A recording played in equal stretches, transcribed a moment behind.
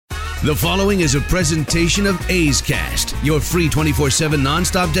The following is a presentation of A's Cast, your free 24/7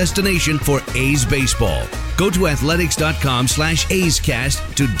 nonstop destination for A's baseball. Go to athletics.com/A's Cast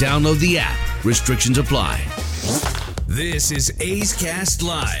to download the app. Restrictions apply. This is A's Cast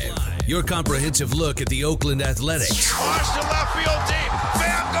Live, your comprehensive look at the Oakland Athletics. Launch to left field deep.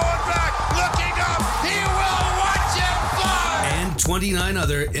 Pham going back, looking up. He will watch it fly. And 29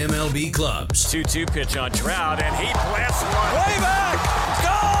 other MLB clubs. 2-2 pitch on Trout, and he blasts one way back.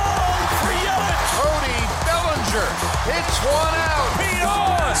 Goal for Yelich. Cody Bellinger hits one out. Pete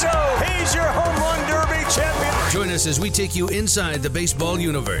Alonso, he's your home run derby champion. Join us as we take you inside the baseball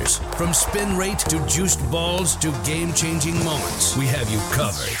universe. From spin rate to juiced balls to game-changing moments, we have you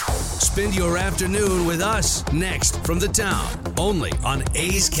covered. Spend your afternoon with us next from the town, only on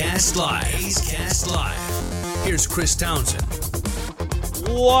A's Cast Live. A's Cast Live. Here's Chris Townsend.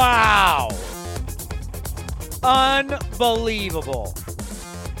 Wow. Unbelievable.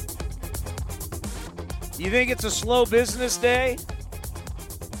 You think it's a slow business day?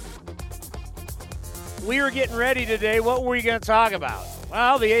 We were getting ready today. What were we going to talk about?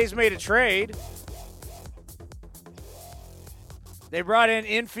 Well, the A's made a trade. They brought in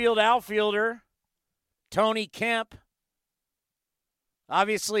infield outfielder Tony Kemp.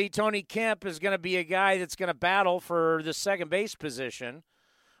 Obviously, Tony Kemp is going to be a guy that's going to battle for the second base position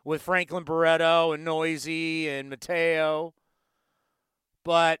with Franklin Barreto and Noisy and Mateo.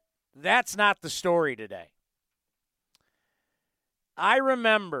 But that's not the story today. I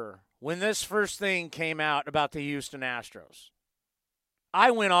remember when this first thing came out about the Houston Astros.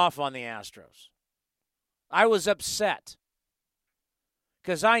 I went off on the Astros. I was upset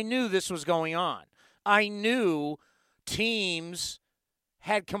because I knew this was going on. I knew teams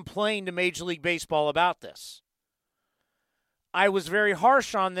had complained to Major League Baseball about this. I was very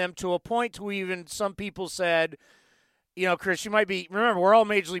harsh on them to a point to even some people said, you know, Chris, you might be, remember, we're all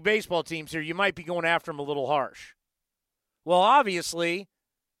Major League Baseball teams here. You might be going after them a little harsh. Well, obviously,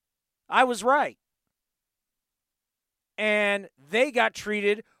 I was right. And they got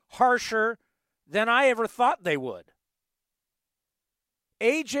treated harsher than I ever thought they would.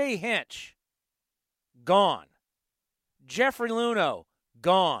 A.J. Hinch, gone. Jeffrey Luhnow,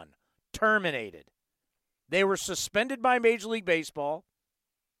 gone. Terminated. They were suspended by Major League Baseball.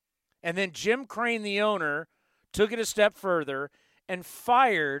 And then Jim Crane, the owner, took it a step further and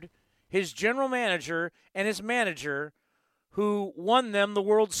fired his general manager and his manager who won them the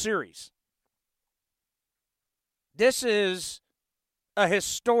World Series. This is a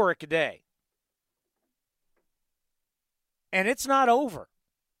historic day. And it's not over.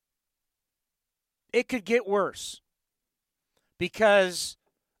 It could get worse. Because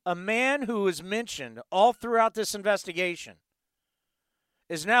a man who is mentioned all throughout this investigation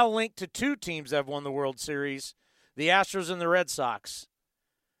is now linked to two teams that have won the World Series, the Astros and the Red Sox.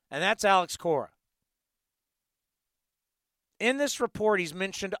 And that's Alex Cora. In this report, he's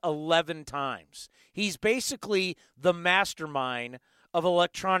mentioned 11 times. He's basically the mastermind of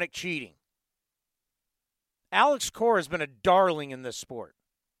electronic cheating. Alex Cora has been a darling in this sport.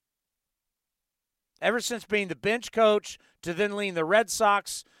 Ever since being the bench coach to then leading the Red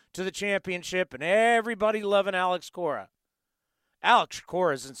Sox to the championship and everybody loving Alex Cora. Alex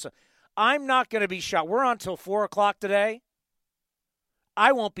Cora is insane. I'm not going to be shocked. We're on till 4 o'clock today.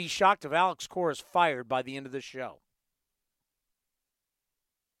 I won't be shocked if Alex Cora is fired by the end of the show.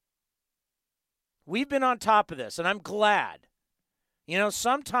 We've been on top of this, and I'm glad. You know,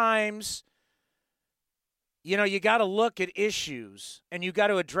 sometimes, you know, you got to look at issues, and you got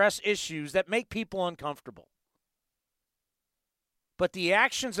to address issues that make people uncomfortable. But the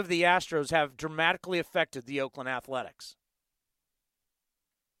actions of the Astros have dramatically affected the Oakland Athletics.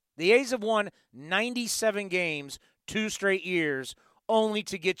 The A's have won 97 games 2 straight years, only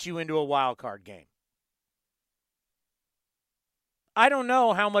to get you into a wild card game. I don't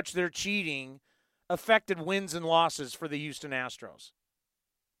know how much their cheating affected wins and losses for the Houston Astros.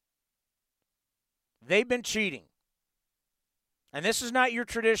 They've been cheating. And this is not your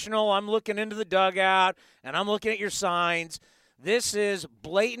traditional, I'm looking into the dugout and I'm looking at your signs. This is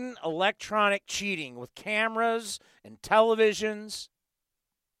blatant electronic cheating with cameras and televisions.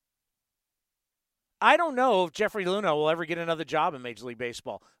 I don't know if Jeffrey Luhnow will ever get another job in Major League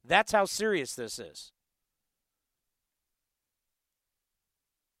Baseball. That's how serious this is.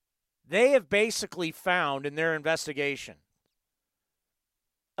 They have basically found in their investigation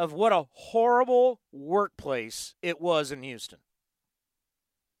of what a horrible workplace it was in Houston.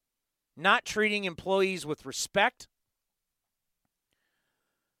 Not treating employees with respect,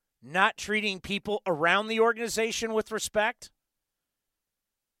 not treating people around the organization with respect.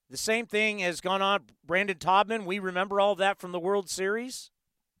 The same thing has gone on. Brandon Taubman, we remember all that from the World Series.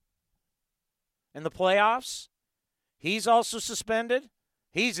 in the playoffs, he's also suspended.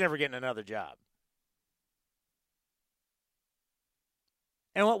 He's never getting another job.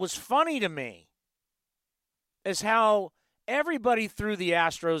 And what was funny to me is how everybody threw the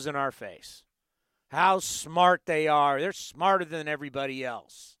Astros in our face. How smart they are. They're smarter than everybody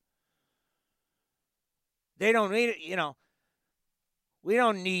else. They don't need it, we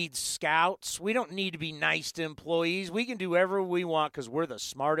don't need scouts. We don't need to be nice to employees. We can do whatever we want because we're the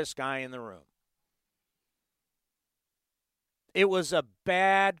smartest guy in the room. It was a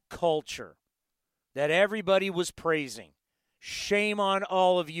bad culture that everybody was praising. Shame on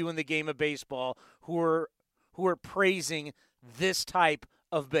all of you in the game of baseball who are praising this type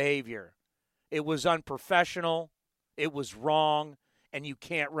of behavior. It was unprofessional, it was wrong, and you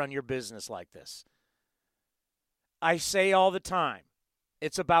can't run your business like this. I say all the time,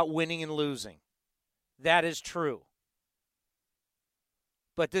 it's about winning and losing. That is true.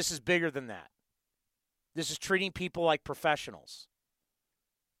 But this is bigger than that. This is treating people like professionals.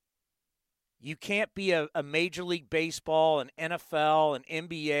 You can't be a Major League Baseball, an NFL, an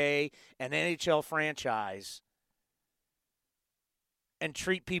NBA, an NHL franchise and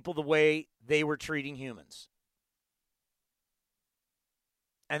treat people the way they were treating humans.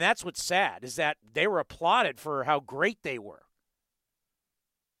 And that's what's sad, is that they were applauded for how great they were.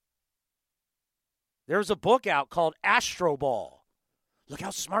 There's a book out called Astro Ball. Look how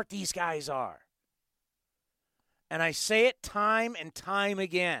smart these guys are. And I say it time and time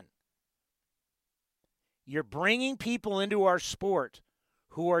again. You're bringing people into our sport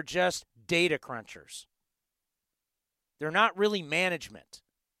who are just data crunchers. They're not really management.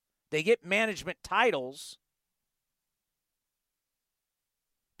 They get management titles,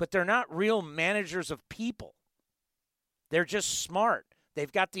 but they're not real managers of people. They're just smart.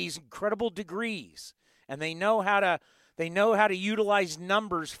 They've got these incredible degrees, and they know how to utilize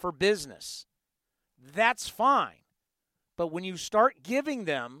numbers for business. That's fine. But when you start giving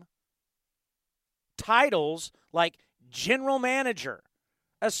them titles like general manager,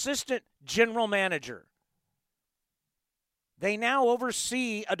 assistant general manager, they now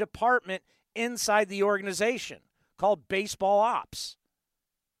oversee a department inside the organization called baseball ops.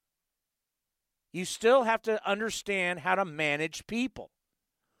 You still have to understand how to manage people.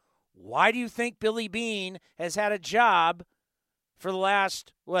 Why do you think Billy Beane has had a job for the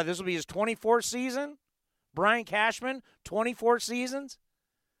last, this will be his 24th season? Brian Cashman, 24 seasons?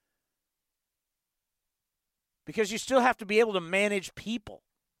 Because you still have to be able to manage people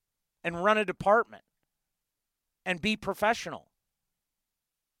and run a department and be professional.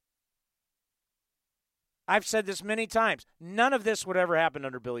 I've said this many times. None of this would ever happen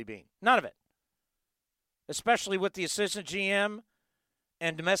under Billy Beane. None of it. Especially with the assistant GM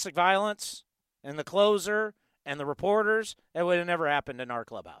and domestic violence and the closer and the reporters. It would have never happened in our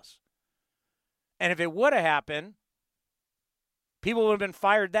clubhouse. And if it would have happened, people would have been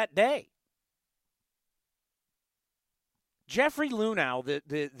fired that day. Jeffrey Luhnow,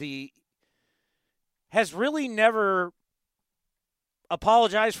 the has really never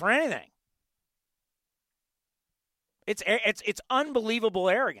apologized for anything. It's unbelievable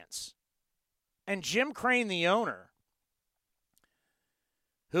arrogance. And Jim Crane, the owner,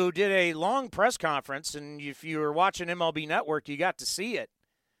 who did a long press conference, and if you were watching MLB Network, you got to see it.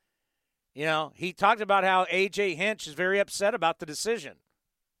 He talked about how A.J. Hinch is very upset about the decision.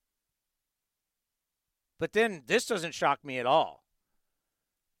 But then this doesn't shock me at all.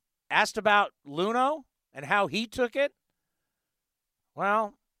 Asked about Luhnow and how he took it.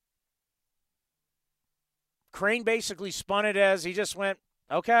 Well, Crane basically spun it as he just went,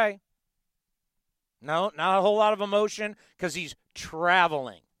 okay. No, not a whole lot of emotion because he's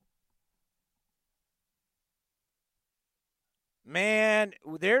traveling. Man,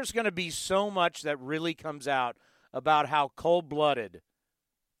 there's going to be so much that really comes out about how cold-blooded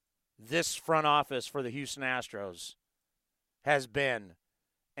this front office for the Houston Astros has been.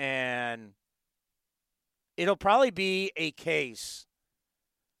 And it'll probably be a case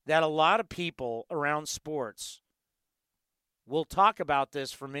that a lot of people around sports will talk about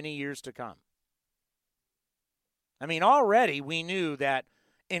this for many years to come. I mean, already we knew that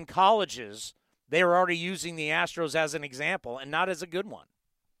in colleges they were already using the Astros as an example and not as a good one.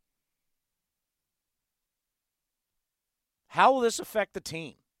 How will this affect the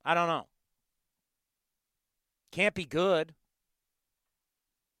team? I don't know. Can't be good.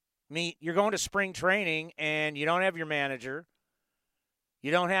 I mean, you're going to spring training and you don't have your manager.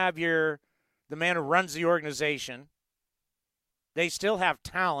 You don't have the man who runs the organization. They still have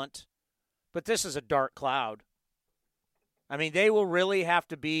talent, but this is a dark cloud. I mean, they will really have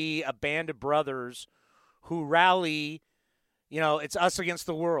to be a band of brothers who rally, it's us against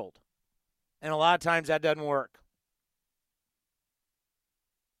the world. And a lot of times that doesn't work.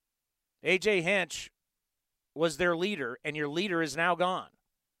 A.J. Hinch was their leader, and your leader is now gone.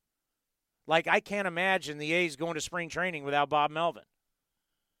 Like, I can't imagine the A's going to spring training without Bob Melvin.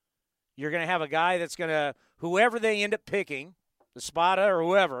 You're going to have a guy that's going to, whoever they end up picking, the Spada or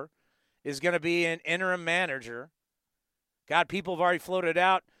whoever, is going to be an interim manager. God, people have already floated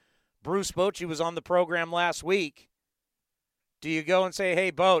out. Bruce Bochy was on the program last week. Do you go and say,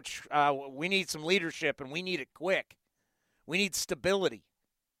 hey, Boch, we need some leadership, and we need it quick. We need stability.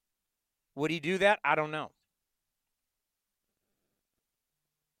 Would he do that? I don't know.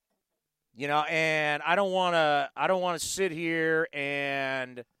 You know, and I don't want to sit here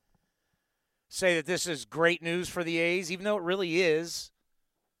and say that this is great news for the A's, even though it really is.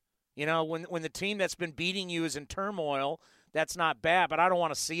 You know, when the team that's been beating you is in turmoil, that's not bad, but I don't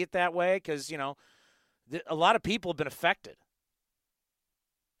want to see it that way because, you know, a lot of people have been affected.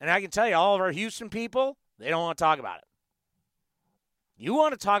 And I can tell you, all of our Houston people, they don't want to talk about it. You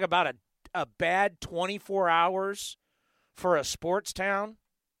want to talk about a bad 24 hours for a sports town?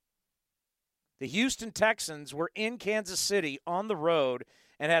 The Houston Texans were in Kansas City on the road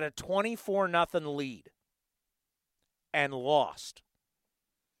and had a 24-0 lead and lost.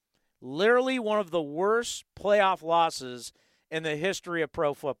 Literally one of the worst playoff losses in the history of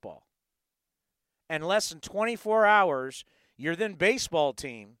pro football. And less than 24 hours, your then baseball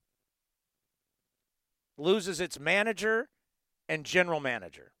team loses its manager and general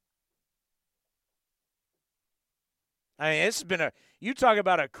manager. I mean, this has been you talk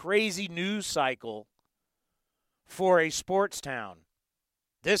about a crazy news cycle for a sports town.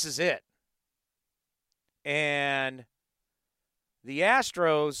 This is it. And the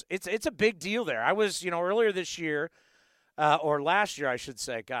Astros, it's a big deal there. I was, earlier this year, or last year, I should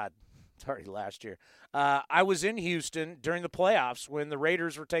say. God, it's already last year. I was in Houston during the playoffs when the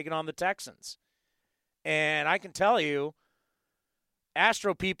Raiders were taking on the Texans. And I can tell you,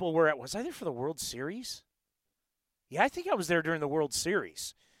 Astro people was I there for the World Series? Yeah, I think I was there during the World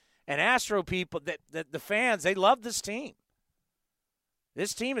Series. And Astro people, the fans, they love this team.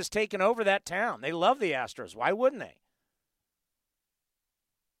 This team has taken over that town. They love the Astros. Why wouldn't they?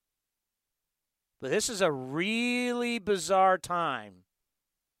 But this is a really bizarre time.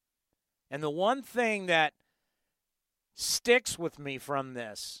 And the one thing that sticks with me from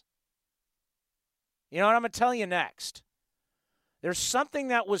this, you know what I'm going to tell you next? There's something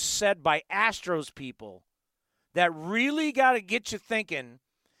that was said by Astros people that really got to get you thinking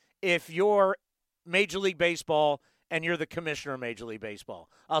if you're Major League Baseball and you're the commissioner of Major League Baseball.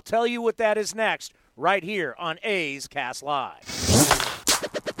 I'll tell you what that is next, right here on A's Cast Live.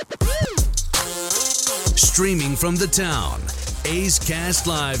 Streaming from the town, A's Cast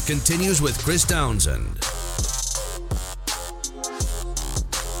Live continues with Chris Townsend.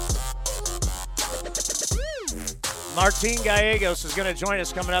 Martin Gallegos is going to join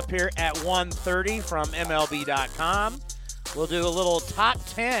us coming up here at 1:30 from MLB.com. We'll do a little top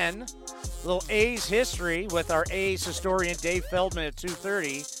 10, little A's history with our A's historian Dave Feldman at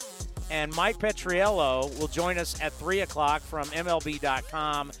 2:30. And Mike Petriello will join us at 3 o'clock from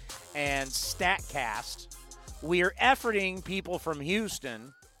MLB.com and StatCast. We are efforting people from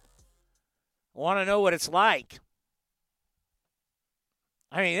Houston. Want to know what it's like.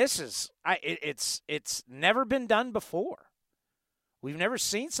 I mean, it's never been done before. We've never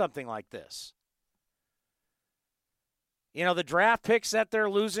seen something like this. You know, the draft picks that they're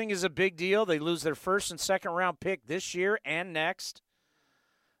losing is a big deal. They lose their first and second round pick this year and next.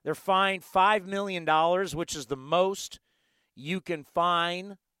 They're fined $5 million, which is the most you can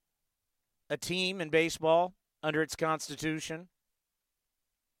fine a team in baseball under its constitution.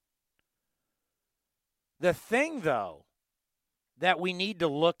 The thing, though, that we need to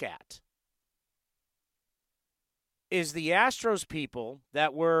look at is the Astros people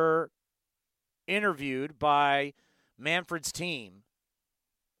that were interviewed by Manfred's team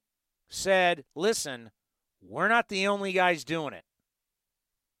said, listen, we're not the only guys doing it.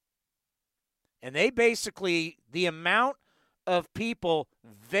 And they basically, the amount of people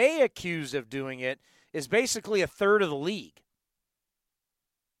they accuse of doing it is basically a third of the league.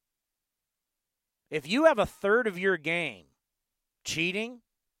 If you have a third of your game cheating,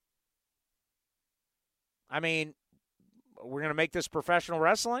 I mean, we're going to make this professional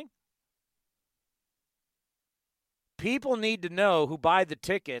wrestling? People need to know who buy the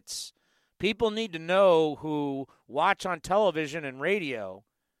tickets. People need to know who watch on television and radio.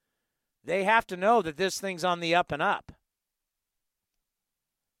 They have to know that this thing's on the up and up.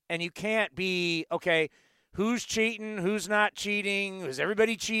 And you can't be, okay, who's cheating, who's not cheating, is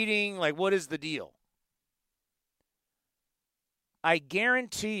everybody cheating? Like, what is the deal? I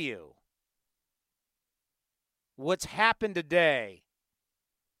guarantee you what's happened today,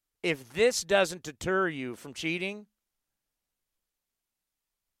 if this doesn't deter you from cheating,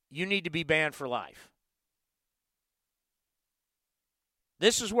 you need to be banned for life.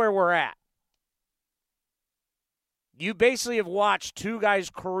 This is where we're at. You basically have watched two guys'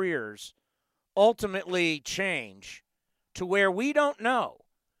 careers ultimately change to where we don't know.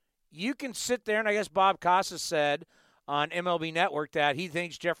 You can sit there, and I guess Bob Costas said on MLB Network that he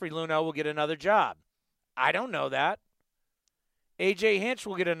thinks Jeffrey Luhnow will get another job. I don't know that. A.J. Hinch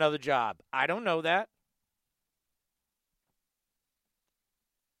will get another job. I don't know that.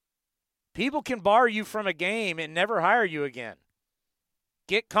 People can bar you from a game and never hire you again.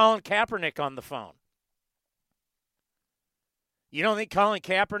 Get Colin Kaepernick on the phone. You don't think Colin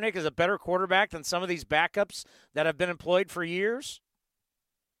Kaepernick is a better quarterback than some of these backups that have been employed for years?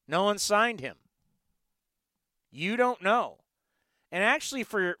 No one signed him. You don't know. And actually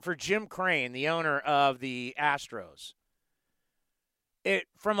for Jim Crane, the owner of the Astros,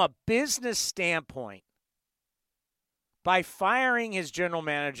 from a business standpoint, by firing his general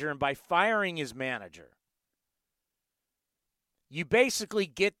manager and by firing his manager, you basically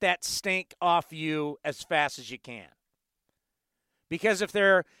get that stink off you as fast as you can. Because if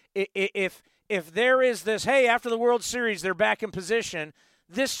there is this, hey, after the World Series they're back in position,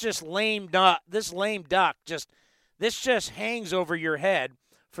 this lame duck just hangs over your head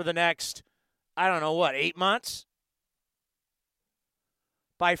for the next, 8 months?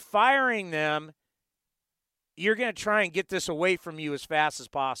 By firing them, you're going to try and get this away from you as fast as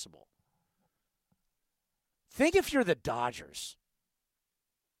possible. Think if you're the Dodgers.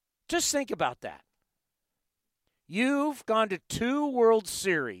 Just think about that. You've gone to 2 World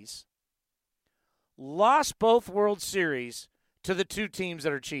Series, lost both World Series to the 2 teams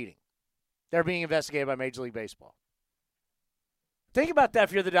that are cheating. They're being investigated by Major League Baseball. Think about that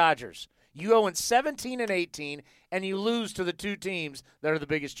if you're the Dodgers. You go in 17 and 18, and you lose to the 2 teams that are the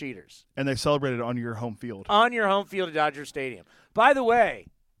biggest cheaters. And they celebrated on your home field. On your home field at Dodger Stadium. By the way,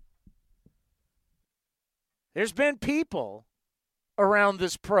 there's been people around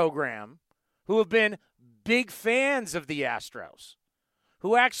this program who have been big fans of the Astros,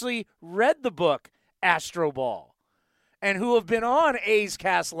 who actually read the book Astro Ball, and who have been on A's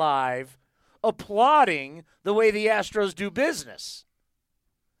Cast Live applauding the way the Astros do business.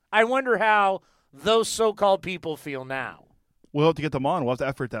 I wonder how those so-called people feel now. We'll have to get them on. We'll have to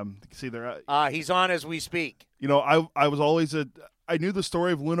effort them. See, he's on as we speak. I was always I knew the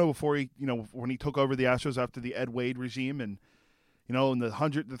story of Luhnow before he, when he took over the Astros after the Ed Wade regime, and in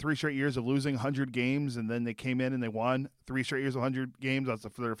the 3 straight years of losing 100 games, and then they came in and they won 3 straight years of 100 games. That's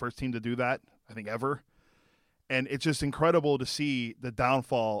their first team to do that, I think, ever. And it's just incredible to see the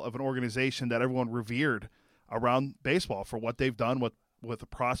downfall of an organization that everyone revered around baseball for what they've done with the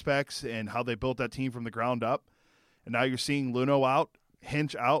prospects and how they built that team from the ground up. And now you're seeing Luhnow out,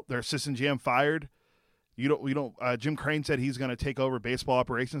 Hinch out, their assistant GM fired. Jim Crane said he's going to take over baseball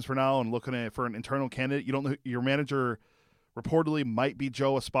operations for now and looking for an internal candidate. You don't know, your manager reportedly might be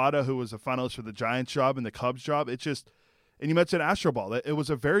Joe Espada, who was a finalist for the Giants job and the Cubs job. It's just, and you mentioned Astro Ball. It was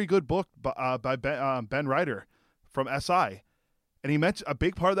a very good book by Ben Ryder from SI. And he mentioned a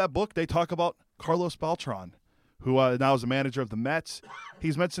big part of that book, they talk about Carlos Beltran, who now is the manager of the Mets.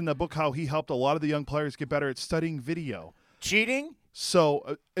 He's mentioned in the book how he helped a lot of the young players get better at studying video. Cheating?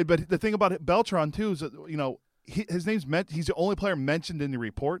 So, but the thing about Beltran, too, is that, his name's he's the only player mentioned in the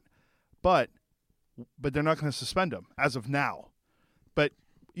report, but they're not going to suspend him as of now. But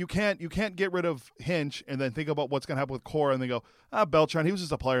you can't get rid of Hinch and then think about what's going to happen with Cora and then go, Beltran, he was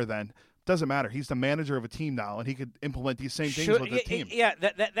just a player then. Doesn't matter. He's the manager of a team now, and he could implement these same things with the team. Yeah,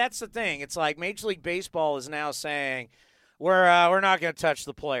 that's the thing. It's like Major League Baseball is now saying we're not going to touch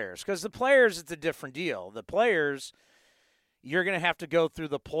the players, because the players, it's a different deal. The players, you're going to have to go through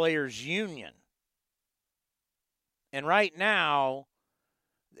the players' union. And right now,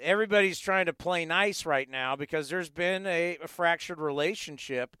 everybody's trying to play nice right now because there's been a fractured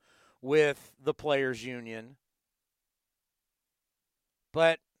relationship with the players' union.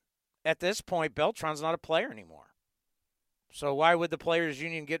 But at this point, Beltran's not a player anymore. So why would the players'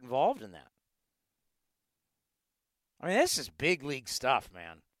 union get involved in that? I mean, this is big league stuff,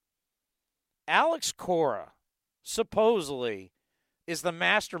 man. Alex Cora supposedly is the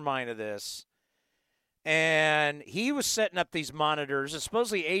mastermind of this, and he was setting up these monitors, and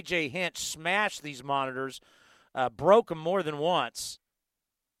supposedly A.J. Hinch smashed these monitors, broke them more than once.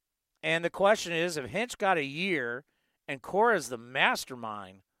 And the question is, if Hinch got a year and Cora's the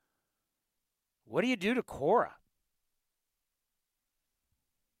mastermind, what do you do to Cora?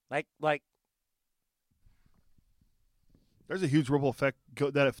 Like, there's a huge ripple effect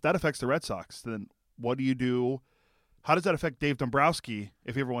that if that affects the Red Sox, then what do you do How does that affect Dave Dombrowski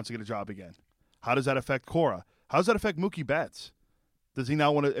if he ever wants to get a job again? How does that affect Cora? How does that affect Mookie Betts? Does he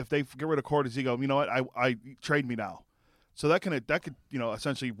now want to, if they get rid of Cora, does he go, you know what, I trade me now? So that could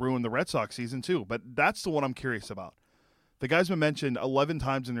essentially ruin the Red Sox season too. But that's the one I'm curious about. The guy's been mentioned 11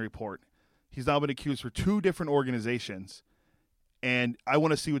 times in the report. He's now been accused for 2 different organizations. And I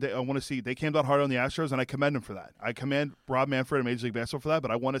want to see they came down hard on the Astros, and I commend them for that. I commend Rob Manfred and Major League Baseball for that,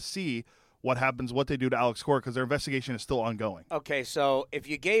 but I want to see what happens, what they do to Alex Cora, because their investigation is still ongoing. Okay, so if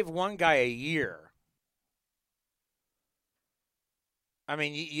you gave one guy a year, I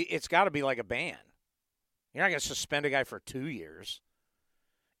mean, it's got to be like a ban. You're not going to suspend a guy for 2 years.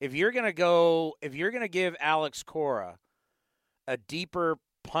 If you're going to give Alex Cora a deeper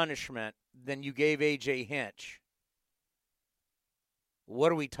punishment than you gave A.J. Hinch,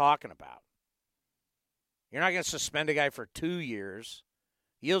 what are we talking about? You're not going to suspend a guy for 2 years.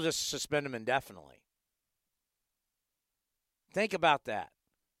 You'll just suspend him indefinitely. Think about that.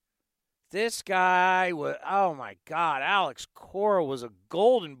 This guy was, oh my God, Alex Cora was a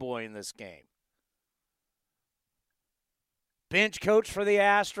golden boy in this game. Bench coach for the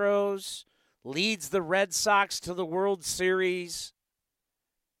Astros, leads the Red Sox to the World Series.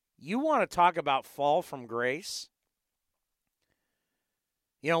 You want to talk about fall from grace?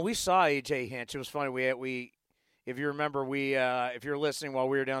 You know, we saw A.J. Hinch. It was funny. We if you remember, if you're listening while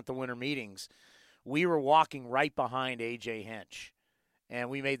we were down at the winter meetings, we were walking right behind A.J. Hinch, and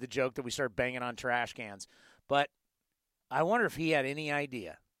we made the joke that we started banging on trash cans. But I wonder if he had any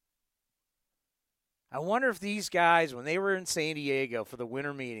idea. I wonder if these guys, when they were in San Diego for the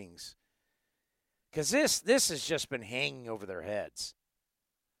winter meetings, because this has just been hanging over their heads.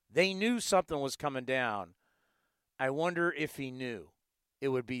 They knew something was coming down. I wonder if he knew it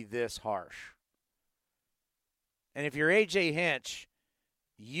would be this harsh. And if you're A.J. Hinch,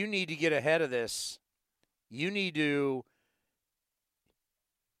 you need to get ahead of this. You need to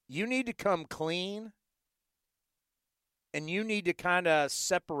come clean, and you need to kind of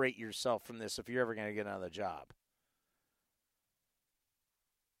separate yourself from this if you're ever going to get another job.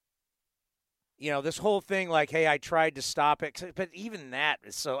 You know, this whole thing like, hey, I tried to stop it. But even that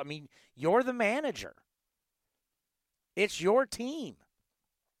is so, I mean, you're the manager. It's your team.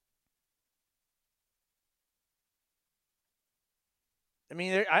 I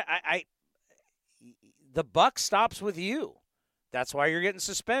mean, the buck stops with you. That's why you're getting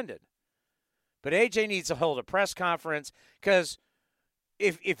suspended. But AJ needs to hold a press conference because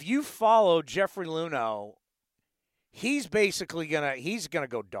if you follow Jeffrey Luhnow, he's basically gonna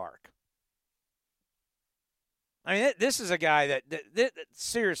go dark. I mean, this is a guy that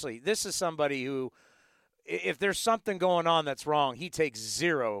seriously, this is somebody who, if there's something going on that's wrong, he takes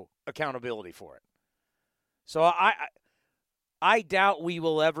zero accountability for it. So I doubt we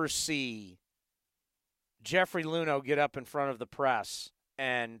will ever see Jeffrey Luhnow get up in front of the press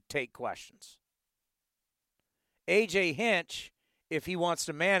and take questions. A.J. Hinch, if he wants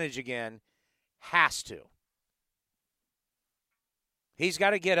to manage again, has to. He's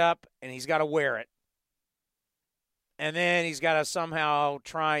got to get up and he's got to wear it. And then he's got to somehow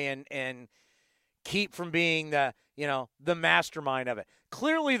try and keep from being the mastermind of it.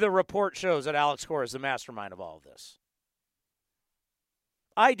 Clearly the report shows that Alex Cora is the mastermind of all of this.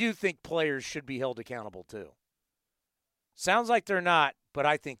 I do think players should be held accountable too. Sounds like they're not, but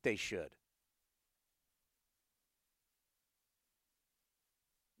I think they should.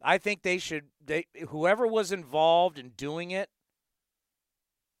 I think they should. Whoever was involved in doing it,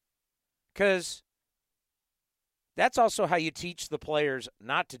 because that's also how you teach the players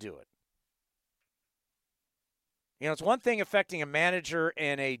not to do it. You know, it's one thing affecting a manager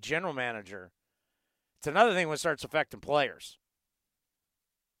and a general manager. It's another thing when it starts affecting players.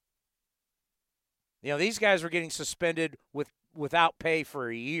 You know, these guys were getting suspended without pay for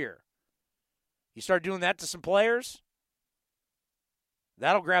a year. You start doing that to some players,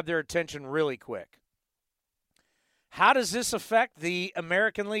 that'll grab their attention really quick. How does this affect the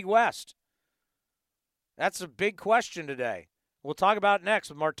American League West? That's a big question today. We'll talk about it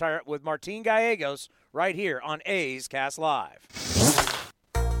next with Martin Gallegos right here on A's Cast Live.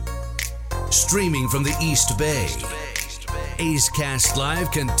 Streaming from the East Bay, A's Cast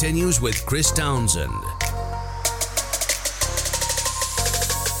Live continues with Chris Townsend.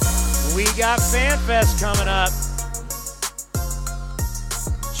 We got FanFest coming up.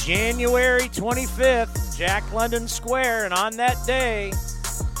 January 25th, Jack London Square, and on that day,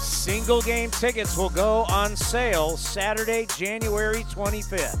 single game tickets will go on sale Saturday, January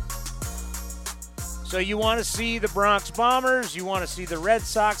 25th. So you want to see the Bronx Bombers, you want to see the Red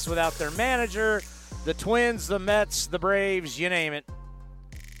Sox without their manager, the Twins, the Mets, the Braves, you name it.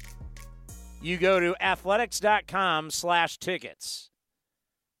 you go to athletics.com/tickets.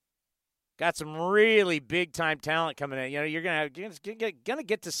 Got some really big-time talent coming in. You know, you're gonna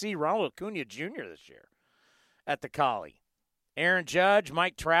get to see Ronald Acuna Jr. this year at the Collie. Aaron Judge,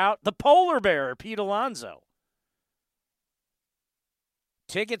 Mike Trout, the polar bear, Pete Alonso.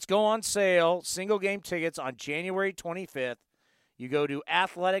 Tickets go on sale, single-game tickets, on January 25th. You go to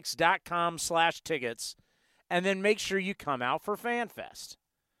athletics.com/tickets, and then make sure you come out for FanFest.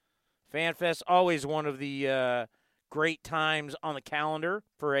 FanFest, always one of the great times on the calendar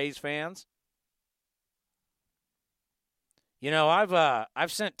for A's fans. You know,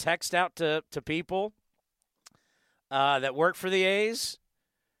 I've sent text out to people that work for the A's,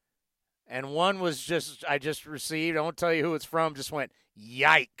 and one was I just received, I won't tell you who it's from, just went,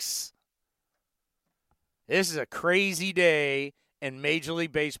 yikes. This is a crazy day in Major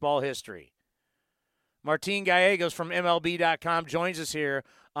League Baseball history. Martin Gallegos from MLB.com joins us here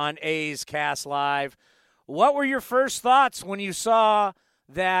on A's Cast Live. What were your first thoughts when you saw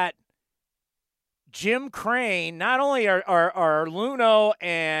that Jim Crane, not only are Luhnow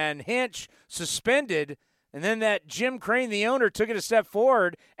and Hinch suspended, and then that Jim Crane, the owner, took it a step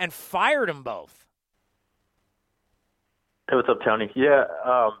forward and fired them both? Hey, what's up, Tony? Yeah,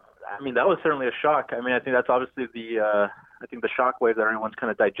 I mean, that was certainly a shock. I mean, I think that's obviously the shockwave that everyone's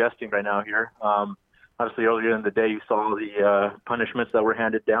kind of digesting right now here. Obviously, earlier in the day, you saw the punishments that were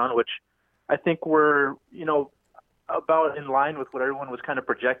handed down, which I think were, you know, about in line with what everyone was kind of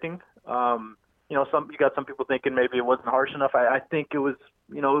projecting. You know, you got some people thinking maybe it wasn't harsh enough. I think it was,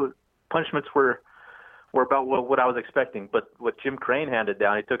 you know, punishments were about what I was expecting. But what Jim Crane handed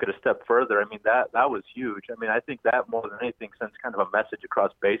down, he took it a step further. I mean, that was huge. I mean, I think that more than anything sends kind of a message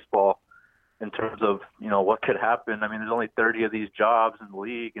across baseball in terms of, you know, what could happen. I mean, there's only 30 of these jobs in the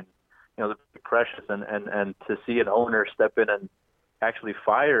league, and, you know, they're precious. And to see an owner step in and actually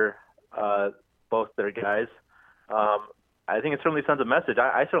fire both their guys, I think it certainly sends a message.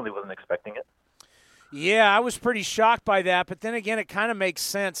 I certainly wasn't expecting it. Yeah, I was pretty shocked by that, but then again, it kind of makes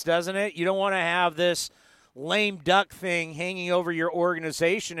sense, doesn't it? You don't want to have this lame duck thing hanging over your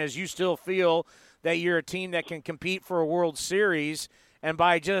organization as you still feel that you're a team that can compete for a World Series, and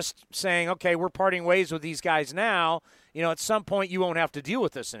by just saying, okay, we're parting ways with these guys now, you know, at some point you won't have to deal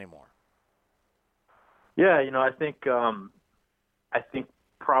with this anymore. Yeah, you know, I think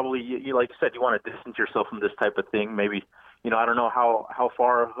probably, you like you said, you want to distance yourself from this type of thing. Maybe, you know, I don't know how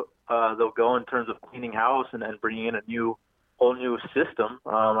far they'll go in terms of cleaning house and bringing in a whole new system.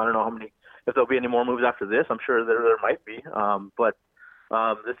 I don't know if there'll be any more moves after this. I'm sure there might be. But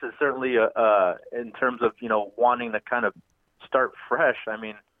this is certainly in terms of, you know, wanting to kind of start fresh. I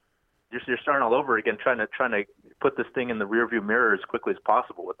mean, you're starting all over again, trying to put this thing in the rearview mirror as quickly as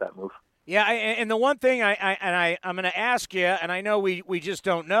possible with that move. Yeah, and the one thing I'm going to ask you, and I know we just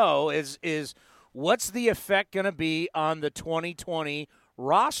don't know, is what's the effect going to be on the 2020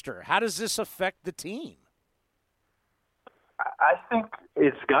 roster? How does this affect the team? I think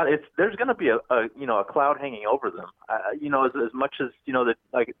there's going to be a cloud hanging over them. You know, as much as, you know, that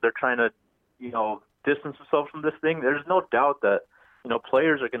like they're trying to, you know, distance themselves from this thing, there's no doubt that, you know,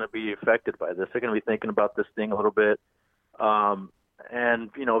 players are going to be affected by this. They're going to be thinking about this thing a little bit. And,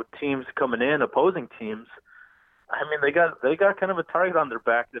 you know, teams coming in, opposing teams, I mean, they got kind of a target on their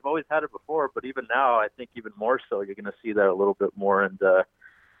back. They've always had it before, but even now, I think even more so, you're going to see that a little bit more. And to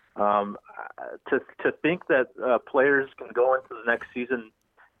think that players can go into the next season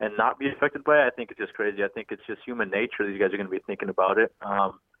and not be affected by it, I think it's just crazy. I think it's just human nature. These guys are going to be thinking about it. I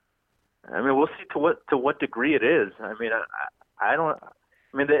mean, we'll see to what degree it is. I mean,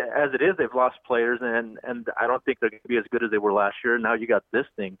 as it is, they've lost players, and I don't think they're going to be as good as they were last year. Now you got this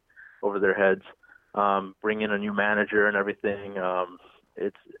thing over their heads. Bring in a new manager and everything. I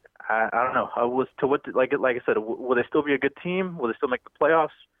don't know. Like I said, will they still be a good team? Will they still make the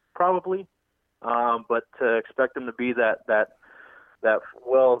playoffs? Probably. But to expect them to be that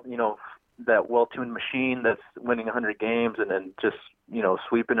well-tuned machine that's winning 100 games and then just, you know,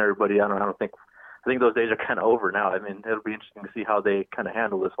 sweeping everybody, I think those days are kind of over now. I mean, it'll be interesting to see how they kind of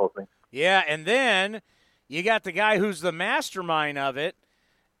handle this whole thing. Yeah, and then you got the guy who's the mastermind of it,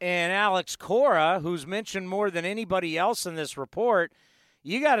 and Alex Cora, who's mentioned more than anybody else in this report.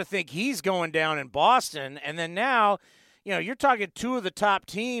 You got to think he's going down in Boston. And then now, you know, you're talking two of the top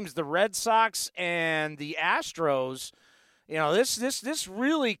teams, the Red Sox and the Astros. You know, this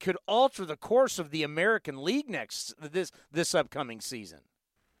really could alter the course of the American League this upcoming season.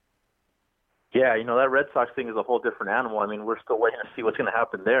 Yeah, you know, that Red Sox thing is a whole different animal. I mean, we're still waiting to see what's going to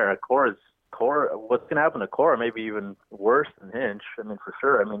happen there. Cora, what's going to happen to Cora may be even worse than Hinch. I mean, for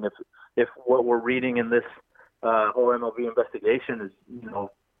sure. I mean, if what we're reading in this whole MLB investigation is, you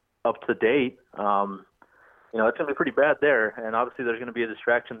know, up a date, it's going to be pretty bad there. And obviously there's going to be a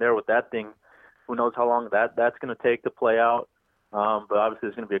distraction there with that thing. Who knows how long that's going to take to play out. But obviously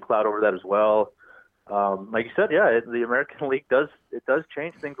there's going to be a cloud over that as well. Like you said, the American League does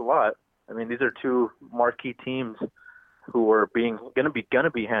change things a lot. I mean, these are two marquee teams who are going to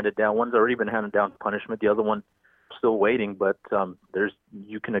be handed down. One's already been handed down punishment. The other one still waiting, but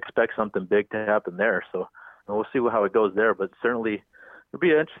you can expect something big to happen there. So we'll see how it goes there. But certainly it'll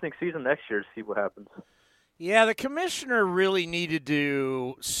be an interesting season next year to see what happens. Yeah, the commissioner really needed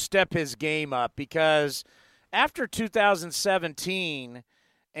to step his game up because after 2017,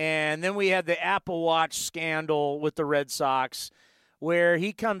 and then we had the Apple Watch scandal with the Red Sox, where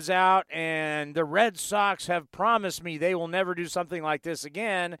he comes out and the Red Sox have promised me they will never do something like this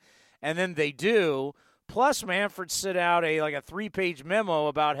again, and then they do. Plus, Manfred sent out a 3-page memo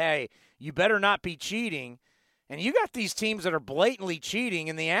about, hey, you better not be cheating. And you got these teams that are blatantly cheating,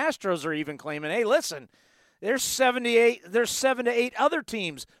 and the Astros are even claiming, hey, listen, there's 7 to 8 other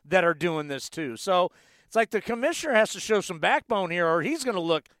teams that are doing this too. So it's like the commissioner has to show some backbone here, or he's going to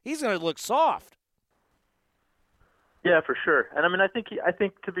look soft. Yeah, for sure. And I mean, I think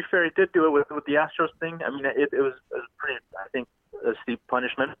to be fair, he did do it with the Astros thing. I mean, it was pretty, I think, a steep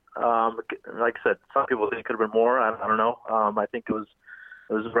punishment. Like I said, some people think it could have been more. I don't know. I think it was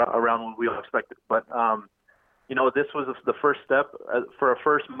around what we all expected. But this was the first step for a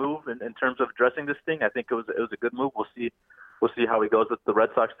first move in terms of addressing this thing. I think it was a good move. We'll see how he goes with the Red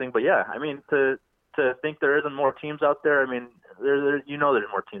Sox thing. But yeah, I mean, to think there isn't more teams out there. I mean, there's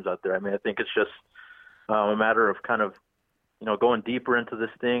more teams out there. I mean, I think it's just a matter of kind of, going deeper into this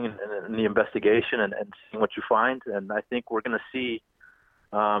thing and the investigation and seeing what you find. And I think we're going to see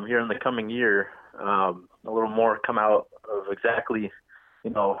here in the coming year a little more come out of exactly,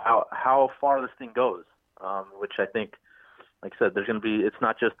 how far this thing goes, which I think, like I said, there's going to be, it's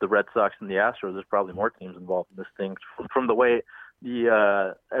not just the Red Sox and the Astros. There's probably more teams involved in this thing from the way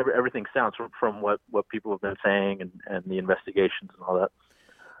everything sounds from what people have been saying and the investigations and all that.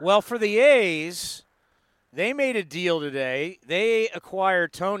 Well, for the A's, they made a deal today. They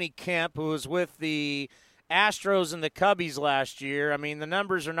acquired Tony Kemp, who was with the Astros and the Cubbies last year. I mean, the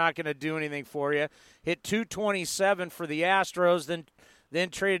numbers are not going to do anything for you. Hit .227 for the Astros, then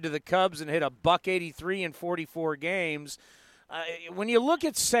traded to the Cubs and hit a .183 in 44 games. When you look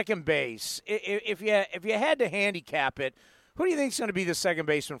at second base, if you had to handicap it, who do you think is going to be the second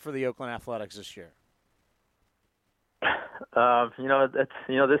baseman for the Oakland Athletics this year?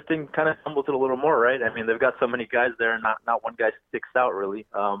 This thing kind of stumbles it a little more, right? I mean, they've got so many guys there, and not one guy sticks out really.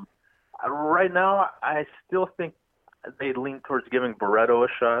 Right now, I still think they lean towards giving Barreto a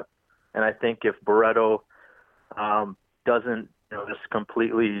shot, and I think if Barreto doesn't, just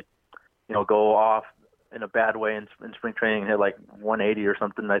completely, go off in a bad way in spring training, hit like 180 or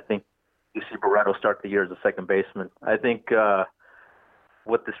something, I think you see Barreto start the year as a second baseman. I think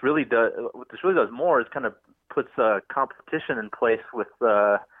what this really does more is kind of puts a competition in place with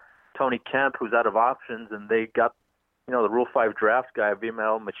Tony Kemp, who's out of options, and they got, the Rule 5 draft guy,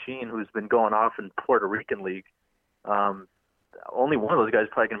 Vimael Machin, who's been going off in Puerto Rican League. Only one of those guys is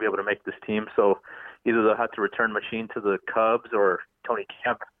probably going to be able to make this team, so either they'll have to return Machin to the Cubs or Tony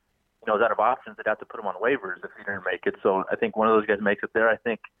Kemp, is out of options. They'd have to put him on waivers if he didn't make it. So I think one of those guys makes it there. I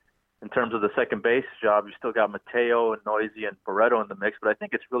think in terms of the second base job, you still got Mateo and Noisy and Barreto in the mix, but I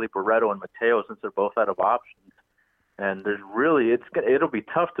think it's really Barreto and Mateo since they're both out of options. And there's really it'll be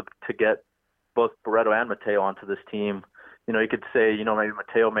tough to get both Barreto and Mateo onto this team. You could say, maybe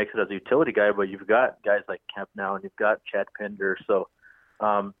Mateo makes it as a utility guy, but you've got guys like Kemp now, and you've got Chad Pinder. So,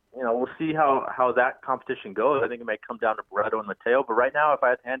 we'll see how that competition goes. I think it may come down to Barreto and Mateo, but right now, if I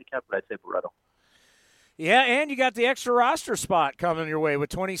had to handicap it, I'd say Barreto. Yeah, and you got the extra roster spot coming your way with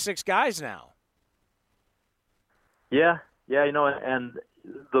 26 guys now. Yeah, and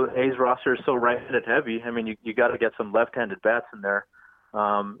the A's roster is so right-handed heavy. I mean, you got to get some left-handed bats in there.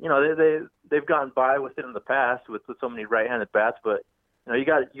 They've gotten by with it in the past with so many right-handed bats, but you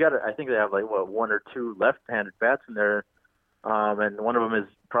got. I think they have one or two left-handed bats in there, and one of them is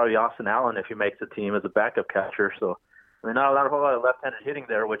probably Austin Allen if he makes the team as a backup catcher. So, I mean, not a whole lot of left-handed hitting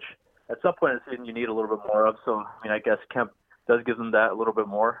there, which at some point in the season you need a little bit more of. So, I mean, I guess Kemp does give them that a little bit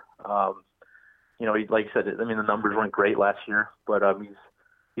more. Like you said, I mean, the numbers weren't great last year, but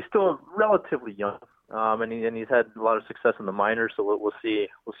he's still relatively young, and he's had a lot of success in the minors. So we'll see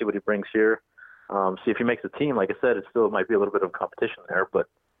what he brings here. See if he makes the team. Like I said, it still might be a little bit of competition there, but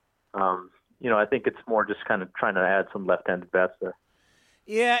I think it's more just kind of trying to add some left-handed bats there.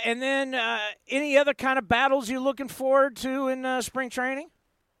 Yeah, and then any other kind of battles you're looking forward to in spring training?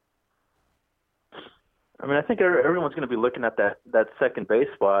 I mean, I think everyone's going to be looking at that second base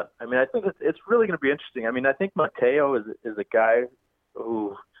spot. I mean, I think it's really going to be interesting. I mean, I think Mateo is a guy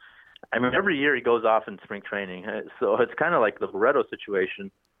who, I mean, every year he goes off in spring training, so it's kind of like the Barreto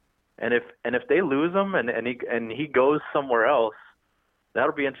situation. And if they lose him and he goes somewhere else,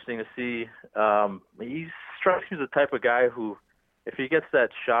 that'll be interesting to see. He strikes me as the type of guy who, if he gets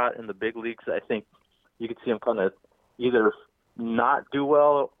that shot in the big leagues, I think you could see him kind of either not do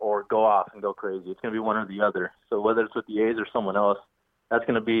well or go off and go crazy. It's going to be one or the other. So whether it's with the A's or someone else, that's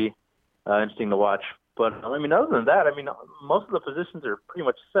going to be interesting to watch. But, I mean, other than that, I mean, most of the positions are pretty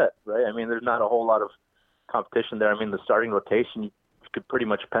much set, right? I mean, there's not a whole lot of competition there. I mean, the starting rotation you could pretty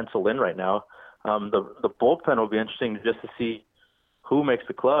much pencil in right now. The bullpen will be interesting just to see who makes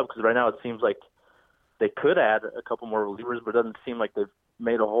the club, because right now it seems like they could add a couple more relievers, but it doesn't seem like they've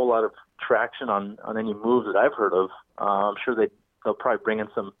made a whole lot of traction on any moves that I've heard of. I'm sure they'll probably bring in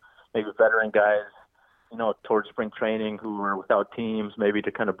some maybe veteran guys, you know, towards spring training who are without teams, maybe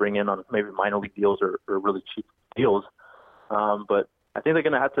to kind of bring in on maybe minor league deals or really cheap deals. But I think they're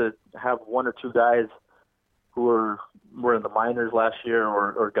going to have one or two guys who were in the minors last year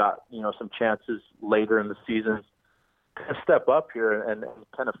or got, you know, some chances later in the season, kind of step up here and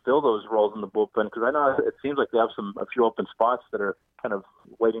kind of fill those roles in the bullpen, because right now it seems like they have a few open spots that are kind of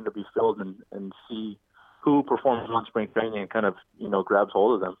waiting to be filled, and see who performs on spring training and kind of, you know, grabs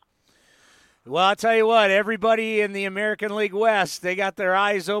hold of them. Well, I'll tell you what, everybody in the American League West, they got their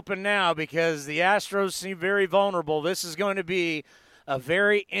eyes open now because the Astros seem very vulnerable. This is going to be a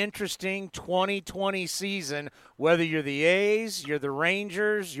very interesting 2020 season, whether you're the A's, you're the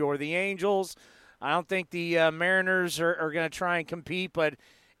Rangers, you're the Angels. I don't think the Mariners are going to try and compete, but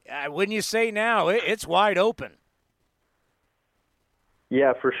wouldn't you say now it's wide open?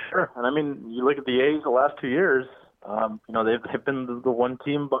 Yeah, for sure. And, I mean, you look at the A's the last 2 years, you know, they've been the one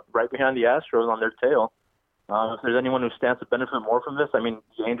team right behind the Astros on their tail. If there's anyone who stands to benefit more from this, I mean,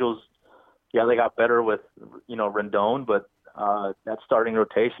 the Angels, yeah, they got better with, you know, Rendon, but that starting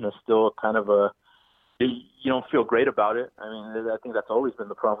rotation is still kind of you don't feel great about it. I mean, I think that's always been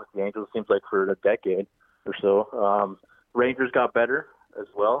the problem with the Angels, it seems like, for a decade or so. Rangers got better as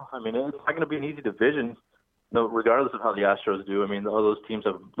well. I mean, it's not going to be an easy division, no, regardless of how the Astros do. I mean, both those teams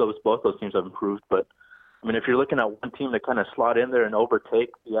have improved. But, I mean, if you're looking at one team to kind of slot in there and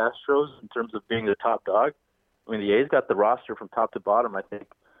overtake the Astros in terms of being the top dog, I mean, the A's got the roster from top to bottom, I think,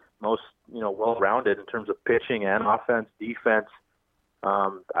 most, you know, well-rounded in terms of pitching and offense, defense.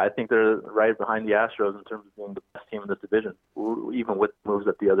 I think they're right behind the Astros in terms of being the best team in this division, even with moves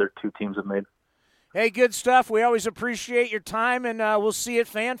that the other two teams have made. Hey, good stuff. We always appreciate your time, and we'll see you at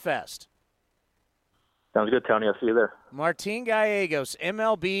FanFest. Sounds good, Tony. I'll see you there. Martin Gallegos,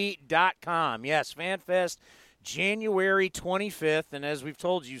 MLB.com. Yes, FanFest, January 25th, and as we've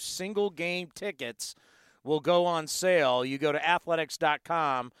told you, single-game tickets will go on sale. You go to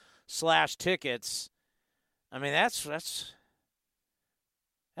athletics.com/tickets. I mean, that's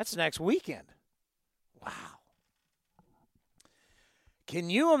next weekend. Wow. Can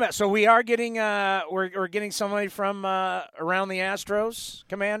you imagine? So we are getting we're getting somebody from around the Astros,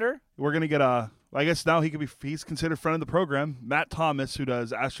 Commander? We're going to get I guess now he's considered friend of the program, Matt Thomas, who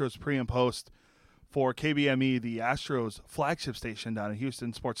does Astros pre and post for KBME, the Astros flagship station down in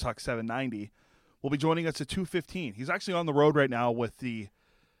Houston, Sports Talk 790, will be joining us at 2:15. He's actually on the road right now with the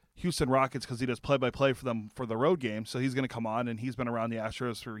Houston Rockets because he does play-by-play for them for the road game. So he's going to come on, and he's been around the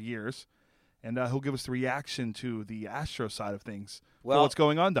Astros for years. And he'll give us the reaction to the Astros side of things, well, what's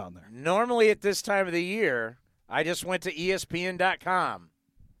going on down there. Normally at this time of the year, I just went to ESPN.com.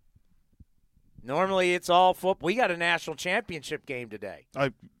 Normally it's all football. We got a national championship game today.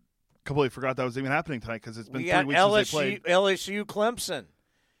 I completely forgot that was even happening tonight because it's been 3 weeks LSU, since they played. LSU, Clemson.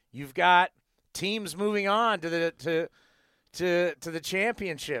 You've got teams moving on to the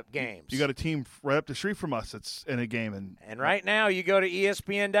championship games. You got a team right up the street from us that's in a game. And right now you go to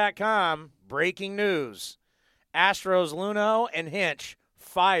ESPN.com, breaking news. Astros Luhnow and Hinch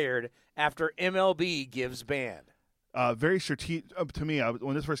fired after MLB gives ban. Very strategic. To me,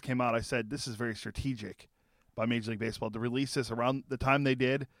 when this first came out, I said this is very strategic by Major League Baseball to release this around the time they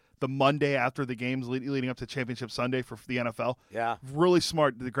did, the Monday after the games leading up to Championship Sunday for the NFL. Yeah. Really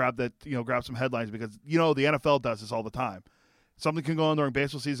smart to grab some headlines because, the NFL does this all the time. Something can go on during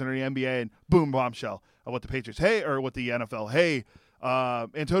baseball season or the NBA and boom, bombshell with the Patriots. Or with the NFL. Hey,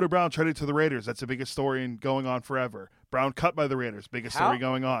 Antonio Brown traded to the Raiders. That's the biggest story going on forever. Brown cut by the Raiders. Biggest story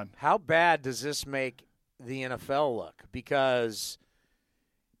going on. How bad does this make the NFL look? Because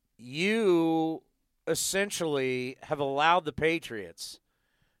you essentially have allowed the Patriots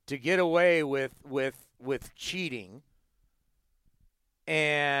to get away with cheating,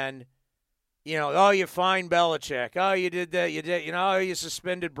 and you fined Belichick. Oh, you did that. You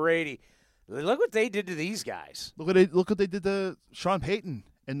suspended Brady. Look what they did to these guys. Look what they did to Sean Payton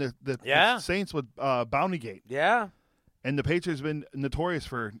and the Saints with Bountygate. Yeah. And the Patriots have been notorious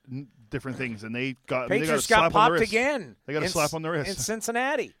for different things, and they got Patriots they got got popped again. They got a slap on the wrist in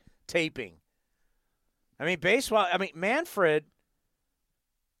Cincinnati taping. I mean, baseball. I mean, Manfred.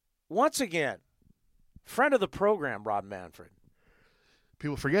 Once again, friend of the program, Rob Manfred.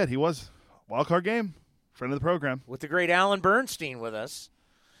 People forget he was wild card game, friend of the program with the great Alan Bernstein with us.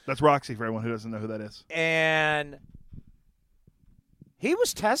 That's Roxy for everyone who doesn't know who that is. And he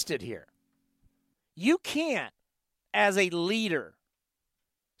was tested here. You can't, as a leader,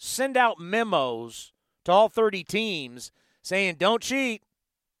 send out memos to all 30 teams saying, don't cheat,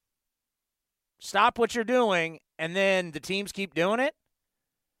 stop what you're doing, and then the teams keep doing it,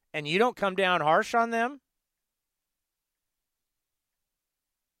 and you don't come down harsh on them.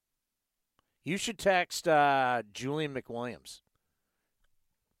 You should text Julian McWilliams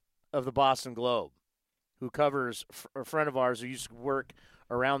of the Boston Globe, who covers a friend of ours who used to work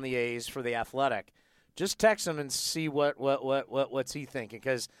around the A's for The Athletic. Just text him and see what's he thinking,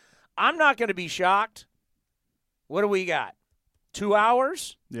 because I'm not going to be shocked. What do we got? 2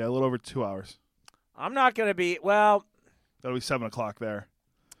 hours? Yeah, a little over 2 hours. I'm not going to be, well. That'll be 7 o'clock there.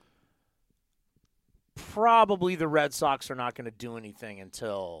 Probably the Red Sox are not going to do anything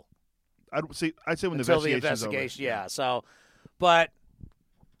until. I'd say when the investigation's investigation, over. yeah. So, but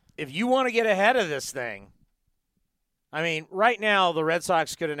if you want to get ahead of this thing, I mean, right now the Red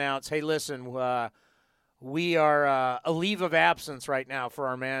Sox could announce, hey, listen, we are a leave of absence right now for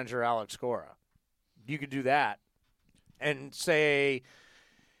our manager, Alex Cora. You could do that and say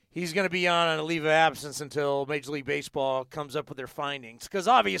he's going to be on a leave of absence until Major League Baseball comes up with their findings, because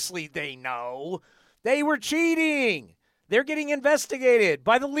obviously they know they were cheating. They're getting investigated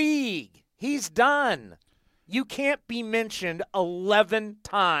by the league. He's done. You can't be mentioned 11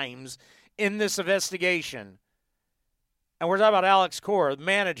 times in this investigation. And we're talking about Alex Cora, the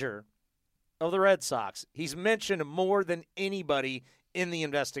manager of the Red Sox. He's mentioned more than anybody in the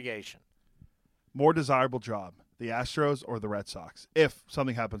investigation. More desirable job, the Astros or the Red Sox, if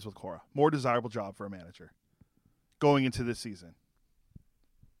something happens with Cora? More desirable job for a manager going into this season?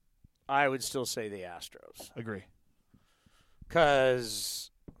 I would still say the Astros. Agree. Because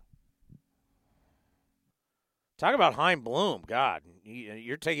talk about Chaim Bloom. God,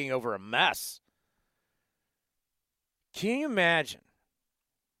 you're taking over a mess. Can you imagine?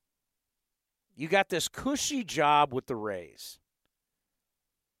 You got this cushy job with the Rays.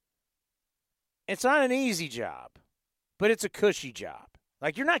 It's not an easy job, but it's a cushy job.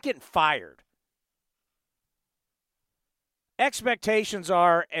 Like, you're not getting fired. Expectations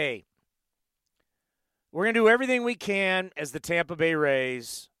are, A, we're going to do everything we can as the Tampa Bay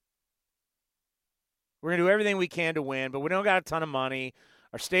Rays. We're going to do everything we can to win, but we don't got a ton of money.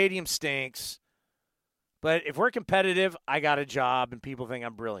 Our stadium stinks. But if we're competitive, I got a job, and people think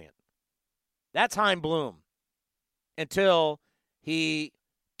I'm brilliant. That's Chaim Bloom. Until he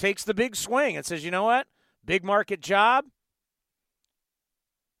takes the big swing and says, you know what? Big market job.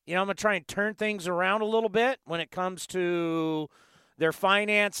 I'm going to try and turn things around a little bit when it comes to their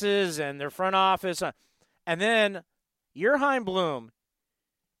finances and their front office. And then you're Chaim Bloom.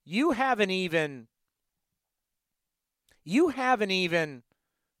 You haven't even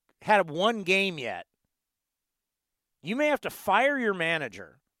had one game yet. You may have to fire your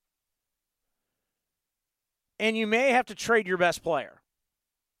manager. And you may have to trade your best player.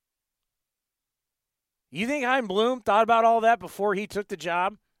 You think Chaim Bloom thought about all that before he took the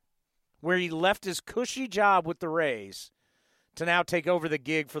job? Where he left his cushy job with the Rays to now take over the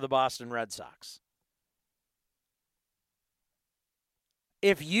gig for the Boston Red Sox.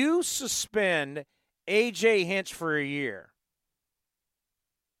 If you suspend A.J. Hinch for a year,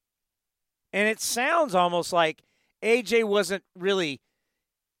 and it sounds almost like A.J. wasn't really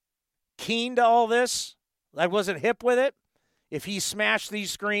keen to all this, like wasn't hip with it, if he smashed these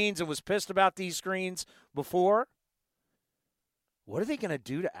screens and was pissed about these screens before, what are they going to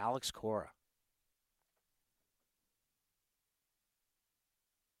do to Alex Cora?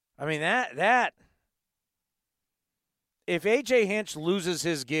 I mean, that if A.J. Hinch loses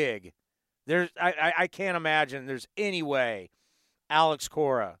his gig, I can't imagine there's any way Alex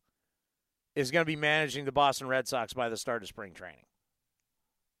Cora is going to be managing the Boston Red Sox by the start of spring training.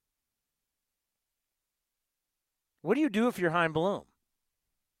 What do you do if you're Chaim Bloom?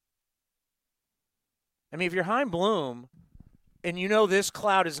 I mean, if you're Chaim Bloom and you know this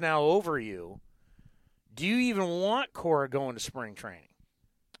cloud is now over you, do you even want Cora going to spring training?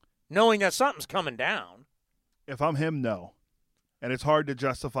 Knowing that something's coming down. If I'm him, no. And it's hard to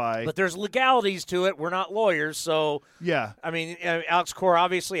justify. But there's legalities to it. We're not lawyers, so yeah. I mean, Alex Cora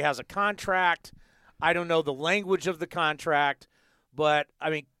obviously has a contract. I don't know the language of the contract, but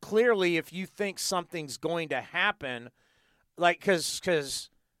I mean, clearly, if you think something's going to happen, like because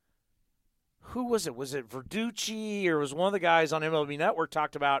who was it? Was it Verducci or was one of the guys on MLB Network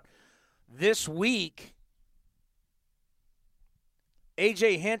talked about this week?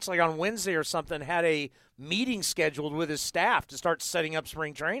 A.J. Hinch, like on Wednesday or something, had a meeting scheduled with his staff to start setting up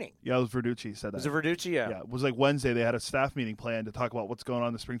spring training. Yeah, it was Verducci said that. Was it Verducci? Yeah. Yeah, it was like Wednesday. They had a staff meeting planned to talk about what's going on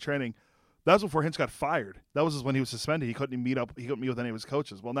in the spring training. That was before Hinch got fired. That was when he was suspended. He couldn't meet up. He couldn't meet with any of his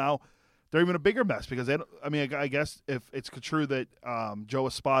coaches. Well, now they're even a bigger mess because they. I guess if it's true that Joe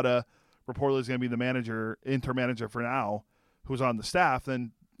Espada reportedly is going to be the interim manager for now, who's on the staff,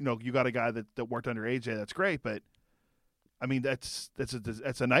 then you got a guy that worked under AJ. That's great, but I mean that's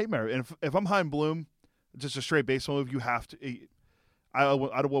a nightmare. And if I'm Chaim Bloom, just a straight baseball move, you have to. I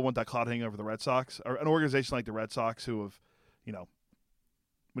don't want that cloud hanging over the Red Sox or an organization like the Red Sox who have,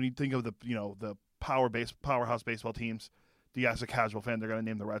 when you think of the powerhouse baseball teams, as a casual fan, they're going to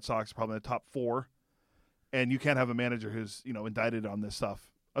name the Red Sox probably in the top 4, and you can't have a manager who's indicted on this stuff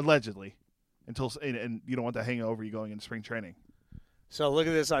allegedly, and you don't want that hanging over you going into spring training. So look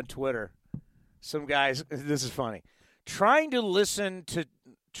at this on Twitter. Some guys, this is funny, trying to listen,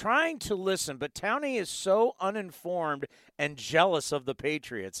 but Towney is so uninformed and jealous of the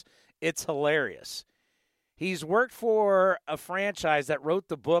Patriots. It's hilarious. He's worked for a franchise that wrote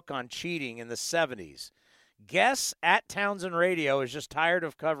the book on cheating in the 70s. Guess at Townsend Radio is just tired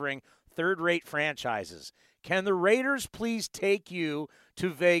of covering third-rate franchises. Can the Raiders please take you to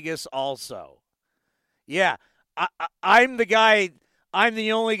Vegas also? Yeah, I'm the guy. I'm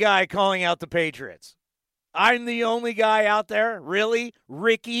the only guy calling out the Patriots. I'm the only guy out there? Really?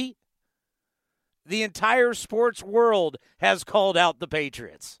 Ricky? The entire sports world has called out the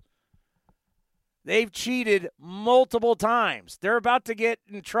Patriots. They've cheated multiple times. They're about to get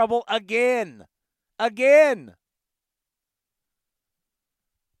in trouble again. Again.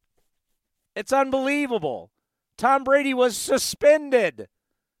 It's unbelievable. Tom Brady was suspended.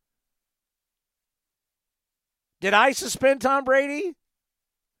 Did I suspend Tom Brady?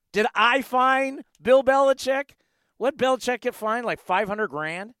 Did I fine Bill Belichick? What Belichick get fined? Like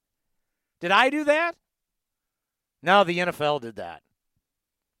 $500,000? Did I do that? No, the NFL did that.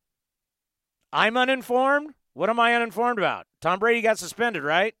 I'm uninformed? What am I uninformed about? Tom Brady got suspended,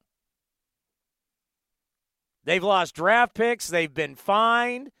 right? They've lost draft picks. They've been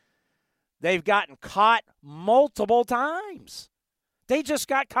fined. They've gotten caught multiple times. They just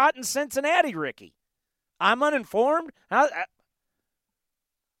got caught in Cincinnati, Ricky. I'm uninformed? That's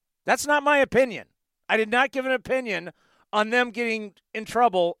not my opinion. I did not give an opinion on them getting in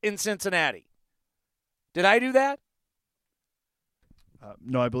trouble in Cincinnati. Did I do that?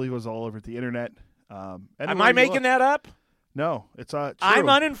 No, I believe it was all over the internet. Am I making that up? No, it's not true. I'm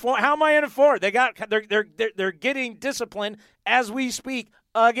uninformed. How am I uninformed? They're getting disciplined as we speak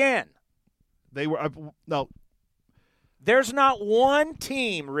again. They were no. There's not one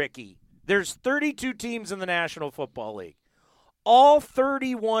team, Ricky. There's 32 teams in the National Football League. All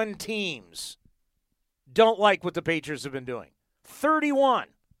 31 teams don't like what the Patriots have been doing. 31.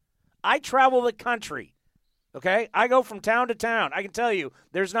 I travel the country. Okay? I go from town to town. I can tell you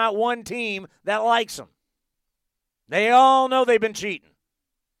there's not one team that likes them. They all know they've been cheating.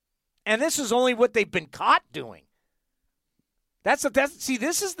 And this is only what they've been caught doing. See,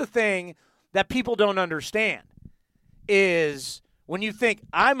 this is the thing that people don't understand is when you think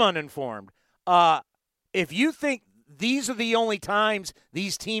I'm uninformed, if you think these are the only times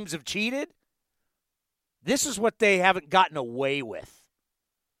these teams have cheated, this is what they haven't gotten away with.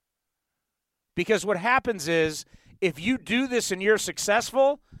 Because what happens is if you do this and you're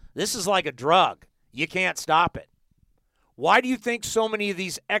successful, this is like a drug. You can't stop it. Why do you think so many of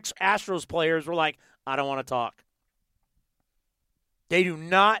these ex-Astros players were like, I don't want to talk? They do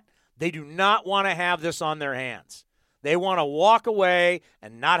not want to have this on their hands. They want to walk away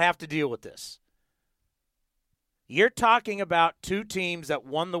and not have to deal with this. You're talking about two teams that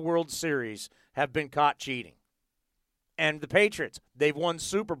won the World Series have been caught cheating. And the Patriots, they've won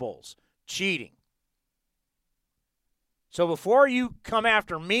Super Bowls cheating. So before you come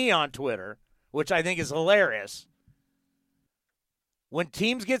after me on Twitter, which I think is hilarious, when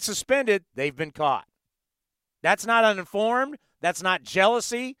teams get suspended, they've been caught. That's not uninformed. That's not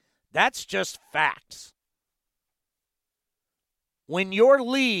jealousy. That's just facts. When your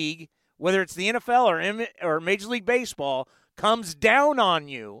league, whether it's the NFL or Major League Baseball, comes down on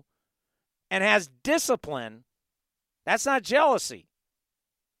you and has discipline, that's not jealousy.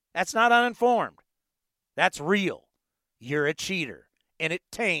 That's not uninformed. That's real. you're a cheater, and it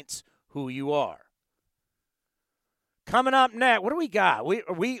taints who you are. Coming up next, what do we got? Who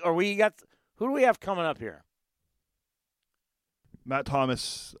do we have coming up here? Matt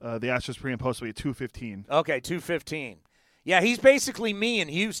Thomas, the Astros pre and post will be at 2:15. Okay, 2:15. Yeah, he's basically me in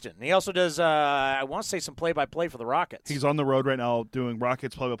Houston. He also does, I want to say, some play-by-play for the Rockets. He's on the road right now doing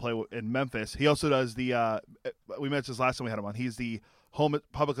Rockets play-by-play in Memphis. He also does the we mentioned this last time we had him on. He's the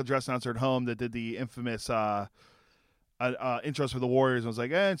public address announcer at home that did the infamous intros for the Warriors. I was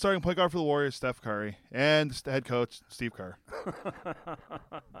like, and starting point guard for the Warriors, Steph Curry, and the head coach, Steve Kerr.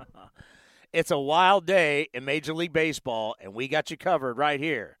 It's a wild day in Major League Baseball, and we got you covered right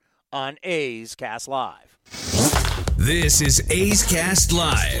here on A's Cast Live. This is A's Cast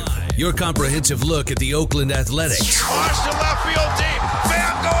Live, your comprehensive look at the Oakland Athletics. Launch to left field deep.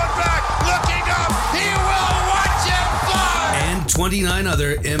 Pham going back, looking up. He will watch it fly. And 29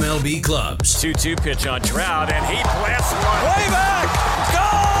 other MLB clubs. 2-2 pitch on Trout, and he blasts one way back.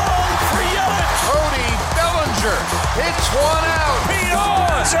 Goal for Yelich. Cody Bellinger hits one out. Pete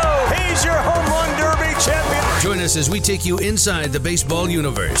Alonso, he's your home run derby champion. Join us as we take you inside the baseball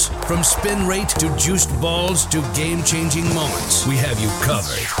universe. From spin rate to juiced balls to game-changing moments, we have you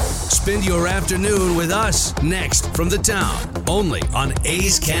covered. Spend your afternoon with us next from the town, only on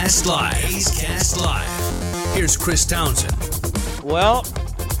A's Cast Live. A's Cast Live. Here's Chris Townsend. Well,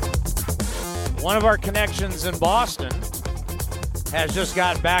 one of our connections in Boston has just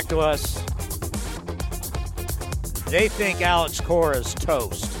gotten back to us. They think Alex Cora's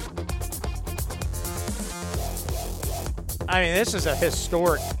toast. I mean, this is a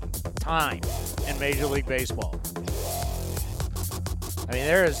historic time in Major League Baseball. I mean,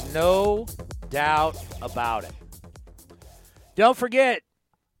 there is no doubt about it. Don't forget,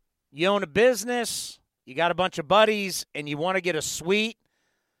 you own a business, you got a bunch of buddies, and you want to get a suite.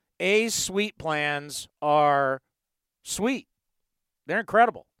 A's suite plans are sweet. They're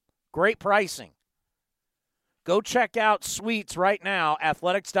incredible. Great pricing. Go check out suites right now,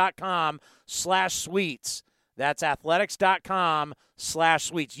 athletics.com/suites. That's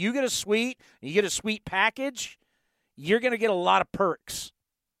athletics.com/suites. You get a suite, you get a suite package, you're going to get a lot of perks.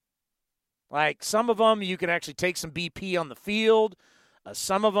 Like some of them, you can actually take some BP on the field.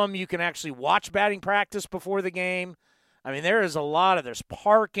 Some of them, you can actually watch batting practice before the game. I mean, there's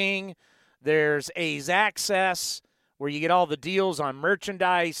parking, there's A's Access, where you get all the deals on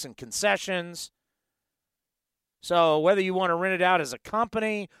merchandise and concessions. So whether you want to rent it out as a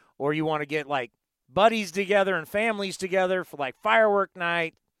company or you want to get like buddies together and families together for like firework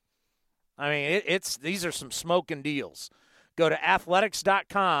night, I mean, these are some smoking deals. Go to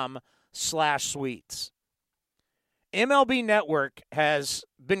athletics.com/suites. MLB Network has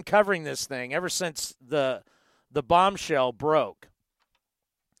been covering this thing ever since the bombshell broke.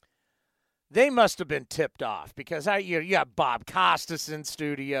 They must have been tipped off because you got Bob Costas in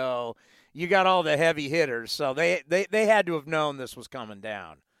studio. You got all the heavy hitters, so they had to have known this was coming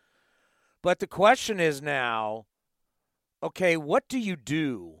down. But the question is now, okay, what do you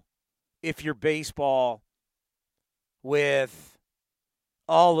do if you're baseball with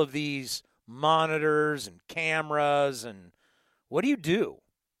all of these monitors and cameras, and what do you do?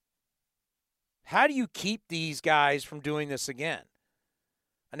 How do you keep these guys from doing this again?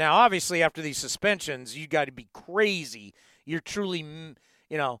 Now, obviously, after these suspensions, you got to be crazy. You're truly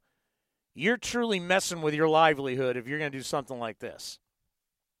messing with your livelihood if you're going to do something like this.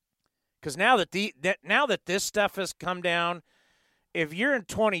 Because now that this stuff has come down, if you're in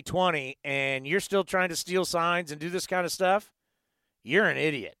 2020 and you're still trying to steal signs and do this kind of stuff, you're an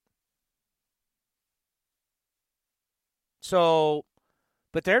idiot. So,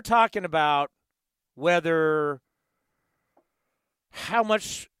 but they're talking about how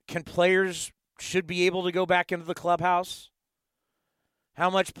much can players should be able to go back into the clubhouse, how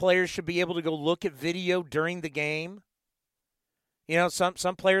much players should be able to go look at video during the game. You know,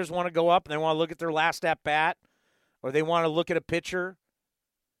 some players want to go up and they want to look at their last at bat, or they want to look at a pitcher.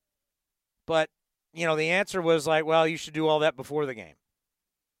 But, you know, the answer was like, well, you should do all that before the game.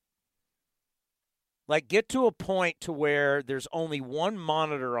 Like, get to a point to where there's only one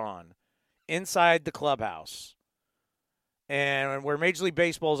monitor on inside the clubhouse, and where Major League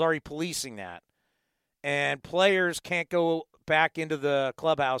Baseball is already policing that, and players can't go back into the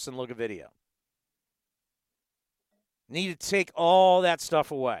clubhouse and look at video. Need to take all that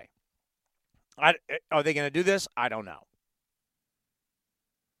stuff away. Are they going to do this? I don't know.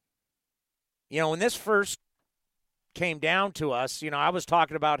 You know, when this first came down to us, you know, I was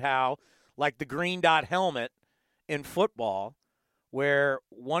talking about how, like the green dot helmet in football, where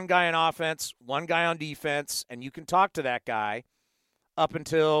one guy on offense, one guy on defense, and you can talk to that guy up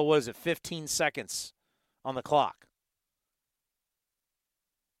until, 15 seconds on the clock.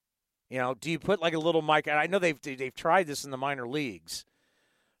 Do you put like a little mic? I know they've tried this in the minor leagues.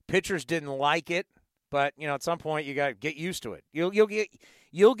 Pitchers didn't like it, but at some point you got to get used to it.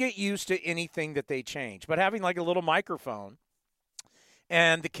 You'll get used to anything that they change. But having like a little microphone,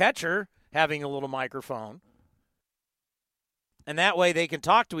 and the catcher having a little microphone, and that way they can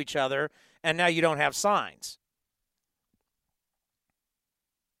talk to each other, and now you don't have signs.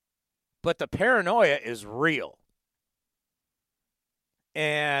 But the paranoia is real.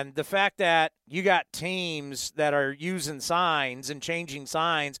 And the fact that you got teams that are using signs and changing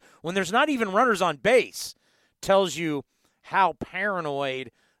signs when there's not even runners on base tells you how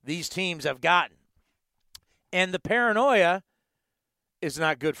paranoid these teams have gotten. And the paranoia is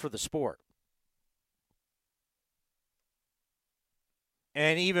not good for the sport.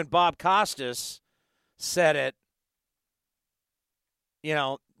 And even Bob Costas said it,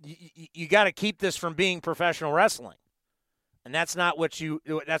 you got to keep this from being professional wrestling. And that's not what you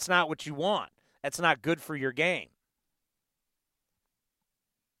want. That's not good for your game.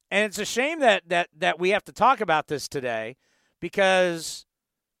 And it's a shame that we have to talk about this today because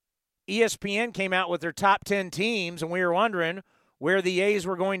ESPN came out with their top 10 teams, and we were wondering where the A's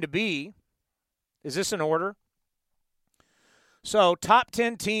were going to be. Is this in order? So, top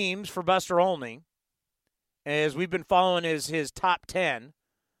 10 teams for Buster Olney, as we've been following his top 10.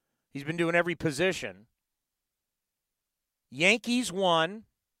 He's been doing every position. Yankees 1,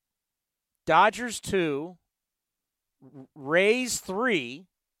 Dodgers 2, Rays 3,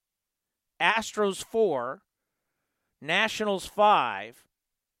 Astros 4, Nationals 5,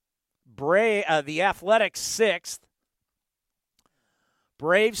 the Athletics 6th,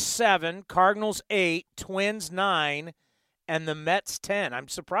 Braves 7, Cardinals 8, Twins 9, and the Mets 10. I'm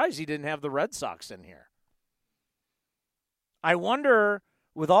surprised he didn't have the Red Sox in here. I wonder,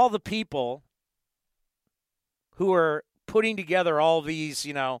 with all the people who are putting together all these,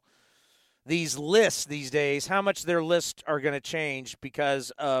 these lists these days, how much their lists are going to change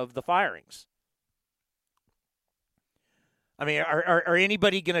because of the firings. I mean, are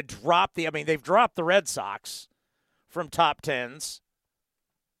anybody going to drop they've dropped the Red Sox from top 10s.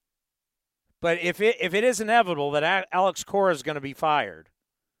 But if it is inevitable that Alex Cora is going to be fired,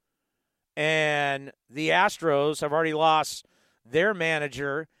 and the Astros have already lost their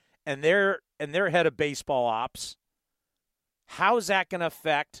manager and their head of baseball ops, how is that going to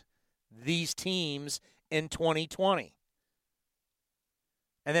affect these teams in 2020?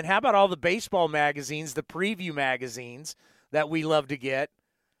 And then how about all the baseball magazines, the preview magazines that we love to get?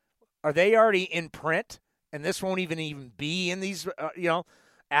 Are they already in print? And this won't even be in these,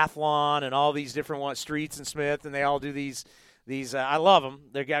 Athlon and all these different ones, Streets and Smith, and they all do these. I love them.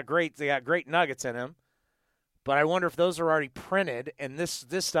 They got great nuggets in them. But I wonder if those are already printed, and this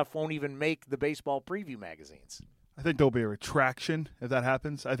stuff won't even make the baseball preview magazines. I think there'll be a retraction if that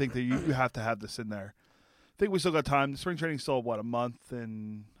happens. I think that you have to have this in there. I think we still got time. The spring training's still, about a month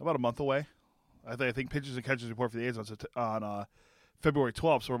away. I think pitchers and catchers report for the A's on February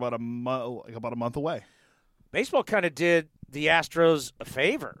 12th, so we're about a month away. Baseball kind of did the Astros a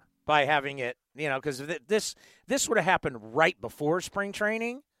favor by having it, because this would have happened right before spring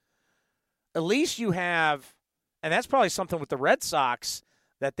training. At least you have, and that's probably something with the Red Sox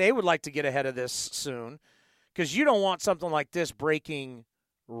that they would like to get ahead of this soon, because you don't want something like this breaking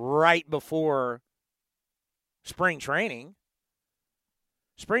right before spring training.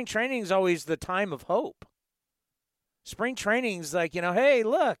 Spring training is always the time of hope. Spring training is like, hey,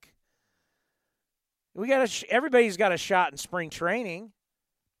 look, everybody's got a shot in spring training.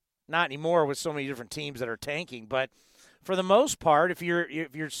 Not anymore with so many different teams that are tanking, but for the most part, if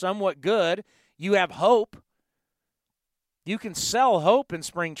you're somewhat good, you have hope. You can sell hope in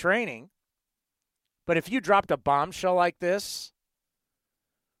spring training. But if you dropped a bombshell like this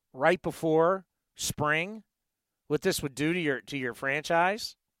right before spring, what this would do to your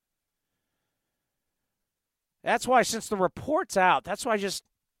franchise, that's why, since the report's out, that's why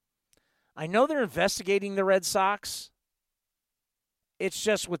I know they're investigating the Red Sox. It's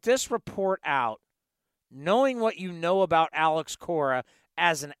just with this report out, knowing what you know about Alex Cora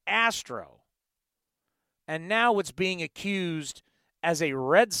as an Astro, and now what's being accused as a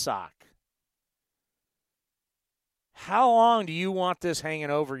Red Sox, how long do you want this hanging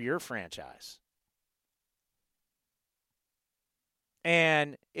over your franchise?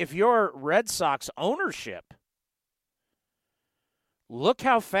 And if you're Red Sox ownership, look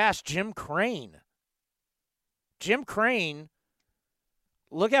how fast Jim Crane,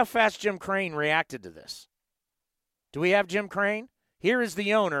 look how fast Jim Crane reacted to this. Do we have Jim Crane? Here is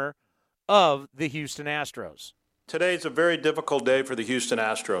the owner of the Houston Astros. Today's a very difficult day for the Houston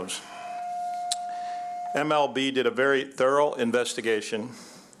Astros. MLB did a very thorough investigation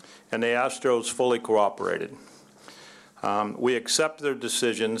and the Astros fully cooperated. We accept their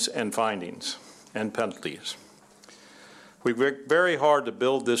decisions and findings and penalties. We worked very hard to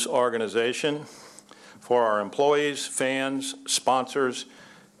build this organization for our employees, fans, sponsors,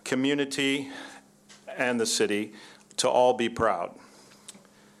 community, and the city to all be proud.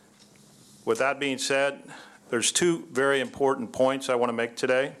 With that being said, there's two very important points I want to make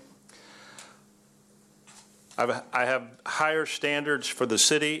today. I have higher standards for the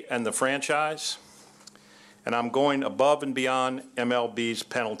city and the franchise, and I'm going above and beyond MLB's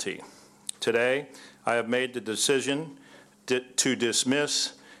penalty. Today, I have made the decision to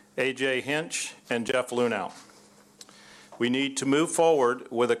dismiss A.J. Hinch and Jeff Luhnow. We need to move forward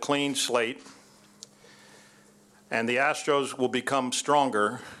with a clean slate, and the Astros will become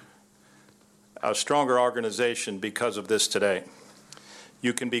a stronger organization because of this today.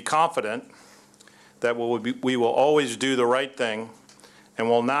 You can be confident that we will always do the right thing and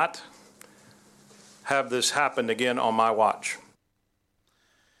will not have this happen again on my watch.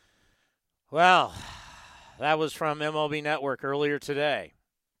 Well, that was from MLB Network earlier today.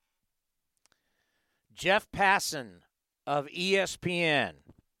 Jeff Passan of ESPN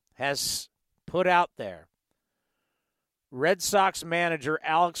has put out there, Red Sox manager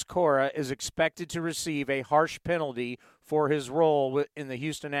Alex Cora is expected to receive a harsh penalty for his role in the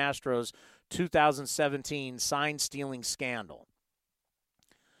Houston Astros 2017 sign-stealing scandal.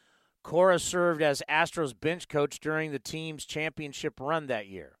 Cora served as Astros bench coach during the team's championship run that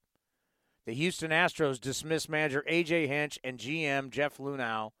year. The Houston Astros dismissed manager A.J. Hinch and GM Jeff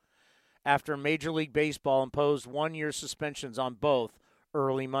Luhnow after Major League Baseball imposed one-year suspensions on both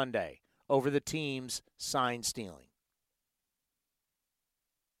early Monday over the team's sign-stealing.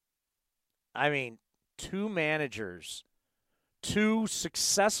 I mean, two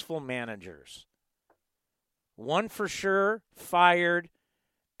successful managers, one for sure fired,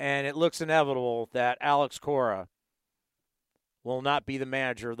 and it looks inevitable that Alex Cora will not be the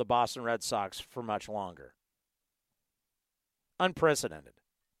manager of the Boston Red Sox for much longer. Unprecedented.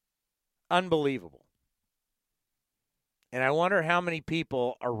 Unbelievable. And I wonder how many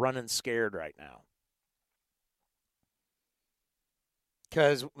people are running scared right now.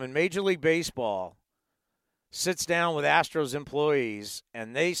 Because when Major League Baseball sits down with Astros employees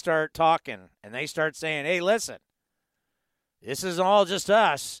and they start talking and they start saying, hey, listen, this isn't all just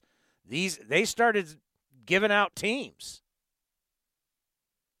us. They started giving out teams.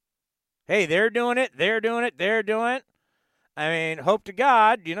 Hey, they're doing it. I mean, hope to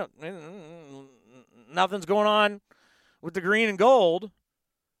God, nothing's going on with the green and gold.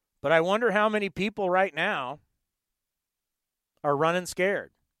 But I wonder how many people right now are running scared.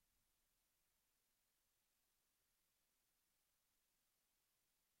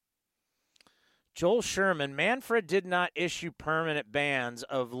 Joel Sherman, Manfred did not issue permanent bans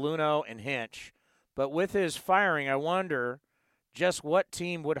of Luhnow and Hinch, but with his firing, I wonder just what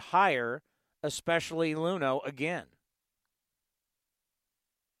team would hire, especially Luhnow, again.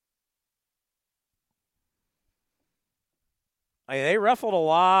 I mean, they ruffled a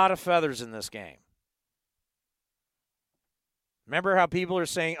lot of feathers in this game. Remember how people are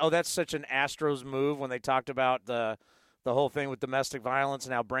saying, oh, that's such an Astros move when they talked about the whole thing with domestic violence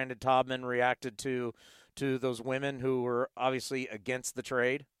and how Brandon Taubman reacted to those women who were obviously against the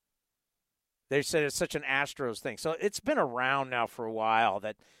trade? They said it's such an Astros thing. So it's been around now for a while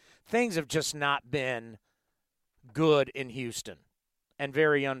that things have just not been good in Houston and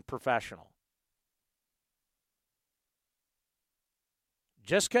very unprofessional.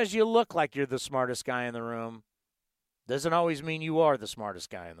 Just because you look like you're the smartest guy in the room doesn't always mean you are the smartest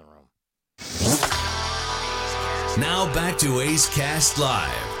guy in the room. Now back to A's Cast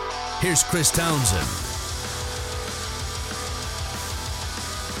Live. Here's Chris Townsend.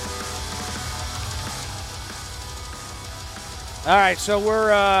 All right, so we're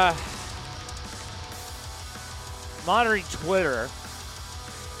monitoring Twitter.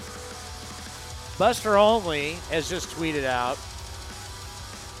 Buster Olney has just tweeted out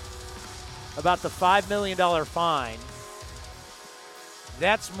about the $5 million fine.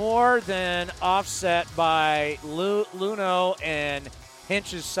 That's more than offset by Luhnow and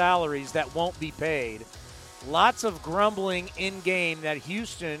Hinch's salaries that won't be paid. Lots of grumbling in-game that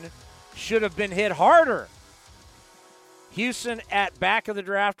Houston should have been hit harder. Houston at back of the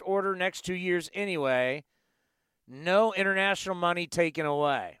draft order next 2 years anyway. No international money taken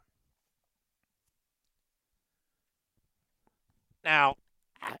away. Now,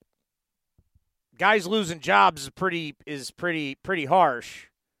 guys losing jobs is pretty harsh.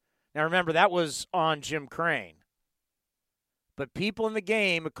 Now remember, that was on Jim Crane. But people in the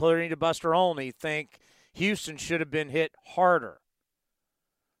game, according to Buster Olney, think Houston should have been hit harder.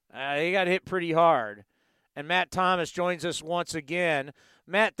 He got hit pretty hard. And Matt Thomas joins us once again.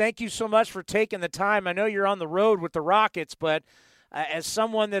 Matt, thank you so much for taking the time. I know you're on the road with the Rockets, but as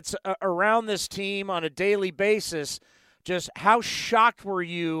someone that's around this team on a daily basis, just how shocked were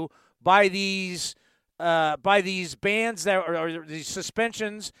you by these bans that or these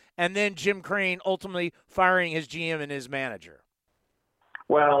suspensions, and then Jim Crane ultimately firing his GM and his manager?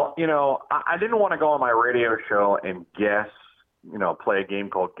 Well, I didn't want to go on my radio show and guess, play a game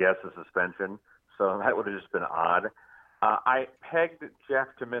called Guess a Suspension. So that would have just been odd. I pegged Jeff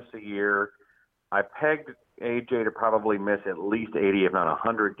to miss a year. I pegged AJ to probably miss at least 80, if not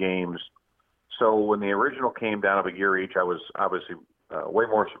 100 games. So when the original came down of a year each, I was obviously way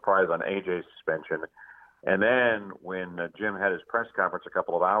more surprised on AJ's suspension. And then when Jim had his press conference a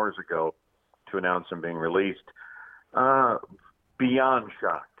couple of hours ago to announce him being released, beyond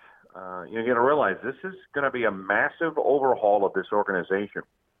shocked. You're going to realize this is going to be a massive overhaul of this organization.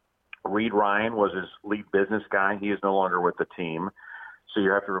 Reed Ryan was his lead business guy. He is no longer with the team. So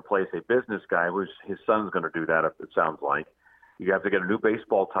you have to replace a business guy, which his son's going to do that, it sounds like. You have to get a new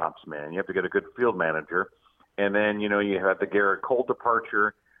baseball tops man. You have to get a good field manager. And then, you have the Garrett Cole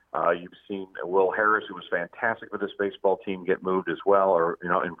departure. You've seen Will Harris, who was fantastic for this baseball team, get moved as well, or,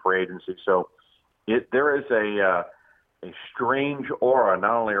 in free agency. So there is a strange aura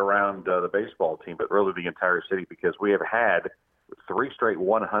not only around the baseball team, but really the entire city, because we have had 3 straight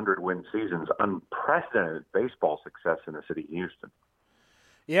 100-win seasons, unprecedented baseball success in the city of Houston.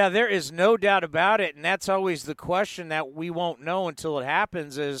 Yeah, there is no doubt about it, and that's always the question that we won't know until it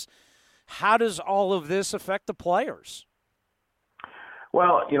happens is, how does all of this affect the players?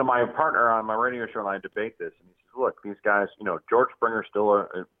 Well, my partner on my radio show and I debate this, and he says, look, these guys, George Springer's still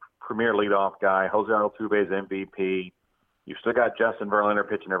a premier leadoff guy, Jose Altuve's MVP, you've still got Justin Verlander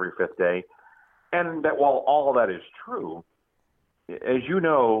pitching every 5th day, and that while all of that is true, as you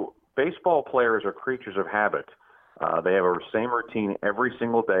know, baseball players are creatures of habit. They have a same routine every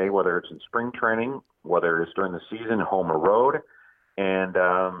single day, whether it's in spring training, whether it's during the season, home or road. And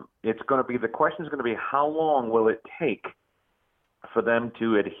the question is going to be, how long will it take for them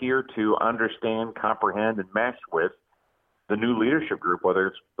to adhere to, understand, comprehend, and mesh with the new leadership group, whether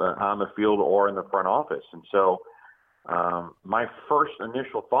it's on the field or in the front office? And so my first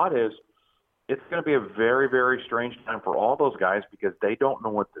initial thought is, it's going to be a very, very strange time for all those guys because they don't know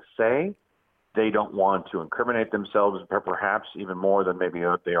what to say. They don't want to incriminate themselves, perhaps even more than maybe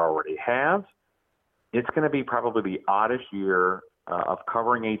they already have. It's going to be probably the oddest year of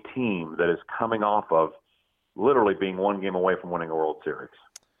covering a team that is coming off of literally being one game away from winning a World Series.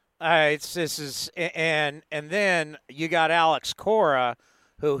 And then you got Alex Cora,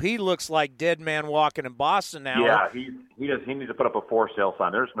 who he looks like dead man walking in Boston now. Yeah, he needs to put up a for sale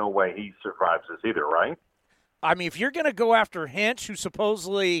sign. There's no way he survives this either, right? I mean, if you're going to go after Hinch, who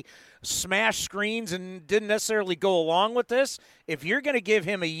supposedly smashed screens and didn't necessarily go along with this, if you're going to give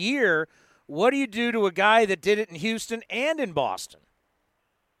him a year, what do you do to a guy that did it in Houston and in Boston?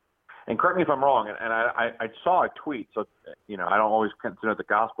 And correct me if I'm wrong, and I saw a tweet, so I don't always consider it the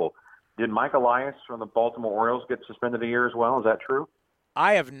gospel. Did Mike Elias from the Baltimore Orioles get suspended a year as well? Is that true?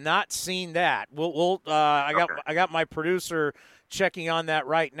 I have not seen that. I got my producer checking on that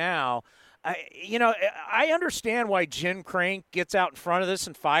right now. I understand why Jim Crane gets out in front of this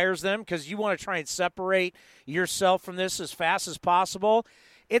and fires them, because you want to try and separate yourself from this as fast as possible.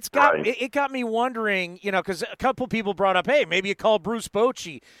 It got me wondering, because a couple people brought up, hey, maybe you call Bruce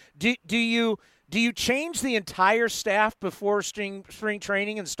Bochy. Do you change the entire staff before spring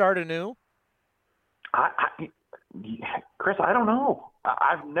training and start anew? Chris, I don't know.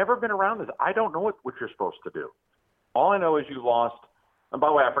 I've never been around this. I don't know what you're supposed to do. All I know is you lost. And by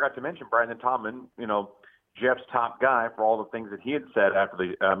the way, I forgot to mention Brandon Tallman, Jeff's top guy for all the things that he had said after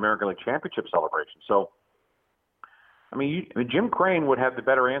the American League Championship celebration. So, Jim Crane would have the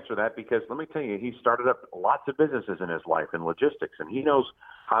better answer to that, because let me tell you, he started up lots of businesses in his life in logistics, and he knows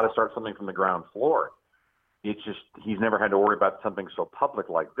how to start something from the ground floor. It's just he's never had to worry about something so public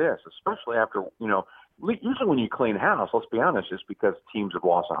like this, especially after, usually when you clean house, let's be honest, it's because teams have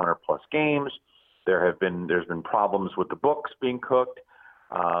lost 100-plus games. There's been problems with the books being cooked.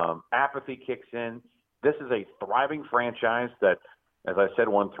 Apathy kicks in. This is a thriving franchise that, as I said,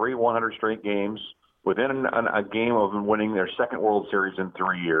 won 100 straight games within a game of winning their second World Series in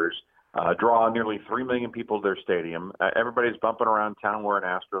 3 years, draw nearly 3 million people to their stadium. Everybody's bumping around town wearing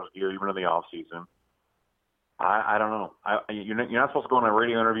Astros gear, even in the offseason. I don't know. You're not supposed to go on a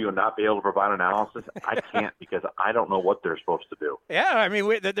radio interview and not be able to provide analysis. I can't, because I don't know what they're supposed to do. Yeah,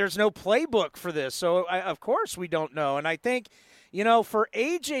 there's no playbook for this, so of course we don't know. And I think, for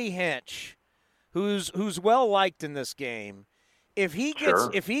A.J. Hinch, who's well-liked in this game, if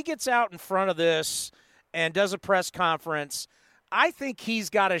he gets out in front of this and does a press conference, I think he's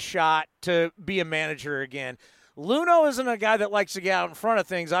got a shot to be a manager again. Luhnow isn't a guy that likes to get out in front of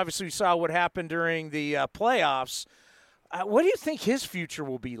things. Obviously, we saw what happened during the playoffs. What do you think his future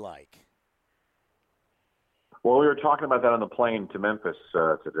will be like? Well, we were talking about that on the plane to Memphis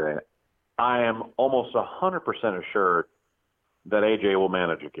today. I am almost 100% assured that AJ will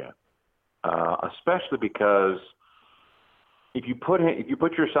manage again, especially because if you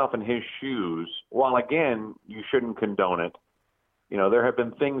put yourself in his shoes, while again you shouldn't condone it, there have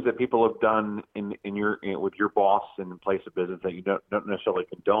been things that people have done with your boss in the place of business that you don't necessarily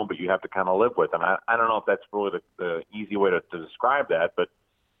condone, but you have to kind of live with. And I don't know if that's really the easy way to describe that, but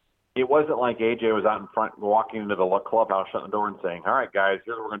it wasn't like AJ was out in front walking into the clubhouse, shutting the door and saying, all right, guys,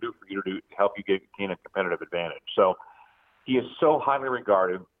 here's what we're going to do for you to help you gain a competitive advantage. So he is so highly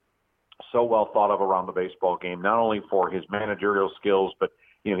regarded, so well thought of around the baseball game, not only for his managerial skills, but,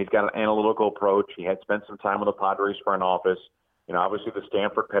 he's got an analytical approach. He had spent some time with the Padres front office. Obviously the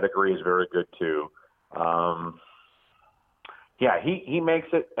Stanford pedigree is very good too. He makes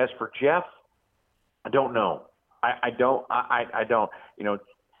it. As for Jeff, I don't know. I don't.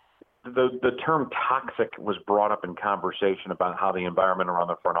 The term toxic was brought up in conversation about how the environment around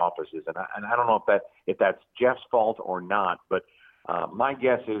the front office is, and I don't know if that's Jeff's fault or not. But my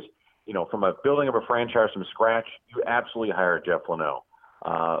guess is, from a building of a franchise from scratch, you absolutely hire Jeff Luhnow.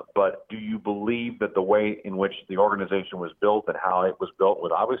 But do you believe that the way in which the organization was built and how it was built,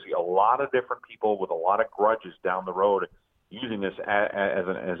 with obviously a lot of different people with a lot of grudges down the road, using this as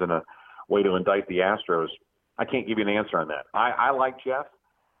a way to indict the Astros? I can't give you an answer on that. I like Jeff.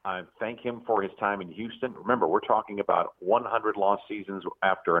 I thank him for his time in Houston. Remember, we're talking about 100 lost seasons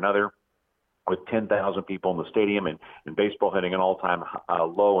after another, with 10,000 people in the stadium and baseball hitting an all-time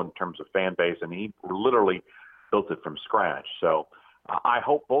low in terms of fan base, and he literally built it from scratch. So I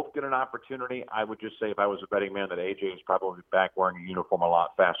hope both get an opportunity. I would just say, if I was a betting man, that AJ is probably back wearing a uniform a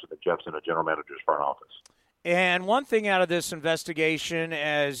lot faster than Jeff's in a general manager's front office. And one thing out of this investigation,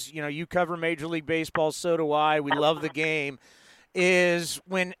 as you cover Major League Baseball, so do I. We love the game. Is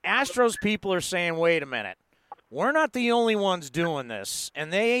when Astros people are saying, wait a minute, we're not the only ones doing this.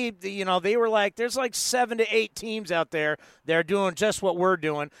 And they were like, there's like 7 to 8 teams out there that are doing just what we're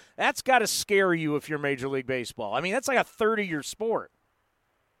doing. That's got to scare you if you're Major League Baseball. I mean, that's like a third of your sport.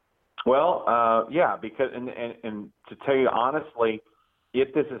 Well, yeah, because and to tell you honestly,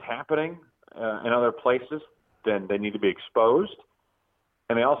 if this is happening in other places, then they need to be exposed.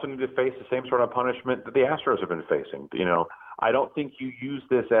 And they also need to face the same sort of punishment that the Astros have been facing. I don't think you use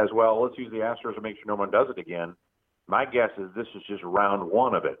this as, well, let's use the Astros to make sure no one does it again. My guess is this is just round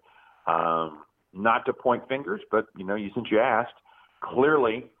one of it. Not to point fingers, but, since you asked,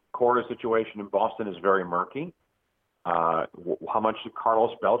 clearly Cora's situation in Boston is very murky. How much did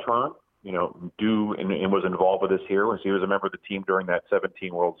Carlos Beltran, do and was involved with this here? He was a member of the team during that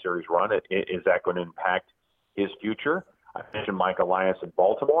 17 World Series run. Is that going to impact his future? I mentioned Mike Elias in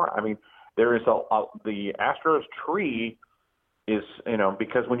Baltimore. I mean, there is the Astros tree is,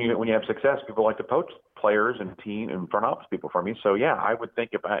 because when you have success, people like to poach players and team and front office people from you. So yeah, I would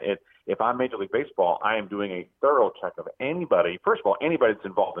think if I'm Major League Baseball, I am doing a thorough check of anybody. First of all, anybody that's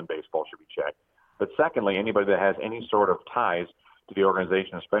involved in baseball should be checked. But secondly, anybody that has any sort of ties to the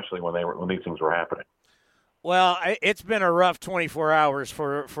organization, especially when these things were happening. Well, it's been a rough 24 hours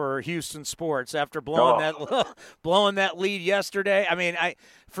for Houston sports after blowing that lead yesterday. I mean,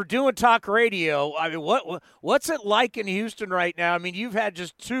 for doing talk radio, I mean, what's it like in Houston right now? I mean, you've had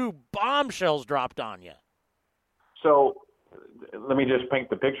just 2 bombshells dropped on you. So let me just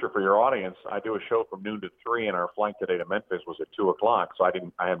paint the picture for your audience. I do a show from noon to 3, and our flight today to Memphis was at 2:00. So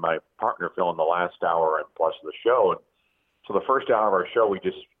I had my partner fill in the last hour and plus of the show. And so the first hour of our show, we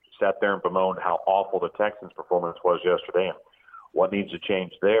just sat there and bemoaned how awful the Texans' performance was yesterday and what needs to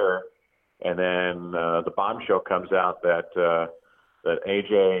change there. And then the bombshell comes out that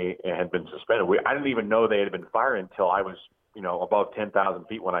AJ had been suspended. I didn't even know they had been fired until I was, above 10,000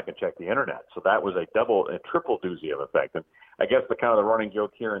 feet when I could check the internet. So that was a triple doozy of effect. And I guess the running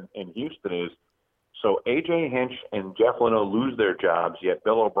joke here in Houston is, so A.J. Hinch and Jeff Luhnow lose their jobs, yet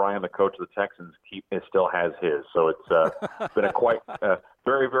Bill O'Brien, the coach of the Texans, still has his. So it's been a quite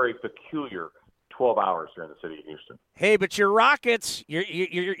very, very peculiar 12 hours here in the city of Houston. Hey, but your Rockets,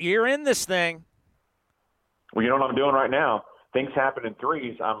 you're in this thing. Well, you know what I'm doing right now? Things happen in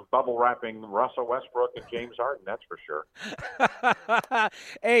threes. I'm bubble wrapping Russell Westbrook and James Harden, that's for sure.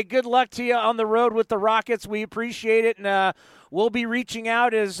 Hey, good luck to you on the road with the Rockets. We appreciate it, and we'll be reaching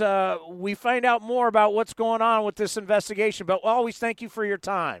out as we find out more about what's going on with this investigation. But always thank you for your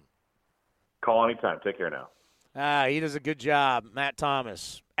time. Call anytime. Take care now. He does a good job, Matt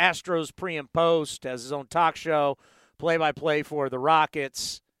Thomas. Astros pre and post, has his own talk show, play-by-play for the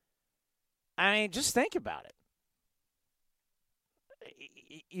Rockets. I mean, just think about it.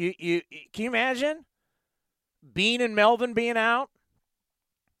 Can you imagine Bean and Melvin being out?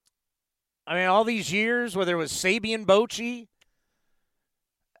 I mean, all these years, whether it was Sabian Bochy,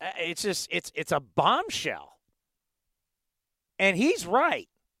 it's a bombshell. And he's right.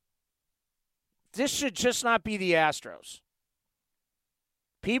 This should just not be the Astros.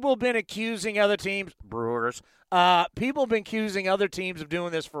 People have been accusing other teams, Brewers, people have been accusing other teams of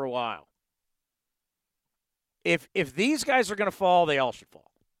doing this for a while. If these guys are going to fall, they all should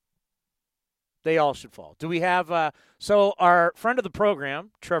fall. They all should fall. Do we have so our friend of the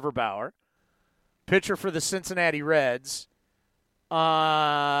program, Trevor Bauer, pitcher for the Cincinnati Reds,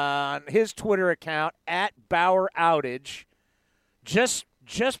 on his Twitter account @BauerOutage,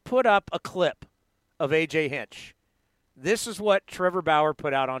 just put up a clip of A.J. Hinch. This is what Trevor Bauer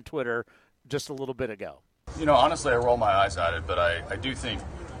put out on Twitter just a little bit ago. You know, honestly, I roll my eyes at it, but I do think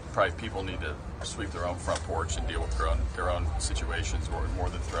probably people need to sweep their own front porch and deal with their own situations more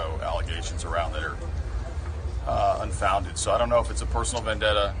than throw allegations around that are unfounded. So I don't know if it's a personal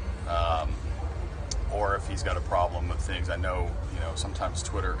vendetta or if he's got a problem with things. I know, sometimes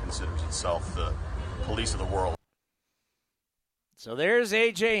Twitter considers itself the police of the world. So there's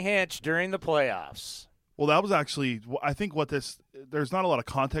A.J. Hinch during the playoffs. Well, that was actually, I think there's not a lot of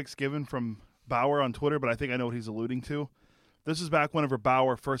context given from Bauer on Twitter, but I think I know what he's alluding to. This is back whenever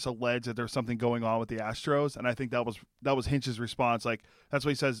Bauer first alleged that there's something going on with the Astros, and I think that was Hinch's response. Like, that's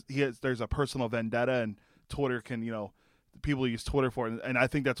what he says. There's a personal vendetta, and Twitter can, people use Twitter for it, and I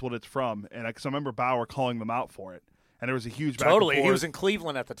think that's what it's from. And I remember Bauer calling them out for it, and there was a huge back and forth. He was in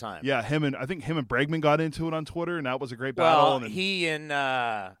Cleveland at the time. Yeah, I think him and Bregman got into it on Twitter, and that was a great battle. Well, he and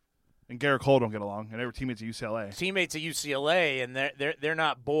Garrett Cole don't get along, and they were teammates at UCLA. Teammates at UCLA, and they're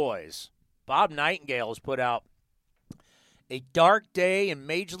not boys. Bob Nightingale has put out a dark day in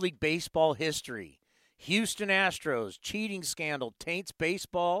Major League Baseball history. Houston Astros cheating scandal taints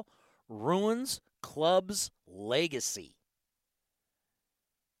baseball, ruins club's legacy.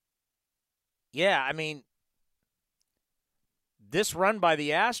 Yeah, I mean, this run by the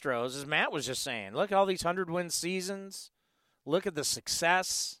Astros, as Matt was just saying, look at all these 100-win seasons. Look at the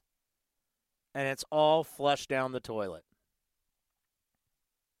success. And it's all flushed down the toilet.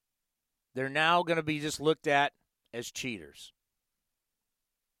 They're now going to be just looked at as cheaters.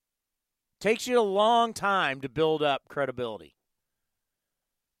 Takes you a long time to build up credibility.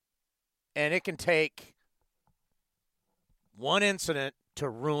 And it can take one incident to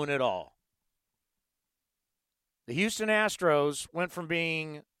ruin it all. The Houston Astros went from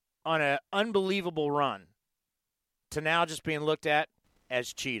being on an unbelievable run to now just being looked at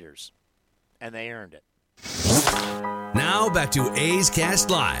as cheaters. And they earned it. Now back to A's Cast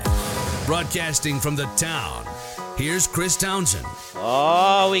Live. Broadcasting from the town, here's Chris Townsend.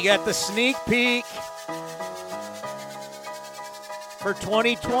 Oh, we got the sneak peek for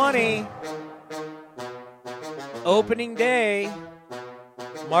 2020. Opening day,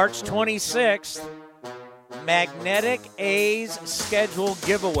 March 26th. Magnetic A's schedule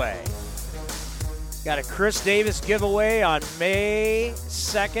giveaway. Got a Chris Davis giveaway on May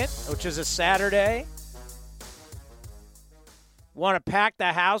 2nd, which is a Saturday. Want to pack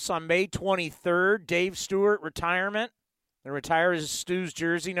the house on May 23rd. Dave Stewart retirement. And retires Stu's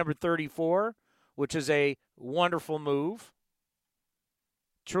jersey, number 34, which is a wonderful move.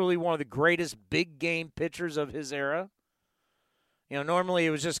 Truly one of the greatest big game pitchers of his era. Normally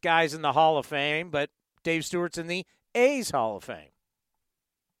it was just guys in the Hall of Fame, but Dave Stewart's in the A's Hall of Fame.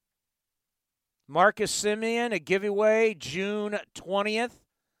 Marcus Semien, a giveaway, June 20th.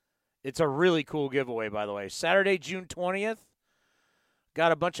 It's a really cool giveaway, by the way. Saturday, June 20th.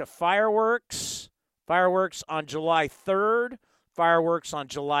 Got a bunch of fireworks. Fireworks on July 3rd. Fireworks on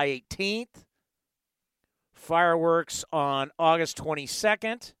July 18th. Fireworks on August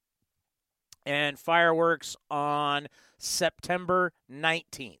 22nd. And fireworks on September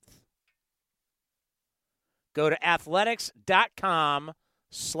 19th. Go to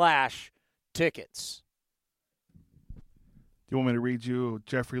athletics.com/tickets. Do you want me to read you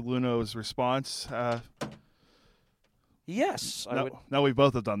Jeffrey Luno's response? Yes. No, we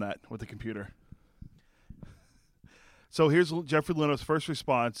both have done that with the computer. So here's Jeffrey Luno's first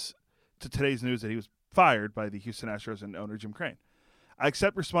response to today's news that he was fired by the Houston Astros and owner Jim Crane. I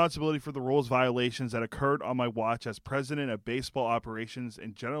accept responsibility for the rules violations that occurred on my watch as president of baseball operations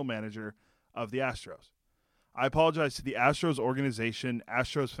and general manager of the Astros. I apologize to the Astros organization,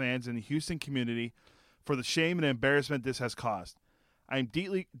 Astros fans, and the Houston community for the shame and embarrassment this has caused. I am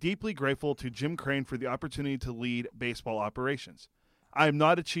deeply grateful to Jim Crane for the opportunity to lead baseball operations. I am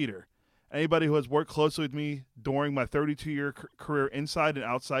not a cheater. Anybody who has worked closely with me during my 32-year career inside and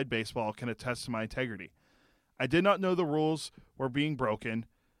outside baseball can attest to my integrity. I did not know the rules were being broken.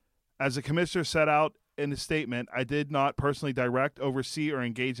 As the commissioner set out in a statement, I did not personally direct, oversee, or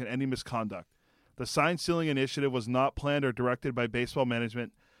engage in any misconduct. The sign stealing initiative was not planned or directed by baseball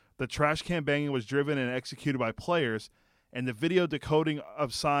management. The trash can banging was driven and executed by players, and the video decoding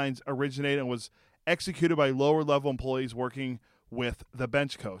of signs originated and was executed by lower-level employees working with the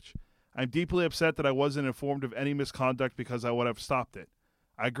bench coach. I'm deeply upset that I wasn't informed of any misconduct because I would have stopped it.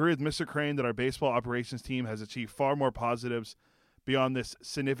 I agree with Mr. Crane that our baseball operations team has achieved far more positives beyond this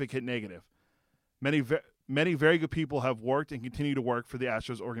significant negative. Many very good people have worked and continue to work for the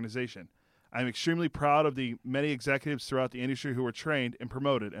Astros organization. I'm extremely proud of the many executives throughout the industry who were trained and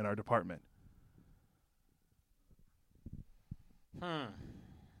promoted in our department.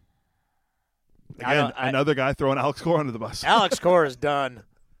 Again, another guy throwing Alex Cora under the bus. Alex Cora is done.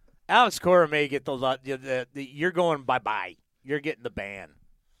 Alex Cora may get the you're going bye-bye. You're getting the ban.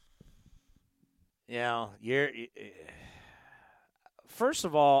 You know, first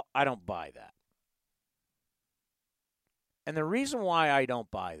of all, I don't buy that. And the reason why I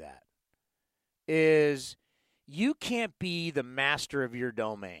don't buy that is you can't be the master of your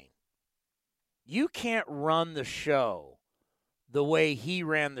domain. You can't run the show the way he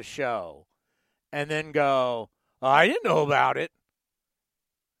ran the show and then go, oh, I didn't know about it.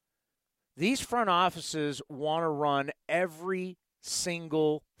 These front offices want to run every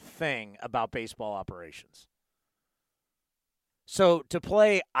single thing about baseball operations. So to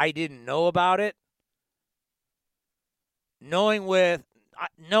play, I didn't know about it, knowing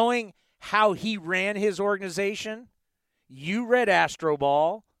how he ran his organization, you read Astro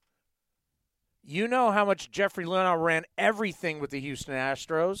Ball. You know how much Jeffrey Luhnow ran everything with the Houston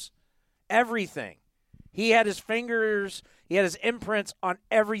Astros. Everything. He had his fingers, he had his imprints on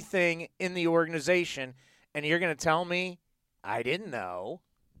everything in the organization, and you're going to tell me I didn't know?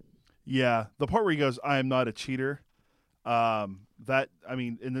 Yeah, the part where he goes, I am not a cheater, and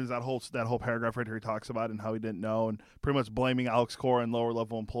there's that whole paragraph right here he talks about and how he didn't know, and pretty much blaming Alex Cora and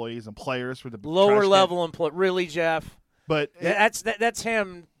lower-level employees and players for the lower-level employees. Really, Jeff? But that's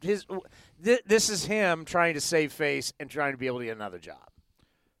him. This is him trying to save face and trying to be able to get another job.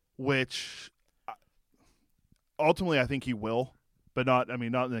 Which ultimately I think he will, but not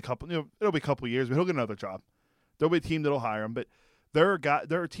in a couple. It'll be a couple of years, but he'll get another job. There'll be a team that'll hire him. But there are guys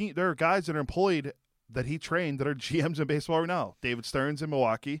that are employed that he trained that are GMs in baseball right now. David Stearns in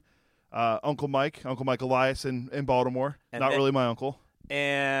Milwaukee, Uncle Mike Elias in Baltimore. Not really my uncle.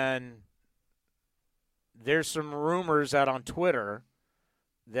 And there's some rumors out on Twitter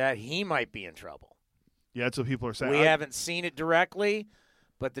that he might be in trouble. Yeah, that's what people are saying. We haven't seen it directly,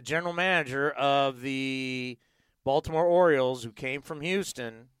 but the general manager of the Baltimore Orioles, who came from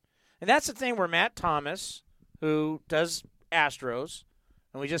Houston, and that's the thing where Matt Thomas, who does Astros,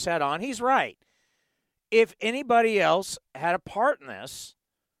 and we just had on, he's right. If anybody else had a part in this,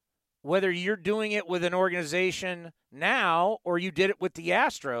 whether you're doing it with an organization now or you did it with the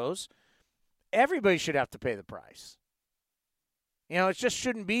Astros, everybody should have to pay the price. You know, it just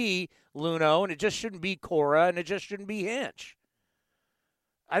shouldn't be Luhnow, and it just shouldn't be Cora, and it just shouldn't be Hinch.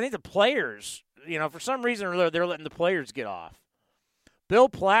 I think the players, for some reason or other, they're letting the players get off. Bill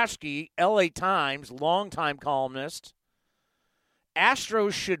Plaschke, LA Times, longtime columnist,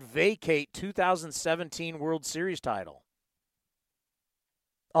 Astros should vacate 2017 World Series title,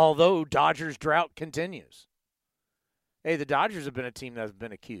 although Dodgers' drought continues. Hey, the Dodgers have been a team that has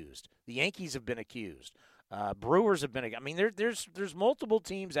been accused. The Yankees have been accused. Brewers have been. There's multiple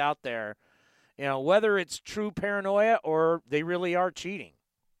teams out there. Whether it's true paranoia or they really are cheating.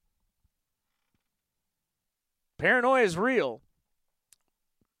 Paranoia is real.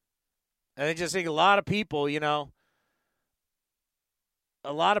 And I just think a lot of people,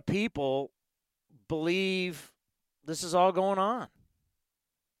 believe this is all going on.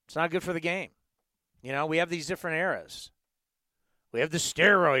 It's not good for the game. We have these different eras. We have the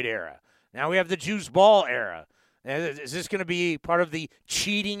steroid era. Now we have the juice ball era. Is this going to be part of the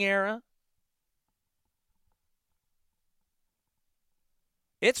cheating era?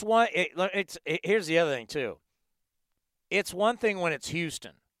 Here's the other thing, too. It's one thing when it's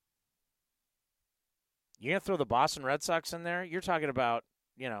Houston. You're going to throw the Boston Red Sox in there? You're talking about,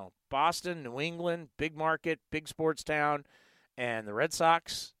 Boston, New England, big market, big sports town, and the Red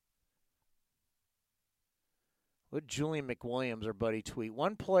Sox. What Julian McWilliams, our buddy, tweet?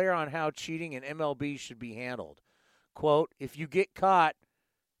 One player on how cheating in MLB should be handled. Quote, if you get caught,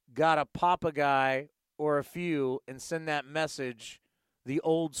 gotta pop a guy or a few and send that message the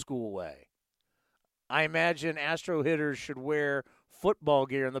old school way. I imagine Astro hitters should wear football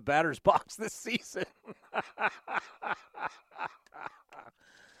gear in the batter's box this season.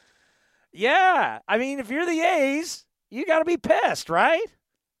 Yeah. I mean, if you're the A's, you got to be pissed, right?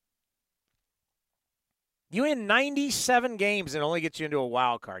 You win 97 games and only gets you into a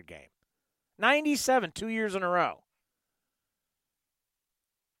wild card game. 97, 2 years in a row.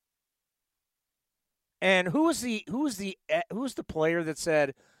 And who was the player that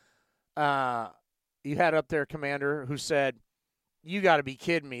said, you had up there, Commander, who said, you got to be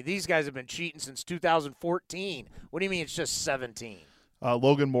kidding me. These guys have been cheating since 2014. What do you mean it's just 17?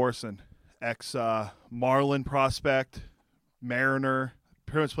 Logan Morrison, ex-Marlin prospect, Mariner,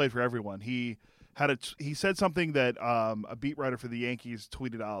 pretty much played for everyone. He said something that a beat writer for the Yankees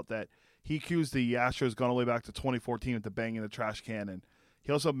tweeted out, that he accused the Astros going all the way back to 2014 with the banging the trash can. And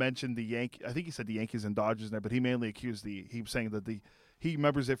he also mentioned I think he said the Yankees and Dodgers in there, but he mainly accused he was saying that he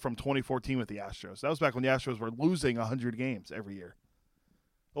remembers it from 2014 with the Astros. That was back when the Astros were losing 100 games every year.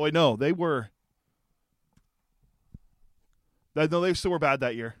 Oh, wait, no, they still were bad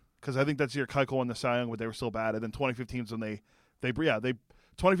that year, because I think that's the year Keuchel won the Cy Young, but they were still bad. And then 2015 is when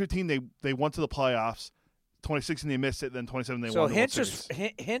 2015 they went to the playoffs. 2016 they missed it. Then 2017 they won the World Series.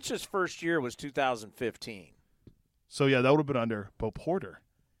 Hinch's first year was 2015. So yeah, that would have been under Bo Porter,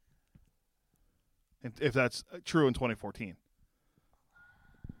 if that's true in 2014.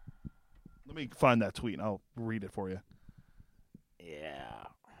 Let me find that tweet and I'll read it for you. Yeah.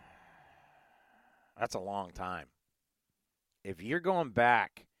 That's a long time. If you're going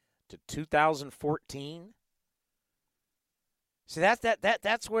back to 2014, see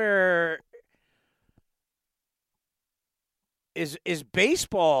that's where is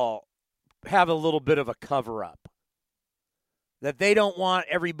baseball have a little bit of a cover up, that they don't want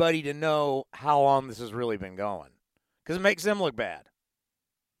everybody to know how long this has really been going, because it makes them look bad.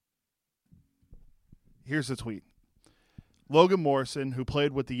 Here's the tweet. Logan Morrison, who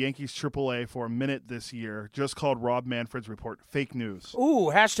played with the Yankees AAA for a minute this year, just called Rob Manfred's report fake news.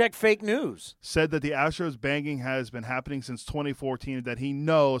 Ooh, hashtag fake news. Said that the Astros banging has been happening since 2014, and that he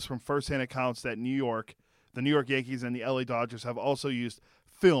knows from firsthand accounts that the New York Yankees and the LA Dodgers have also used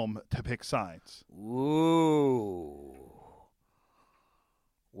film to pick signs. Ooh.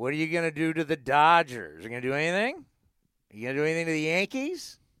 What are you going to do to the Dodgers? Are you going to do anything? Are you going to do anything to the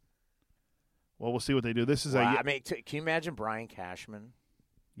Yankees? Well, we'll see what they do. This is can you imagine Brian Cashman?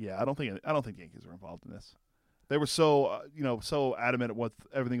 Yeah, I don't think the Yankees are involved in this. They were so adamant with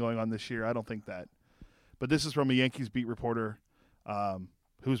everything going on this year. I don't think that. But this is from a Yankees beat reporter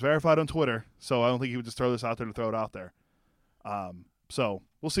who's verified on Twitter, so I don't think he would just throw this out there to throw it out there. So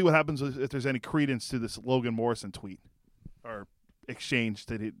we'll see what happens if there's any credence to this Logan Morrison tweet or exchange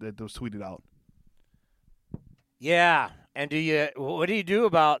that was tweeted out. Yeah, and what do you do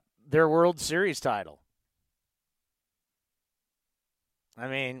about their World Series title? I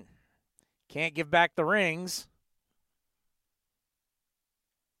mean, can't give back the rings.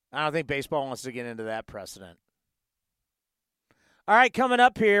 I don't think baseball wants to get into that precedent. All right, coming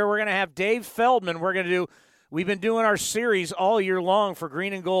up here, we're going to have Dave Feldman. We've been doing our series all year long for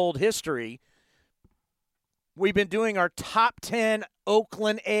Green and Gold history. We've been doing our top 10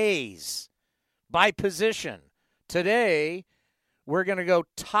 Oakland A's by position. Today, we're going to go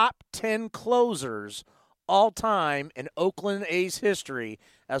top 10 closers all time in Oakland A's history,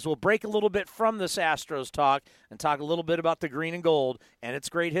 as we'll break a little bit from this Astros talk and talk a little bit about the Green and Gold and its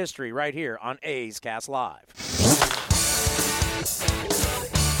great history right here on A's Cast Live.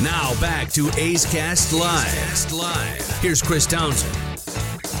 Now back to A's Cast Live. Here's Chris Townsend.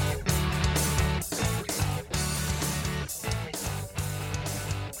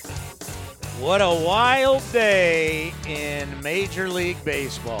 What a wild day in Major League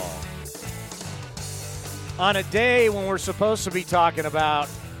Baseball. On a day when we're supposed to be talking about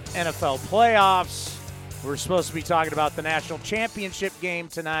NFL playoffs, we're supposed to be talking about the national championship game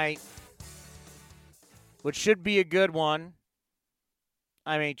tonight, which should be a good one.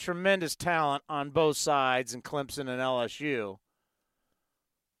 I mean, tremendous talent on both sides in Clemson and LSU.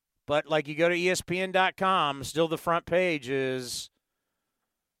 But like, you go to ESPN.com, still the front page is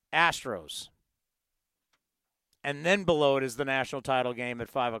Astros. And then below it is the national title game at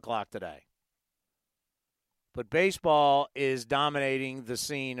 5 o'clock today. But baseball is dominating the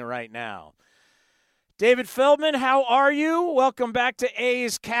scene right now. David Feldman, how are you? Welcome back to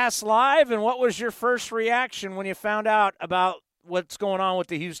A's Cast Live. And what was your first reaction when you found out about what's going on with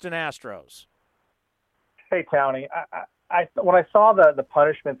the Houston Astros? Hey, Townie. When I saw the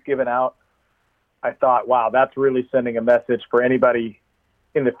punishments given out, I thought, wow, that's really sending a message for anybody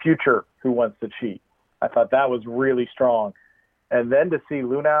in the future who wants to cheat. I thought that was really strong. And then to see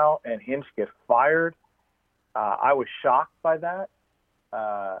Luhnow and Hinch get fired, I was shocked by that.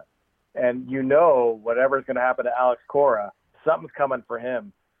 And whatever's going to happen to Alex Cora, something's coming for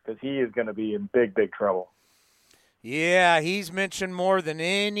him because he is going to be in big, big trouble. Yeah, he's mentioned more than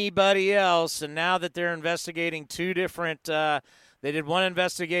anybody else. And now that they're investigating two different they did one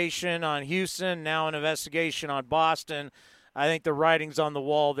investigation on Houston, now an investigation on Boston. I think the writing's on the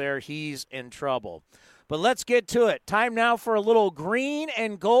wall there. He's in trouble. But let's get to it. Time now for a little green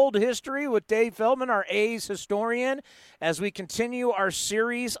and gold history with Dave Feldman, our A's historian, as we continue our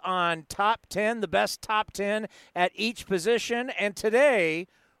series on top 10, the best top 10 at each position. And today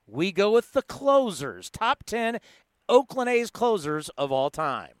we go with the closers, top 10 Oakland A's closers of all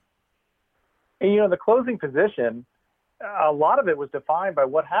time. And, the closing position, a lot of it was defined by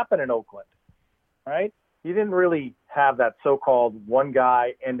what happened in Oakland, right? You didn't really have that so-called one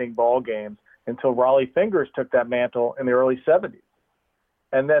guy ending ball games until Raleigh Fingers took that mantle in the early 70s.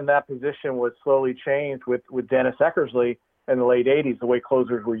 And then that position was slowly changed with Dennis Eckersley in the late 80s, the way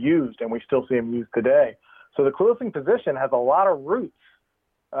closers were used, and we still see them used today. So the closing position has a lot of roots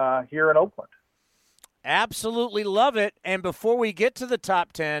here in Oakland. Absolutely love it. And before we get to the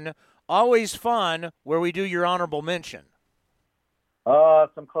top 10, always fun where we do your honorable mention.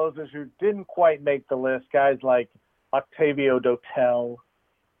 Some closers who didn't quite make the list, guys like Octavio Dotel,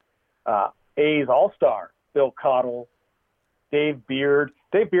 A's All-Star Bill Cottle, Dave Beard.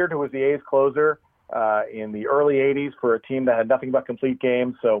 Dave Beard, who was the A's closer in the early 80s for a team that had nothing but complete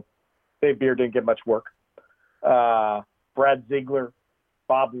games, so Dave Beard didn't get much work. Brad Ziegler,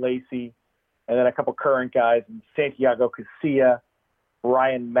 Bob Lacey, and then a couple current guys, Santiago Casilla,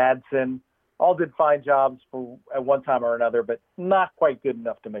 Ryan Madsen, all did fine jobs at one time or another, but not quite good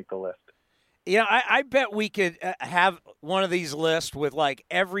enough to make the list. Yeah, I bet we could have one of these lists with like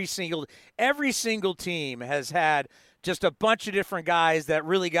every single team has had just a bunch of different guys that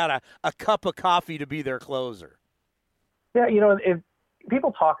really got a cup of coffee to be their closer. Yeah,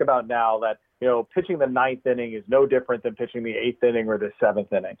 people talk about now that, pitching the ninth inning is no different than pitching the eighth inning or the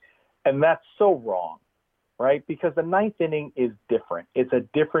seventh inning. And that's so wrong, right? Because the ninth inning is different. It's a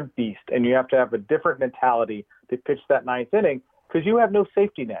different beast, and you have to have a different mentality to pitch that ninth inning because you have no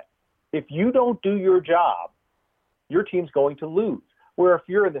safety net. If you don't do your job, your team's going to lose. Where if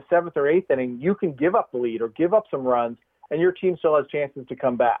you're in the seventh or eighth inning, you can give up the lead or give up some runs, and your team still has chances to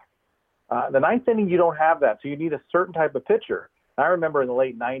come back. The ninth inning, you don't have that, so you need a certain type of pitcher. I remember in the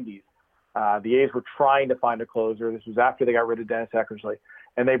late 90s, the A's were trying to find a closer. This was after they got rid of Dennis Eckersley,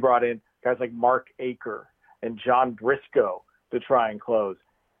 and they brought in guys like Mark Aker and John Briscoe to try and close.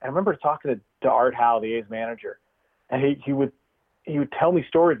 I remember talking to Art Howe, the A's manager, and he would tell me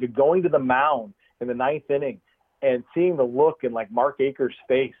stories of going to the mound in the ninth inning and seeing the look in like Mark Aker's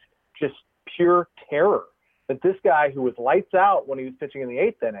face, just pure terror that this guy who was lights out when he was pitching in the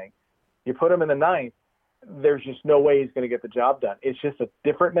eighth inning, you put him in the ninth, there's just no way he's going to get the job done. It's just a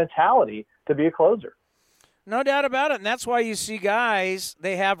different mentality to be a closer. No doubt about it, and that's why you see guys,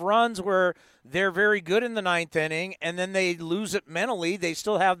 they have runs where they're very good in the ninth inning, and then they lose it mentally. They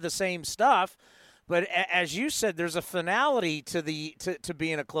still have the same stuff, but as you said, there's a finality to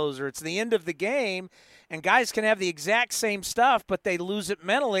being a closer. It's the end of the game, and guys can have the exact same stuff, but they lose it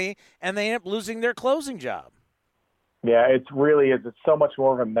mentally, and they end up losing their closing job. Yeah, it's so much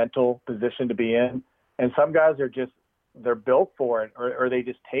more of a mental position to be in, and some guys they're built for it, or they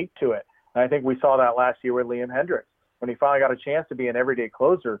just take to it. And I think we saw that last year with Liam Hendriks. When he finally got a chance to be an everyday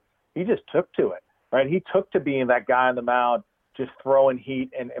closer, he just took to it, right? He took to being that guy on the mound, just throwing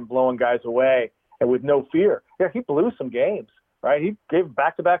heat and blowing guys away and with no fear. Yeah, he blew some games, right? He gave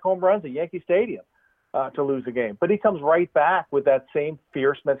back-to-back home runs at Yankee Stadium to lose a game. But he comes right back with that same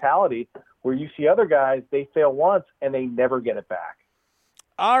fierce mentality where you see other guys, they fail once and they never get it back.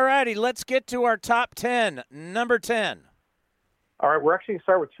 All righty, let's get to our top 10. Number 10. All right, we're actually going to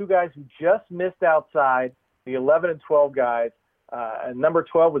start with two guys who just missed outside, the 11 and 12 guys. And number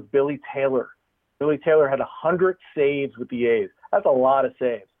 12 was Billy Taylor. Billy Taylor had 100 saves with the A's. That's a lot of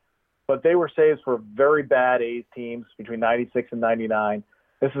saves. But they were saves for very bad A's teams between 96 and 99.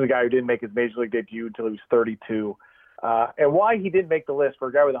 This is a guy who didn't make his Major League debut until he was 32. And why he didn't make the list for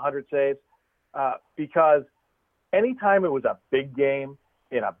a guy with 100 saves? Because anytime it was a big game,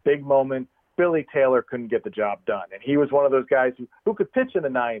 in a big moment, Billy Taylor couldn't get the job done. And he was one of those guys who could pitch in the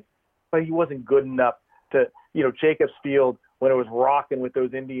ninth, but he wasn't good enough to, Jacobs Field, when it was rocking with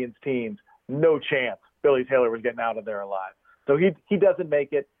those Indians teams, no chance Billy Taylor was getting out of there alive. So he doesn't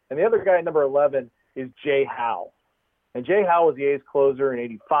make it. And the other guy at number 11 is Jay Howe. And Jay Howe was the A's closer in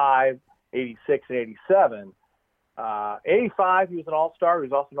 85, 86, and 87. 85, he was an All-Star. He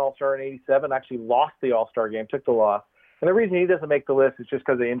was also an All-Star in 87, actually lost the All-Star game, took the loss. And the reason he doesn't make the list is just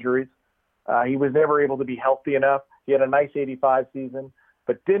because of injuries. He was never able to be healthy enough. He had a nice 85 season,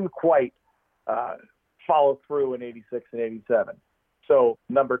 but didn't quite follow through in 86 and 87. So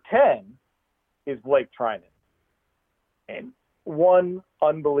number 10 is Blake Treinen. And one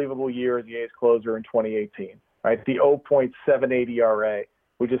unbelievable year as the A's closer in 2018, right? The 0.78 ERA,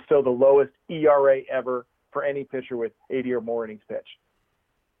 which is still the lowest ERA ever for any pitcher with 80 or more innings pitched.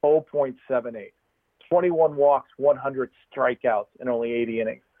 0.78. 21 walks, 100 strikeouts in only 80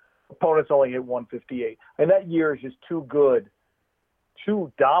 innings. Opponents only hit 158. And that year is just too good,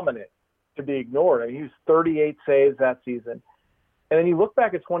 too dominant to be ignored. I mean, he was 38 saves that season. And then you look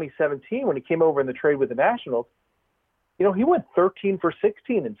back at 2017 when he came over in the trade with the Nationals, you know, he went 13 for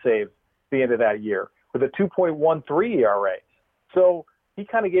 16 in saves at the end of that year with a 2.13 ERA. So he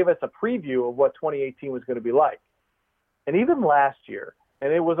kind of gave us a preview of what 2018 was going to be like. And even last year,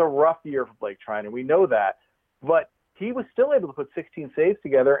 and it was a rough year for Blake Treinen, we know that, but he was still able to put 16 saves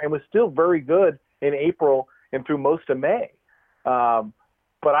together and was still very good in April and through most of May.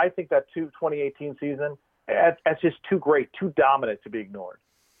 But I think that 2018 season, that's just too great, too dominant to be ignored.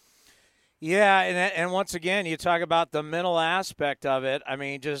 Yeah, and once again, you talk about the mental aspect of it. I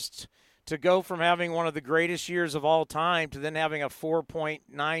mean, just to go from having one of the greatest years of all time to then having a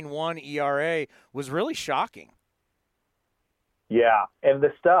 4.91 ERA was really shocking. Yeah, and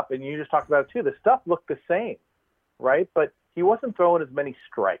the stuff, and you just talked about it too, the stuff looked the same, right? But he wasn't throwing as many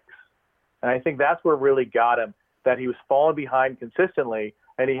strikes. And I think that's where really got him, that he was falling behind consistently,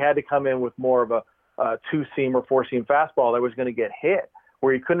 and he had to come in with more of a two-seam or four-seam fastball that was going to get hit,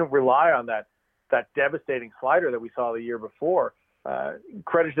 where he couldn't rely on that devastating slider that we saw the year before.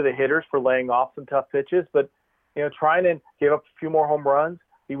 Credit to the hitters for laying off some tough pitches, but you know, Treinen gave up a few more home runs.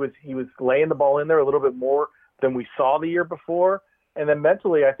 He was laying the ball in there a little bit more than we saw the year before, and then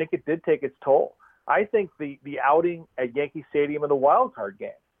mentally, I think it did take its toll. I think the outing at Yankee Stadium in the wild card game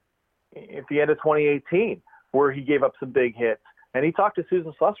at the end of 2018, where he gave up some big hits, and he talked to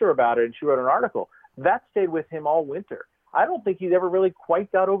Susan Slusser about it, and she wrote an article that stayed with him all winter. I don't think he's ever really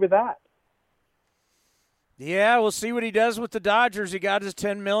quite got over that. Yeah, we'll see what he does with the Dodgers. He got his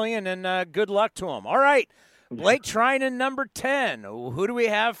 $10 million, and good luck to him. All right, Blake Treinen, number 10. Who do we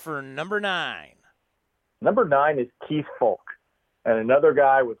have for number 9? Number 9 is Keith Foulke, and another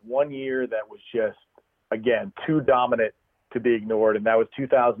guy with 1 year that was just, again, too dominant to be ignored, and that was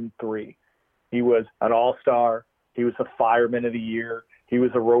 2003. He was an all-star. He was a fireman of the year. He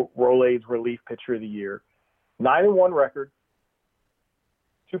was a Rolaids relief pitcher of the year. 9-1 record,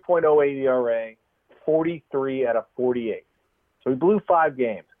 2.08 ERA, 43 out of 48. So he blew 5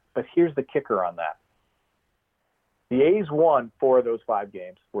 games. But here's the kicker on that. The A's won 4 of those 5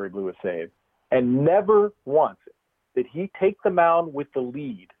 games where he blew a save. And never once did he take the mound with the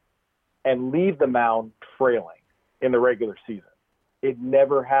lead and leave the mound trailing in the regular season. It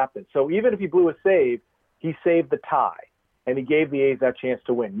never happened. So even if he blew a save, he saved the tie, and he gave the A's that chance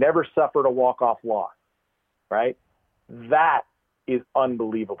to win. Never suffered a walk-off loss, right? That is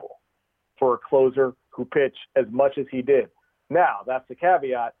unbelievable for a closer who pitched as much as he did. Now, that's the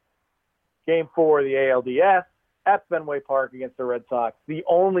caveat. Game 4 of the ALDS at Fenway Park against the Red Sox, the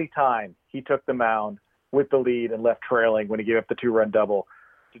only time he took the mound with the lead and left trailing when he gave up the 2-run double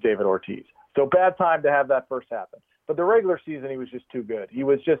to David Ortiz. So bad time to have that first happen. But the regular season, he was just too good. He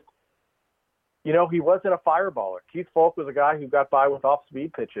was just, you know, he wasn't a fireballer. Keith Foulke was a guy who got by with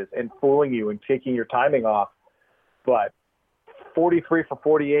off-speed pitches and fooling you and taking your timing off. But 43 for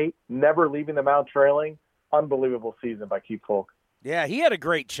 48, never leaving the mound trailing, unbelievable season by Keith Foulke. Yeah, he had a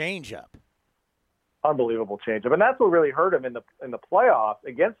great changeup. Unbelievable changeup. And that's what really hurt him in the playoffs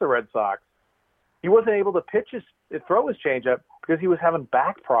against the Red Sox. He wasn't able to throw his changeup because he was having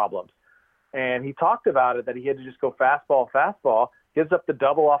back problems. And he talked about it, that he had to just go fastball, gives up the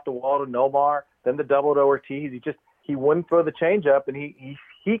double off the wall to Nomar, then the double to Ortiz. He wouldn't throw the changeup, and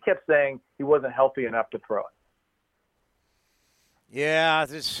he kept saying he wasn't healthy enough to throw it. Yeah,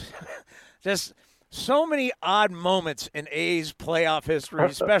 just so many odd moments in A's playoff history,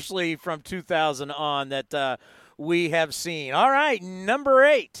 especially from 2000 on, that we have seen. All right, number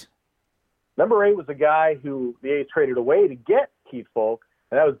 8. Number 8 was a guy who the A's traded away to get Keith Foulke,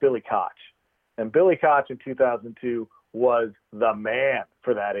 and that was Billy Koch. And Billy Koch in 2002 was the man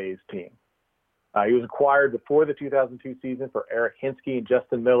for that A's team. He was acquired before the 2002 season for Eric Hinske and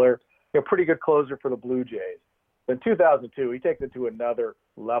Justin Miller. Pretty good closer for the Blue Jays. In 2002, he takes it to another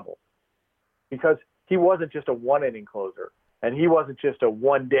level because he wasn't just a one-inning closer, and he wasn't just a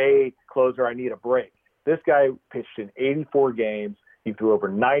one-day closer, I need a break. This guy pitched in 84 games. He threw over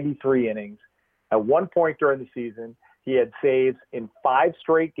 93 innings. At one point during the season, he had saves in 5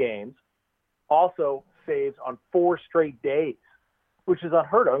 straight games. Also, saves on 4 straight days, which is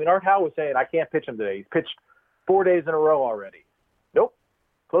unheard of. I mean, Art Howe was saying, I can't pitch him today. He's pitched 4 days in a row already. Nope.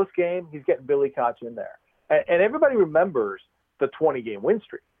 Close game. He's getting Billy Koch in there. And everybody remembers the 20-game win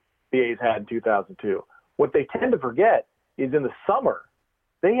streak the A's had in 2002. What they tend to forget is in the summer,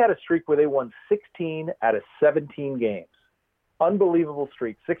 they had a streak where they won 16 out of 17 games. Unbelievable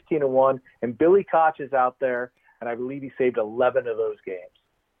streak, 16-1. And Billy Koch is out there, and I believe he saved 11 of those games.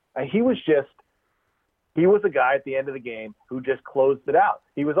 And he was a guy at the end of the game who just closed it out.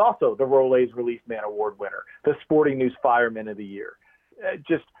 He was also the Rolaids Relief Man Award winner, the Sporting News Fireman of the Year.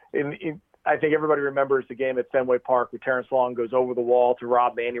 I think everybody remembers the game at Fenway Park where Terrence Long goes over the wall to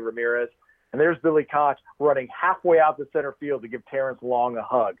rob Manny Ramirez. And there's Billy Koch running halfway out the center field to give Terrence Long a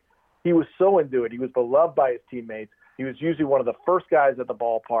hug. He was so into it. He was beloved by his teammates. He was usually one of the first guys at the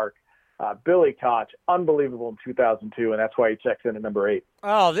ballpark. Billy Koch, unbelievable in 2002, and that's why he checks in at number 8.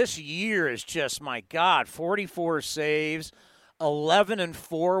 Oh, this year is just, my God, 44 saves,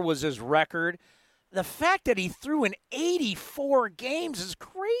 11-4 was his record. The fact that he threw in 84 games is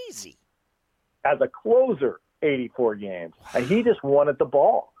crazy. As a closer, 84 games. And he just wanted the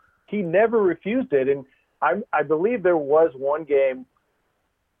ball. He never refused it. And I believe there was one game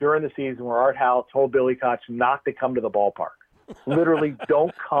during the season where Art Howe told Billy Koch not to come to the ballpark. Literally,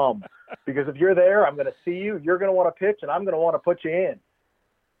 don't come. Because if you're there, I'm going to see you. You're going to want to pitch, and I'm going to want to put you in.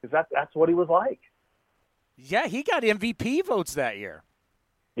 Because that's what he was like. Yeah, he got MVP votes that year.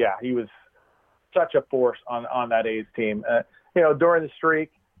 Yeah, he was such a force on that A's team. During the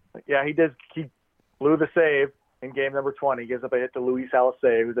streak, yeah, he blew the save in game number 20. He gives up a hit to Luis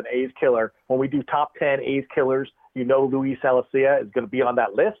Alicea, who's an A's killer. When we do top 10 A's killers, Luis Alicea is going to be on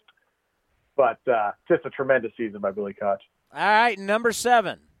that list. But just a tremendous season by Billy Koch. All right, number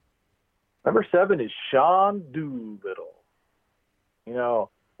 7. Number 7 is Sean Doolittle.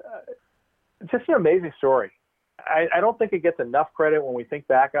 Just an amazing story. I don't think it gets enough credit when we think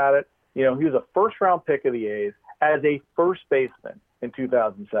back at it. He was a first-round pick of the A's as a first baseman in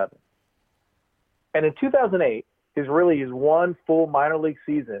 2007. And in 2008, his one full minor league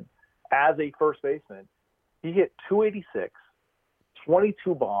season as a first baseman, he hit 286,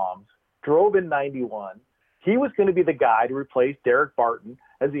 22 bombs, drove in 91. He was going to be the guy to replace Derek Barton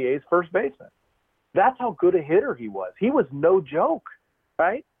as the A's first baseman. That's how good a hitter he was. He was no joke,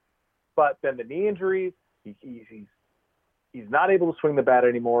 right? But then the knee injuries, he's not able to swing the bat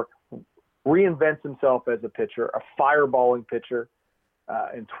anymore, reinvents himself as a pitcher, a fireballing pitcher.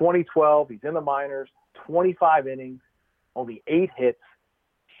 In 2012, he's in the minors, 25 innings, only 8 hits,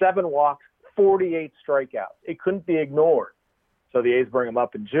 7 walks, 48 strikeouts. It couldn't be ignored. So the A's bring him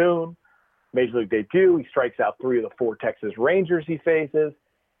up in June. Major League debut. He strikes out 3 of the 4 Texas Rangers he faces.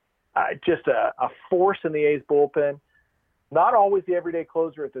 Just a force in the A's bullpen. Not always the everyday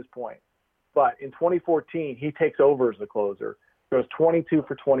closer at this point, but in 2014, he takes over as the closer. Goes 22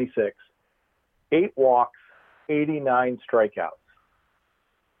 for 26, 8 walks, 89 strikeouts.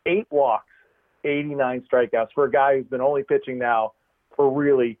 8 walks, 89 strikeouts for a guy who's been only pitching now for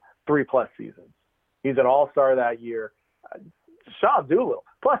really 3+ seasons. He's an all-star that year. Sean Doolittle.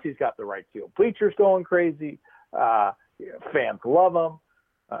 Plus, he's got the right field bleachers going crazy. Fans love him.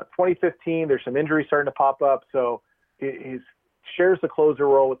 2015, there's some injuries starting to pop up, so he shares the closer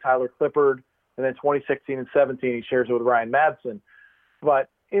role with Tyler Clippard. And then 2016 and 17, he shares it with Ryan Madsen. But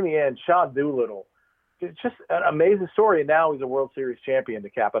in the end, Sean Doolittle, it's just an amazing story. And now he's a World Series champion to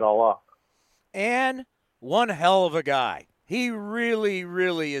cap it all off. And one hell of a guy. He really,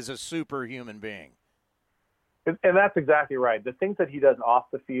 really is a superhuman being. And that's exactly right. The things that he does off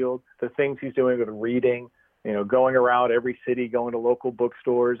the field, the things he's doing with reading, going around every city, going to local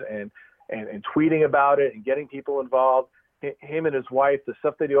bookstores and tweeting about it and getting people involved. Him and his wife, the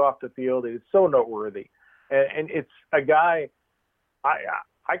stuff they do off the field, is so noteworthy. And it's a guy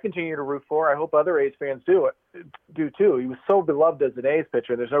I continue to root for. I hope other A's fans do too. He was so beloved as an A's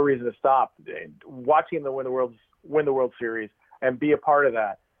pitcher, and there's no reason to stop. Watching him win the World Series and be a part of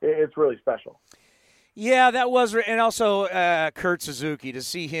that, it's really special. Yeah, that was, and also Kurt Suzuki, to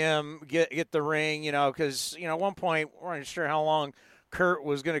see him get the ring, because, at one point, we weren't sure how long Kurt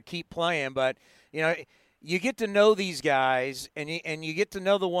was going to keep playing, but, you get to know these guys, and you get to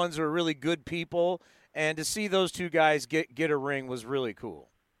know the ones who are really good people, and to see those two guys get a ring was really cool.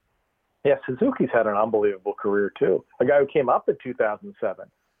 Yeah, Suzuki's had an unbelievable career, too. A guy who came up in 2007,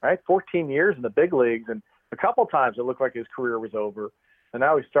 right? 14 years in the big leagues, and a couple times it looked like his career was over, and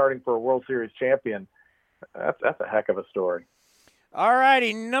now he's starting for a World Series champion. That's a heck of a story. All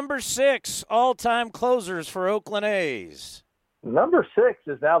righty, number 6, all-time closers for Oakland A's. Number 6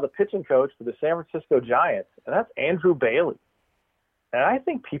 is now the pitching coach for the San Francisco Giants, and that's Andrew Bailey. And I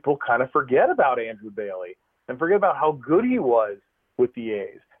think people kind of forget about Andrew Bailey and forget about how good he was with the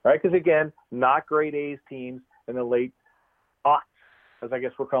A's, right? Because, again, not great A's teams in the late aughts, as I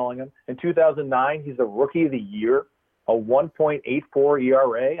guess we're calling them. In 2009, he's the Rookie of the Year, a 1.84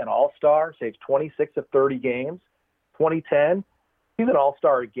 ERA, an All-Star, saves 26 of 30 games. 2010, he's an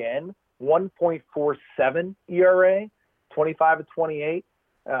All-Star again, 1.47 ERA, 25 of 28.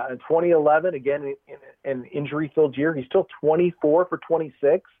 In 2011, again, in an injury-filled year, he's still 24 for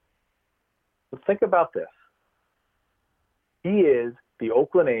 26. But think about this. He is the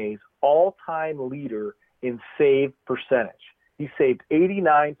Oakland A's all-time leader in save percentage. He saved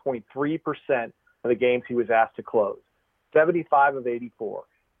 89.3% of the games he was asked to close, 75 of 84.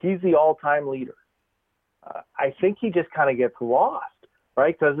 He's the all-time leader. I think he just kind of gets lost,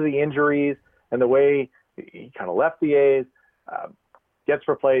 right, because of the injuries and the way he kind of left the A's. Gets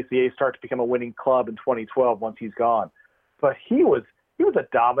replaced. The A's start to become a winning club in 2012 once he's gone. But he was a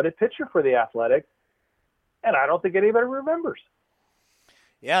dominant pitcher for the Athletics, and I don't think anybody remembers.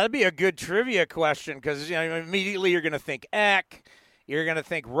 Yeah, that'd be a good trivia question because immediately you're going to think Eck, you're going to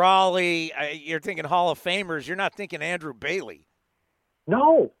think Raleigh, you're thinking Hall of Famers. You're not thinking Andrew Bailey.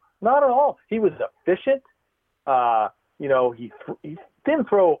 No, not at all. He was efficient. He didn't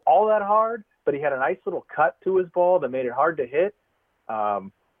throw all that hard, but he had a nice little cut to his ball that made it hard to hit.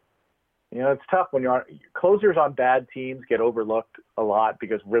 It's tough when closers on bad teams get overlooked a lot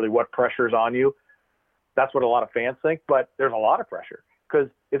because really what pressure's on you. That's what a lot of fans think, but there's a lot of pressure because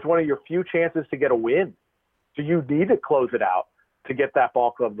it's one of your few chances to get a win. So you need to close it out to get that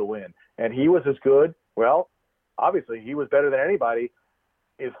ball club to win. And he was as good. Well, obviously he was better than anybody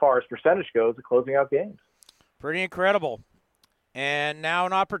as far as percentage goes at closing out games. Pretty incredible. And now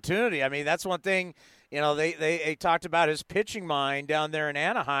an opportunity. I mean, that's one thing. They talked about his pitching mind down there in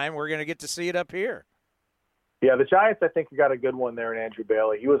Anaheim. We're going to get to see it up here. Yeah, the Giants, I think, got a good one there in Andrew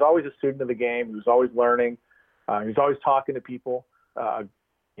Bailey. He was always a student of the game. He was always learning. He was always talking to people. A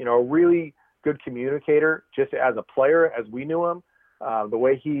really good communicator just as a player, as we knew him. The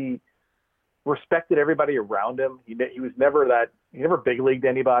way he respected everybody around him. He never big leagued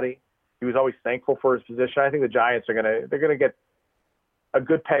anybody. He was always thankful for his position. I think the Giants they're going to get a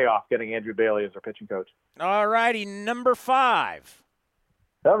good payoff getting Andrew Bailey as their pitching coach. All righty, number 5.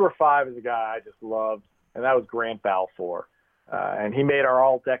 Number 5 is a guy I just loved, and that was Grant Balfour. And he made our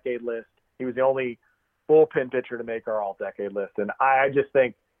all-decade list. He was the only bullpen pitcher to make our all-decade list. And I just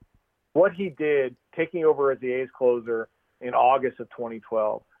think what he did, taking over as the A's closer in August of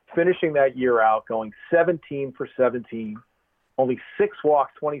 2012, finishing that year out, going 17 for 17, only 6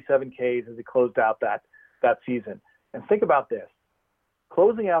 walks, 27 Ks as he closed out that season. And think about this.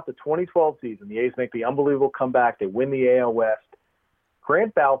 Closing out the 2012 season, the A's make the unbelievable comeback. They win the AL West.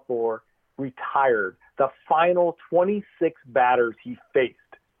 Grant Balfour retired the final 26 batters he faced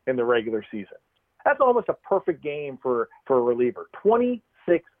in the regular season. That's almost a perfect game for a reliever.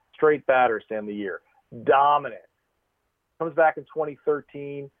 26 straight batters to end the year. Dominant. Comes back in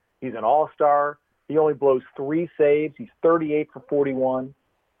 2013. He's an all-star. He only blows 3 saves. He's 38 for 41.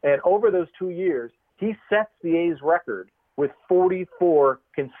 And over those 2 years, he sets the A's record with 44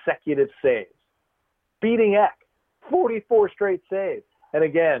 consecutive saves. Beating Eck, 44 straight saves. And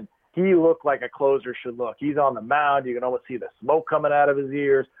again, he looked like a closer should look. He's on the mound. You can almost see the smoke coming out of his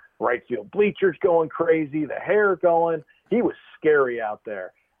ears, right field bleachers going crazy, the hair going. He was scary out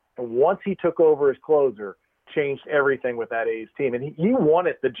there. And once he took over as closer, changed everything with that A's team. And he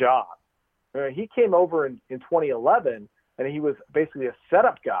wanted the job. He came over in 2011, and he was basically a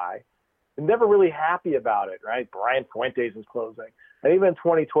setup guy. Never really happy about it, right? Brian Fuentes is closing. And even in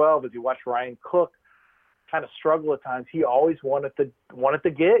 2012, as you watch Ryan Cook kind of struggle at times, he always wanted the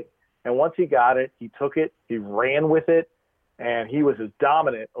gig. And once he got it, he took it, he ran with it, and he was as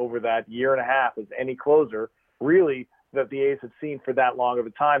dominant over that year and a half as any closer, really, that the A's had seen for that long of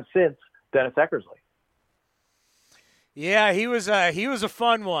a time since Dennis Eckersley. Yeah, he was a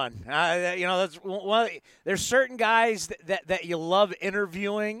fun one. That's one. There's certain guys that you love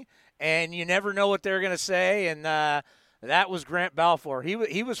interviewing, and you never know what they're going to say, and that was Grant Balfour.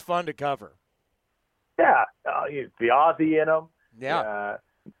 He was fun to cover. Yeah, the Aussie in him. Yeah.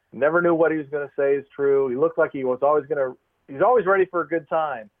 Never knew what he was going to say is true. He looked like he's always ready for a good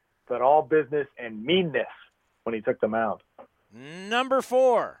time, but all business and meanness when he took the mound. Number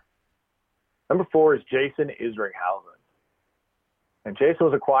 4. Number 4 is Jason Isringhausen. And Jason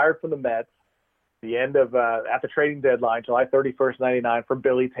was acquired from the Mets the end of at the trading deadline, July 31st, 99, for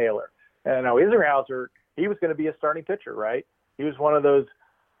Billy Taylor. And now Isringhausen, he was going to be a starting pitcher, right? He was one of those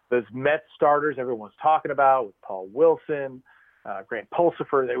Mets starters everyone's talking about with Paul Wilson, Grant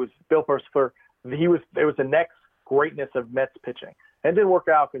Pulsipher. It was Bill Pulsipher. It was the next greatness of Mets pitching. and it didn't work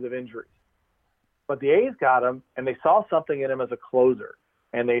out because of injuries. But the A's got him, and they saw something in him as a closer.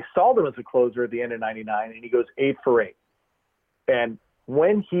 And they saw him as a closer at the end of 99, and he goes 8 for 8. And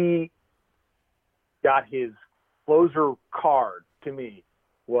when he got his closer card, to me,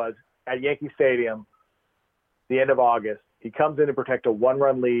 was at Yankee Stadium, the end of August. He comes in to protect a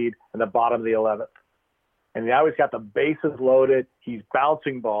 1-run lead in the bottom of the 11th. And now he's got the bases loaded. He's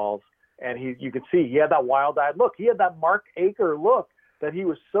bouncing balls. And you can see he had that wild-eyed look. He had that Mark Aker look that he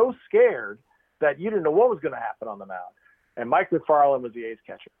was so scared that you didn't know what was going to happen on the mound. And Mike McFarland was the A's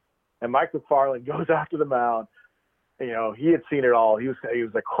catcher. And Mike McFarland goes out to the mound. You know, he had seen it all. He was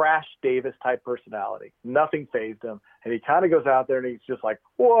a Crash Davis type personality. Nothing fazed him. And he kind of goes out there and he's just like,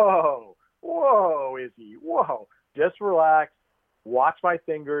 whoa, Izzy, whoa. Just relax. Watch my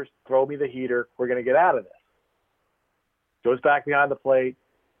fingers. Throw me the heater. We're going to get out of this. Goes back behind the plate.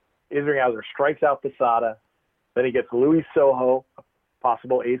 Isringhauser strikes out Posada. Then he gets Luis Sojo, a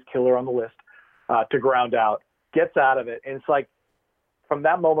possible A's killer on the list, to ground out. Gets out of it. And it's like from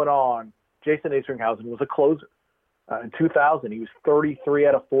that moment on, Jason Isringhausen was a closer. In 2000, he was 33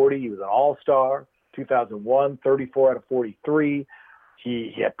 out of 40. He was an all-star. 2001, 34 out of 43.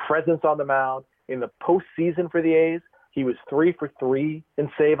 He had presence on the mound. In the postseason for the A's, he was 3 for 3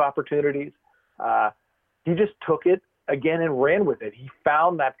 in save opportunities. He just took it again and ran with it. He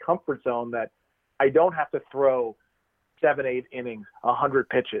found that comfort zone that I don't have to throw 7-8 innings, 100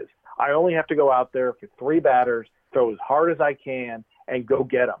 pitches. I only have to go out there for 3 batters, throw as hard as I can, and go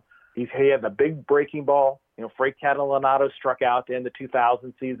get them. He had the big breaking ball. You know, Frank Catalanato struck out to end the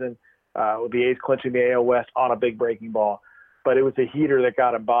 2000 season with the A's clinching the AL West on a big breaking ball. But it was a heater that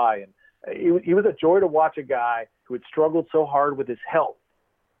got him by. And he was a joy to watch a guy who had struggled so hard with his health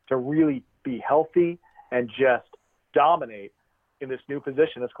to really be healthy and just dominate in this new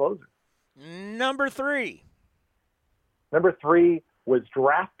position as closer. Number 3. Number 3 was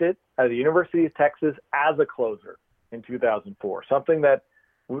drafted at the University of Texas as a closer in 2004, something that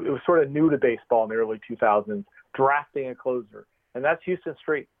it was sort of new to baseball in the early 2000s, drafting a closer, and that's Houston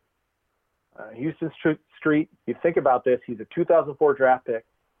Street. Houston Street, you think about this, he's a 2004 draft pick.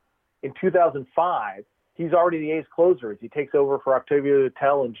 In 2005, he's already the A's closer as he takes over for Octavio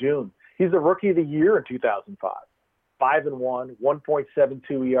Dotel in June. He's the Rookie of the Year in 2005. 5-1,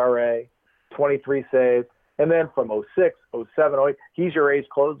 1.72 ERA, 23 saves. And then from 06, 07, 08, he's your A's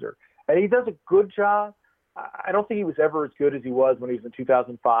closer. And he does a good job. I don't think he was ever as good as he was when he was in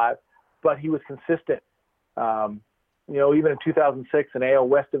 2005, but he was consistent. You know, even in 2006, an AL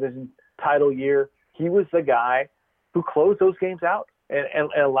West Division title year, he was the guy who closed those games out and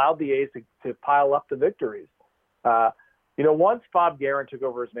allowed the A's to pile up the victories. You know, once Bob Guerin took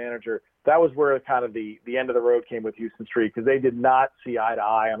over as manager, that was where kind of the end of the road came with Houston Street, because they did not see eye to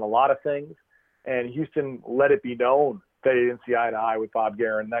eye on a lot of things. And Houston let it be known that he didn't see eye to eye with Bob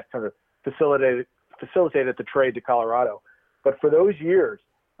Guerin. That sort of facilitated the trade to Colorado. But for those years,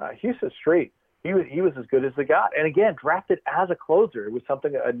 Houston Street, he was as good as they got. And again, drafted as a closer. It was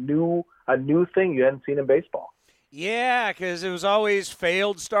something, a new thing you hadn't seen in baseball. Yeah, because it was always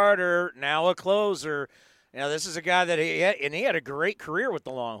failed starter, now a closer. You know, this is a guy that he had a great career with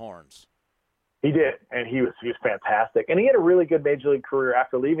the Longhorns. He did, and he was fantastic. And he had a really good major league career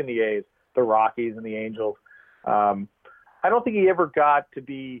after leaving the A's, the Rockies, and the Angels. I don't think he ever got to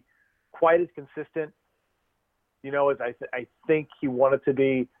be quite as consistent, you know, as I think he wanted to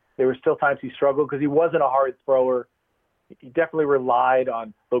be. There were still times he struggled because he wasn't a hard thrower. He definitely relied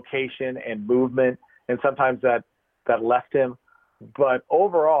on location and movement, and sometimes that left him. But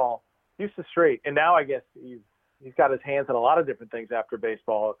overall, Houston Street, and now I guess he's got his hands in a lot of different things after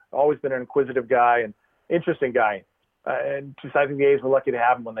baseball. Always been an inquisitive guy and interesting guy. And just I think the A's were lucky to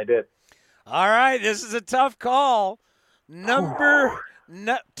have him when they did. All right, this is a tough call. Number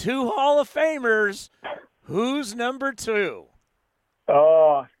 2 Hall of Famers. Who's number 2?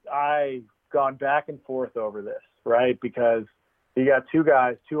 Oh, I've gone back and forth over this, right? Because you got 2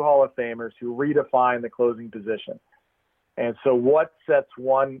 guys, 2 Hall of Famers who redefine the closing position. And so what sets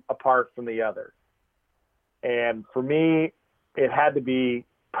one apart from the other? And for me, it had to be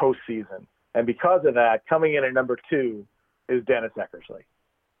postseason. And because of that, coming in at number 2 is Dennis Eckersley.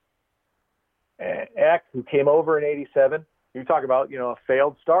 Eck, who came over in 87, you talk about, you know, a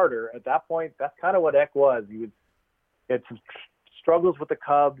failed starter. At that point, that's kind of what Eck was. He had some struggles with the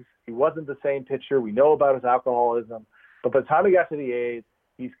Cubs. He wasn't the same pitcher. We know about his alcoholism. But by the time he got to the A's,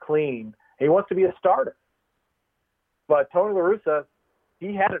 he's clean. He wants to be a starter. But Tony La Russa,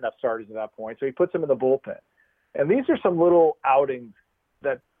 he had enough starters at that point, so he puts him in the bullpen. And these are some little outings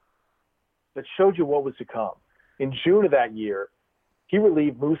that showed you what was to come. In June of that year, he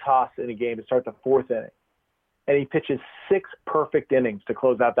relieved Moose Haas in a game to start the 4th inning. and he pitches 6 perfect innings to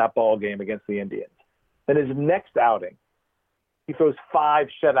close out that ball game against the Indians. Then his next outing, he throws 5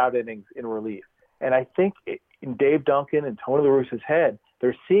 shutout innings in relief. And I think in Dave Duncan and Tony La Russa's head,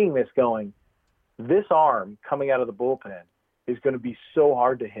 they're seeing this going, this arm coming out of the bullpen is going to be so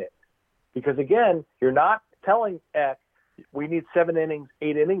hard to hit. Because, again, you're not telling Eck, we need 7 innings,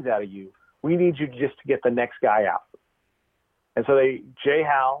 8 innings out of you. We need you just to get the next guy out. And so Jay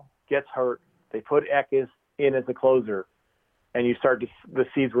Howell gets hurt. They put Eck in as the closer, and you start to, the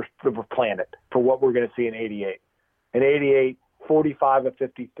seeds were planted for what we're going to see in 88. In 88, 45 of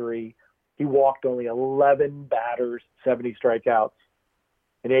 53. He walked only 11 batters, 70 strikeouts.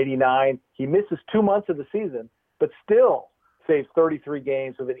 In 89, he misses 2 months of the season, but still saves 33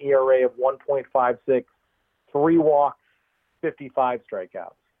 games with an ERA of 1.56, 3 walks, 55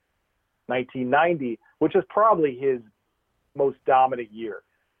 strikeouts. 1990, which is probably his most dominant year.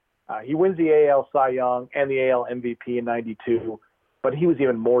 He wins the AL Cy Young and the AL MVP in 92, but he was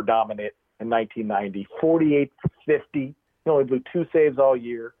even more dominant in 1990. 48 for 50. He only blew 2 saves all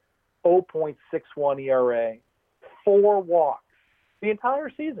year, 0.61 ERA, 4 walks. The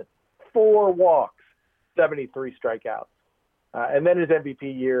entire season, 4 walks, 73 strikeouts. And then his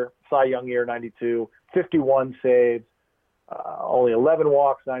MVP year, Cy Young year, 92, 51 saves, only 11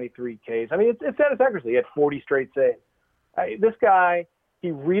 walks, 93 Ks. I mean, it's at his accuracy. He had 40 straight saves. This guy, he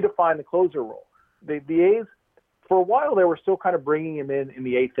redefined the closer role. The A's, for a while, they were still kind of bringing him in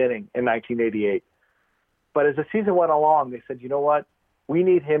the 8th inning in 1988. But as the season went along, they said, you know what? We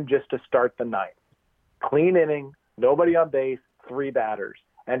need him just to start the 9th. Clean inning, nobody on base, 3 batters.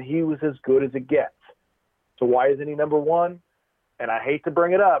 And he was as good as it gets. So why isn't he number 1? And I hate to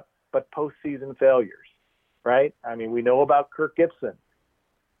bring it up, but postseason failures, right? I mean, we know about Kirk Gibson.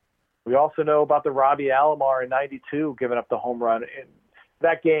 We also know about the Robbie Alomar in 92 giving up the home run. And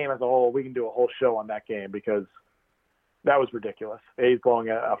that game as a whole, we can do a whole show on that game because that was ridiculous. A's blowing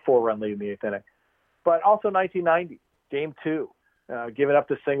a 4-run lead in the 8th inning. But also 1990, Game 2, giving up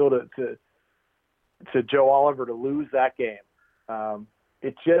the single to Joe Oliver to lose that game.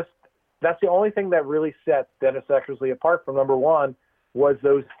 That's the only thing that really sets Dennis Eckersley apart from number 1 was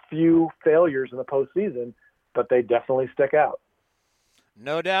those few failures in the postseason, but they definitely stick out.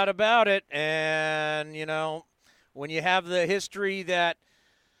 No doubt about it. And, you know, when you have the history that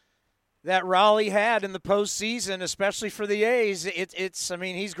Raleigh had in the postseason, especially for the A's, I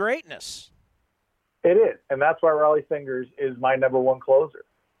mean, he's greatness. It is, and that's why Raleigh Fingers is my number 1 closer.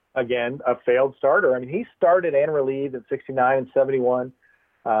 Again, a failed starter. I mean, he started and relieved in 69 and 71.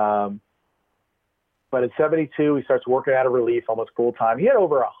 But in 72, he starts working out of relief almost full-time. He had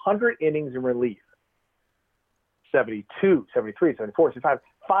over 100 innings in relief. 72, 73, 74, 75.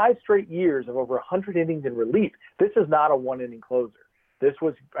 5 straight years of over 100 innings in relief. This is not a 1-inning closer. This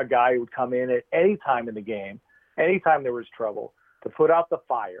was a guy who would come in at any time in the game, anytime there was trouble, to put out the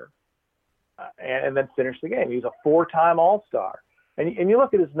fire and then finish the game. He's a 4-time All-Star. And you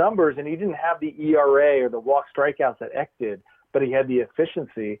look at his numbers, and he didn't have the ERA or the walk strikeouts that Eck did, but he had the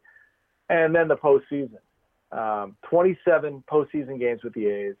efficiency. And then the postseason, 27 postseason games with the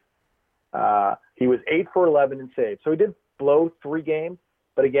A's. He was 8 for 11 in saves. So he did blow 3 games,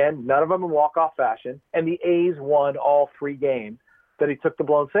 but again, none of them in walk-off fashion. And the A's won all 3 games that he took the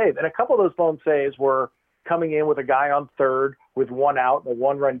blown save. And a couple of those blown saves were coming in with a guy on third with 1 out in a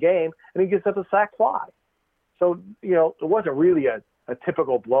 1-run game, and he gets up a sac fly. So, you know, it wasn't really a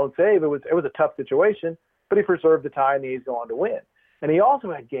typical blown save. It was a tough situation, but he preserved the tie, and the A's go on to win. And he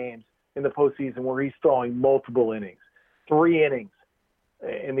also had games in the postseason where he's throwing multiple innings, 3 innings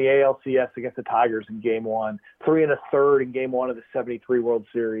in the ALCS against the Tigers in Game 1, 3 1/3 in Game 1 of the 73 World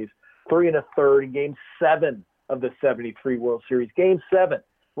Series, 3 1/3 in Game 7 of the 73 World Series. Game 7,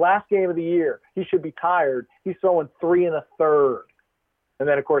 last game of the year. He should be tired. He's throwing 3 1/3. And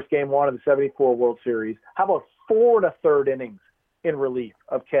then, of course, Game 1 of the 74 World Series. How about 4 1/3 innings in relief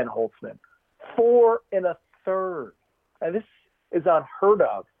of Ken Holtzman? 4 1/3. And this is unheard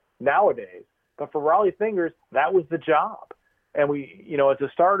of nowadays. But for Raleigh Fingers, that was the job. And as a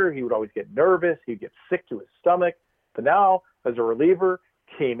starter, he would always get nervous. He'd get sick to his stomach. But now, as a reliever,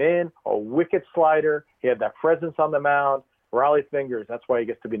 came in, a wicked slider. He had that presence on the mound. Raleigh Fingers, that's why he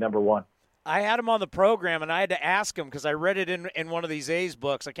gets to be number 1. I had him on the program, and I had to ask him because I read it in one of these A's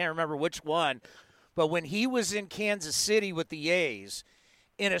books. I can't remember which one. But when he was in Kansas City with the A's,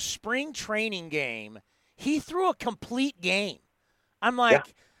 in a spring training game, he threw a complete game. I'm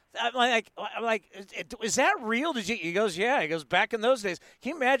like, is that real? He goes, yeah. He goes, back in those days.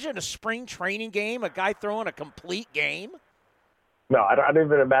 Can you imagine a spring training game, a guy throwing a complete game? No, I don't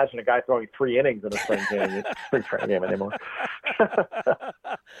even imagine a guy throwing 3 innings in a spring training game anymore.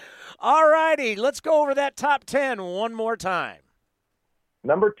 All righty, let's go over that top 10 one more time.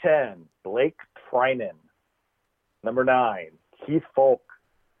 Number 10, Blake Trinan. Number 9, Keith Folk.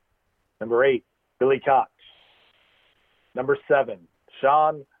 Number 8, Billy Koch. Number 7,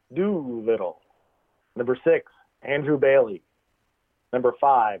 Sean Doolittle. Number 6, Andrew Bailey. Number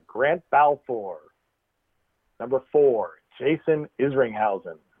 5, Grant Balfour. Number 4, Jason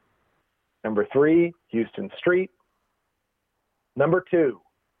Isringhausen. Number 3, Houston Street. Number 2,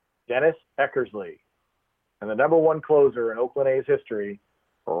 Dennis Eckersley. And the number 1 closer in Oakland A's history,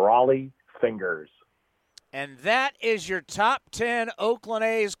 Raleigh Fingers. And that is your top 10 Oakland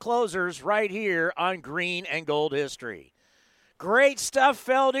A's closers right here on Green and Gold History. Great stuff,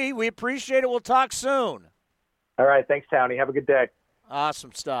 Feldy. We appreciate it. We'll talk soon. All right. Thanks, Townie. Have a good day.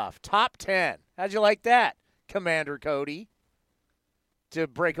 Awesome stuff. Top 10. How'd you like that, Commander Cody? To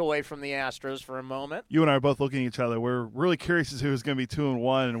break away from the Astros for a moment. You and I are both looking at each other. We're really curious as to who's going to be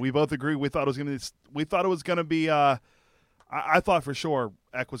 2-1, and we both agree. We thought it was going to be. I thought for sure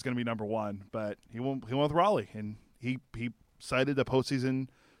Eck was going to be number 1, but he went with Raleigh, and he cited the postseason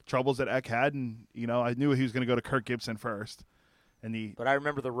troubles that Eck had, and I knew he was going to go to Kirk Gibson first. But I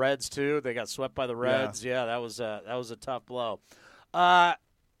remember the Reds too. They got swept by the Reds. Yeah, that was a tough blow.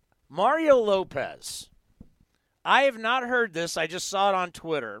 Mario Lopez. I have not heard this. I just saw it on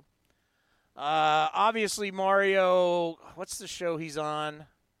Twitter. Obviously, Mario. What's the show he's on?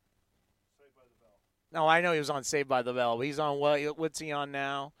 No, I know he was on Saved by the Bell. But he's on what's he on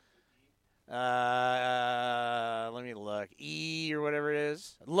now? Let me look. E or whatever it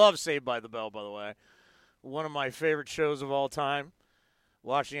is. Love Saved by the Bell, by the way. One of my favorite shows of all time.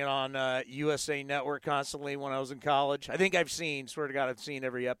 Watching it on USA Network constantly when I was in college. I think swear to God, I've seen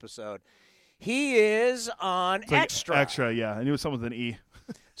every episode. He is on Extra. Extra, yeah. I knew it was something with an E.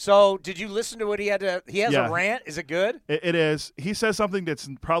 So, did you listen to what he had to? He has a rant. Is it good? It is. He says something that's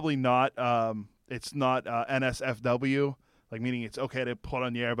probably not. It's not NSFW, like meaning it's okay to put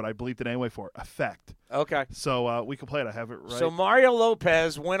on the air, but I bleeped it anyway for effect. Okay. So we can play it. I have it right. So Mario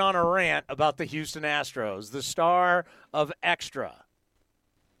Lopez went on a rant about the Houston Astros, the star of Extra.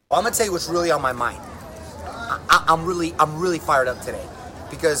 Well, I'm gonna tell you what's really on my mind. I'm really fired up today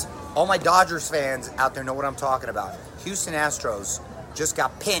because all my Dodgers fans out there know what I'm talking about. Houston Astros just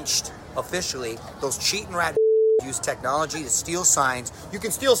got pinched officially. Those cheating rat use technology to steal signs. You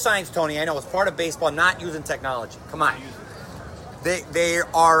can steal signs, Tony. I know it's part of baseball, not using technology. Come on. They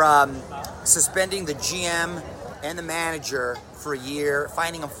are suspending the GM and the manager for a year,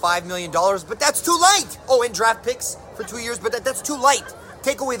 fining them $5 million, but that's too late. Oh, and draft picks for 2 years, but that's too late.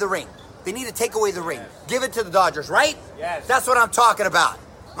 Take away the ring. They need to take away the ring. Give it to the Dodgers, right? Yes. That's what I'm talking about.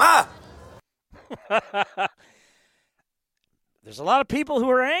 There's a lot of people who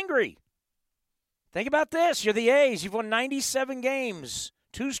are angry. Think about this. You're the A's. You've won 97 games,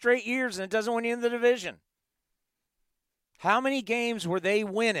 2 straight years, and it doesn't win you in the division. How many games were they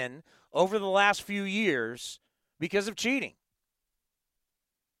winning over the last few years because of cheating?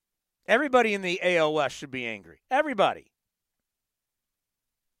 Everybody in the AL West should be angry. Everybody.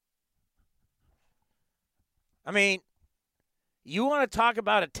 I mean, you want to talk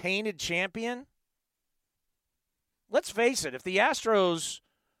about a tainted champion? Let's face it, if the Astros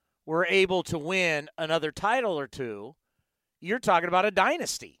were able to win another title or two, you're talking about a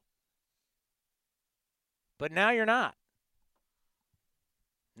dynasty. But now you're not.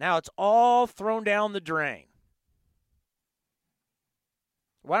 Now it's all thrown down the drain.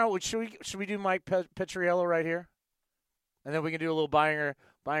 Should we do Mike Petriello right here? And then we can do a little buying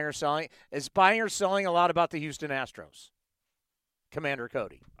or selling. Is buying or selling a lot about the Houston Astros? Commander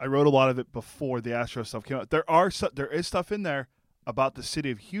Cody. I wrote a lot of it before the Astros stuff came out. There is stuff in there about the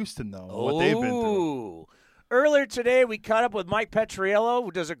city of Houston, though, what they've been through. Earlier today, we caught up with Mike Petriello,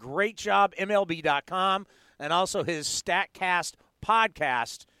 who does a great job, MLB.com, and also his StatCast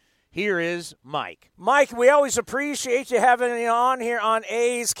podcast. Here is Mike. Mike, we always appreciate you having you on here on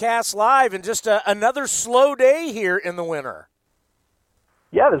A's Cast Live, and just another slow day here in the winter.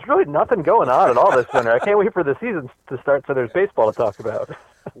 Yeah, there's really nothing going on at all this winter. I can't wait for the season to start so there's baseball to talk about.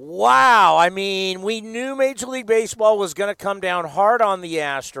 Wow. I mean, we knew Major League Baseball was going to come down hard on the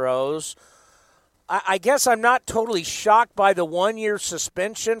Astros. I guess I'm not totally shocked by the 1-year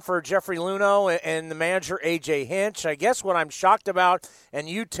suspension for Jeffrey Luhnow and the manager A.J. Hinch. I guess what I'm shocked about, and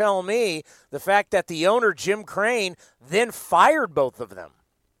you tell me, the fact that the owner, Jim Crane, then fired both of them.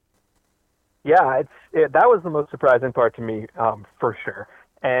 Yeah, that was the most surprising part to me, for sure.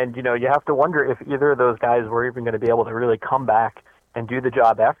 And, you have to wonder if either of those guys were even going to be able to really come back and do the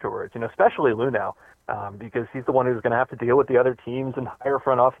job afterwards, especially Luhnow, because he's the one who's going to have to deal with the other teams and hire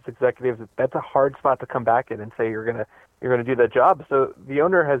front office executives. That's a hard spot to come back in and say you're going to you're going to do that job. So the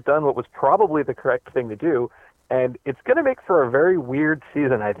owner has done what was probably the correct thing to do, and it's going to make for a very weird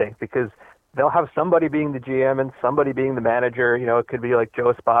season, I think, because they'll have somebody being the GM and somebody being the manager. You know, it could be like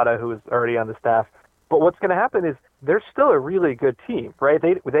Joe Espada, who is already on the staff. But what's going to happen is they're still a really good team, right?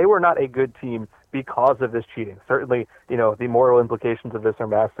 They were not a good team because of this cheating. Certainly, you know, the moral implications of this are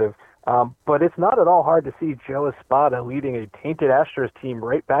massive. But it's not at all hard to see Joe Espada leading a tainted Astros team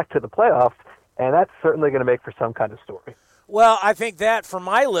right back to the playoffs, and that's certainly going to make for some kind of story. Well, I think that for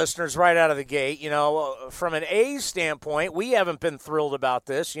my listeners right out of the gate, you know, from an A's standpoint, we haven't been thrilled about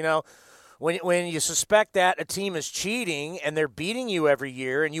this. You know, when you suspect that a team is cheating and they're beating you every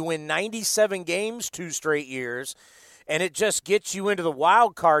year and you win 97 games 2 straight years and it just gets you into the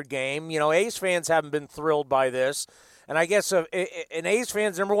wild card game, you know, A's fans haven't been thrilled by this. And I guess an A's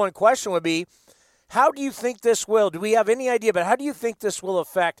fan's number one question would be, how do you think this will? Do we have any idea? But how do you think this will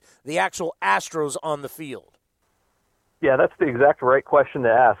affect the actual Astros on the field? Yeah, that's the exact right question to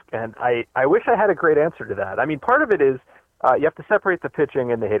ask, and I wish I had a great answer to that. I mean, part of it is you have to separate the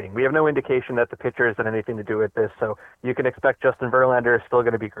pitching and the hitting. We have no indication that the pitchers had anything to do with this, so you can expect Justin Verlander is still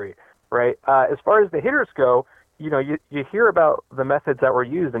going to be great, right? As far as the hitters go, you know, you hear about the methods that were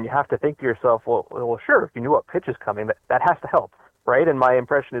used, and you have to think to yourself, well, sure, if you knew what pitch is coming, that has to help, right? And my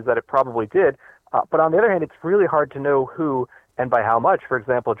impression is that it probably did. But on the other hand, it's really hard to know who and by how much. For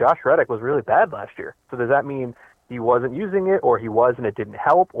example, Josh Reddick was really bad last year. So does that mean he wasn't using it, or he was and it didn't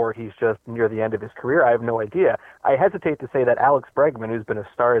help, or he's just near the end of his career? I have no idea. I hesitate to say that Alex Bregman, who's been a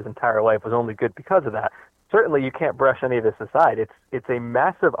star his entire life, was only good because of that. Certainly you can't brush any of this aside. It's a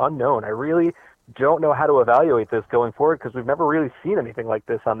massive unknown. I really don't know how to evaluate this going forward because we've never really seen anything like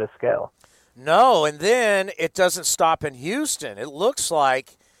this on this scale. No, and then it doesn't stop in Houston. It looks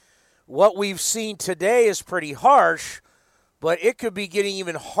like what we've seen today is pretty harsh, but it could be getting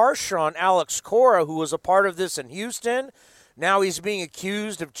even harsher on Alex Cora, who was a part of this in Houston. Now he's being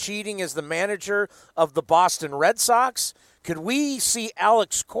accused of cheating as the manager of the Boston Red Sox. Could we see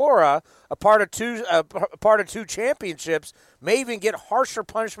Alex Cora, a part of two championships, may even get harsher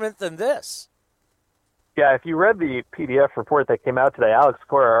punishment than this? Yeah, if you read the PDF report that came out today, Alex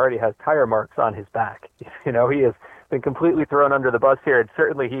Cora already has tire marks on his back. You know, he has been completely thrown under the bus here, and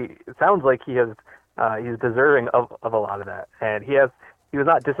certainly it sounds like he has. He's deserving of a lot of that. And he was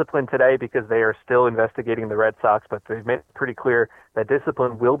not disciplined today because they are still investigating the Red Sox, but they've made it pretty clear that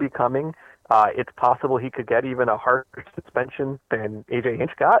discipline will be coming. It's possible he could get even a harsher suspension than A.J.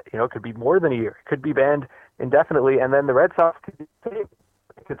 Hinch got. You know, it could be more than a year. It could be banned indefinitely, and then the Red Sox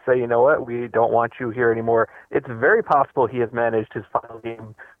could say, you know what, we don't want you here anymore. It's very possible he has managed his final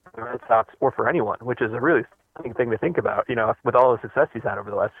game for the Red Sox or for anyone, which is a really stunning thing to think about, you know, with all the success he's had over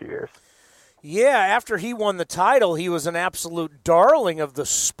the last few years. Yeah, after he won the title, he was an absolute darling of the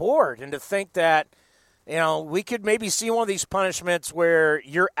sport. And to think that, you know, we could maybe see one of these punishments where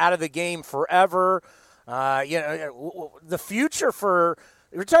you're out of the game forever. You know, the future for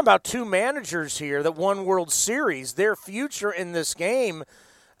 – we're talking about two managers here that won World Series. Their future in this game,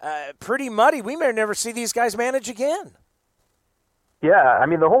 pretty muddy. We may never see these guys manage again. Yeah, I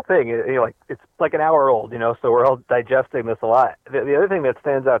mean, the whole thing, you know, like, it's like an hour old, you know, so we're all digesting this a lot. The other thing that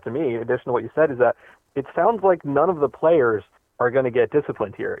stands out to me, in addition to what you said, is that it sounds like none of the players are going to get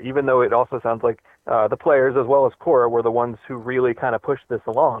disciplined here, even though it also sounds like the players, as well as Cora, were the ones who really kind of pushed this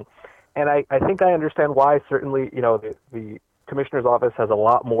along. And I think I understand why. Certainly, you know, the commissioner's office has a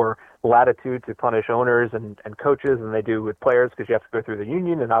lot more latitude to punish owners and coaches than they do with players, because you have to go through the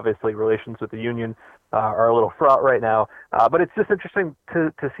union, and obviously relations with the union are a little fraught right now. But it's just interesting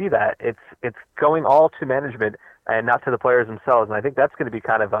to see that it's going all to management and not to the players themselves. And I think that's going to be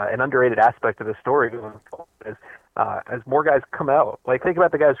kind of an underrated aspect of the story going forward as more guys come out. Like, think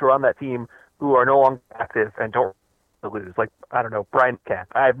about the guys who are on that team who are no longer active and don't to lose. Like, I don't know, Brian McCann.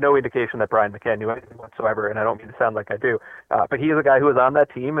 I have no indication that Brian McCann knew anything whatsoever, and I don't mean to sound like I do. But he is a guy who is on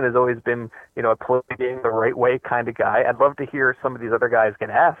that team and has always been, you know, a play the game the right way kind of guy. I'd love to hear some of these other guys get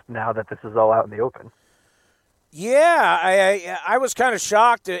asked now that this is all out in the open. Yeah, I was kind of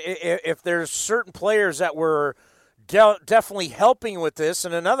shocked if there's certain players that were definitely helping with this.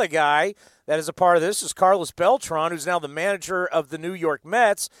 And another guy that is a part of this is Carlos Beltran, who's now the manager of the New York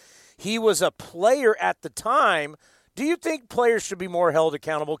Mets. He was a player at the time. Do you think players should be more held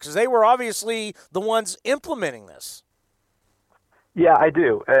accountable? Because they were obviously the ones implementing this. Yeah, I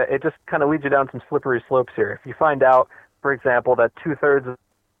do. It just kind of leads you down some slippery slopes here. If you find out, for example, that 2/3 of the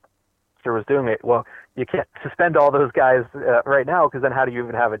roster was doing it, well, you can't suspend all those guys right now, because then how do you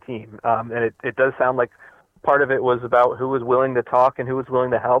even have a team? And it does sound like part of it was about who was willing to talk and who was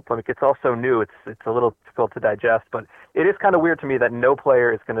willing to help. I mean, it's also new. It's a little difficult to digest, but it is kind of weird to me that no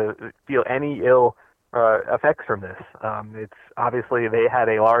player is going to feel any ill effects from this. It's obviously they had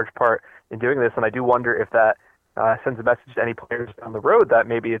a large part in doing this, and I do wonder if that sends a message to any players down the road that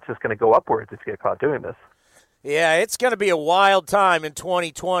maybe it's just going to go upwards if you get caught doing this. Yeah, it's going to be a wild time in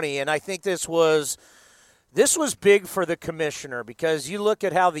 2020, and I think this was big for the commissioner because you look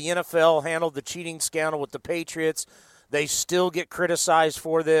at how the NFL handled the cheating scandal with the Patriots. They still get criticized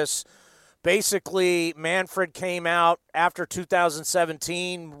for this. Basically, Manfred came out after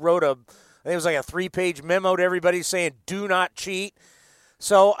 2017, wrote I think it was like a 3-page memo to everybody saying, do not cheat.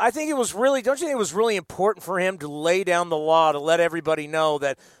 So I think it was really, don't you think it was really important for him to lay down the law to let everybody know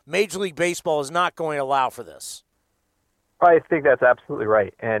that Major League Baseball is not going to allow for this? I think that's absolutely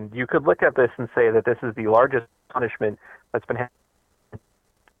right. And you could look at this and say that this is the largest punishment that's been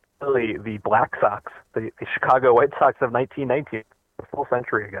really the Black Sox, the Chicago White Sox of 1919, a full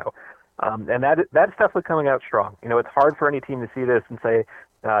century ago. And that's definitely coming out strong. You know, it's hard for any team to see this and say,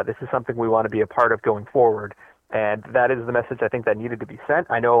 this is something we want to be a part of going forward. And that is the message I think that needed to be sent.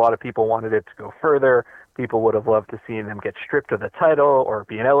 I know a lot of people wanted it to go further. People would have loved to see them get stripped of the title or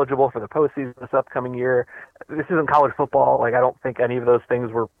be ineligible for the postseason this upcoming year. This isn't college football. Like, I don't think any of those things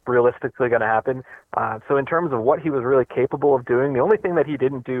were realistically going to happen. So in terms of what he was really capable of doing, the only thing that he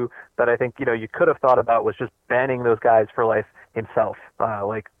didn't do that I think, you know, you could have thought about was just banning those guys for life himself,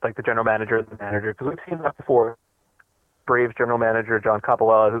 like the general manager and the manager. Because we've seen that before. Braves general manager John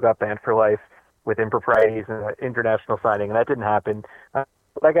Coppolella, who got banned for life with improprieties and international signing, and that didn't happen. But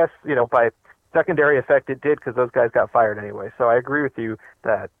I guess, you know, by secondary effect, it did because those guys got fired anyway. So I agree with you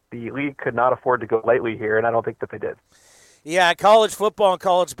that the league could not afford to go lightly here, and I don't think that they did. Yeah, college football and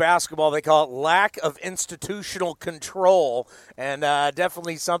college basketball, they call it lack of institutional control, and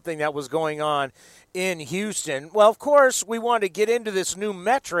definitely something that was going on in Houston. Well, of course, we wanted to get into this new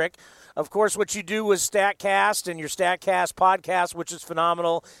metric. Of course, what you do with StatCast and your StatCast podcast, which is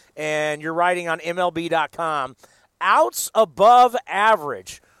phenomenal, and you're writing on MLB.com. Outs above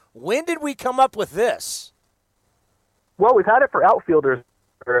average. When did we come up with this? Well, we've had it for outfielders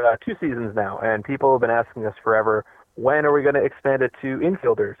for 2 seasons now, and people have been asking us forever, when are we going to expand it to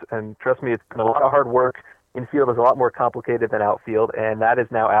infielders? And trust me, it's been a lot of hard work. Infield is a lot more complicated than outfield, and that is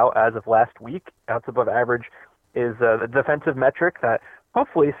now out as of last week. Outs above average is a defensive metric that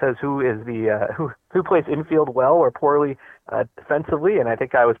hopefully says who is the who plays infield well or poorly defensively, and I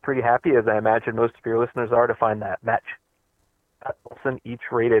think I was pretty happy, as I imagine most of your listeners are, to find that Matt Olson each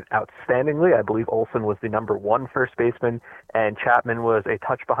rated outstandingly. I believe Olson was the number 1 first baseman, and Chapman was a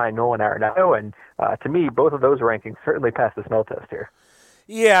touch behind Nolan Arenado, and to me, both of those rankings certainly passed the smell test here.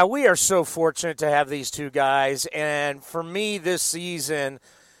 Yeah, we are so fortunate to have these two guys, and for me this season,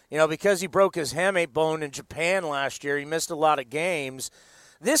 you know, because he broke his hamate bone in Japan last year, he missed a lot of games.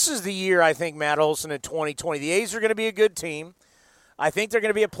 This is the year, I think, Matt Olson in 2020. The A's are going to be a good team. I think they're going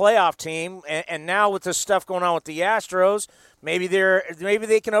to be a playoff team. And now with this stuff going on with the Astros, maybe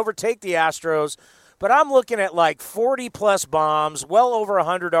they can overtake the Astros. But I'm looking at like 40-plus bombs, well over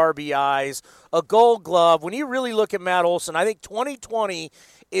 100 RBIs, a Gold Glove. When you really look at Matt Olson, I think 2020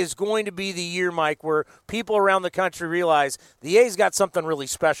 is going to be the year, Mike, where people around the country realize the A's got something really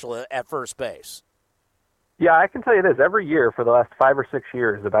special at first base. Yeah, I can tell you this. Every year for the last 5 or 6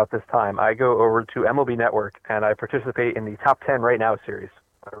 years about this time, I go over to MLB Network and I participate in the Top 10 Right Now series.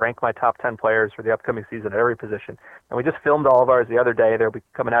 I rank my top 10 players for the upcoming season at every position. And we just filmed all of ours the other day. They'll be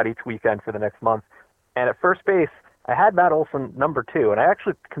coming out each weekend for the next month. And at first base, I had Matt Olson number 2, and I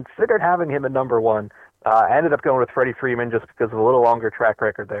actually considered having him at number 1. I ended up going with Freddie Freeman just because of a little longer track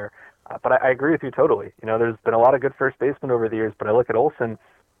record there. But I agree with you totally. You know, there's been a lot of good first basemen over the years, but I look at Olson,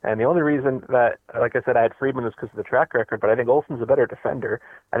 and the only reason that, like I said, I had Freeman was because of the track record, but I think Olson's a better defender.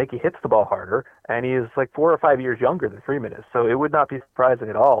 I think he hits the ball harder, and he is like 4 or 5 years younger than Freeman is. So it would not be surprising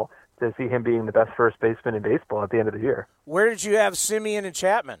at all to see him being the best first baseman in baseball at the end of the year. Where did you have Simeon and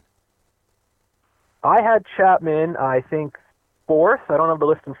Chapman? I had Chapman, I think, 4th. I don't have the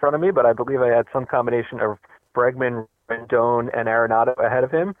list in front of me, but I believe I had some combination of Bregman, Rendon, and Arenado ahead of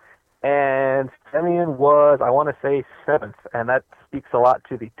him. And Simeon was, I want to say, 7th, and that speaks a lot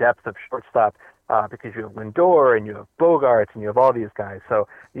to the depth of shortstop because you have Lindor and you have Bogarts and you have all these guys. So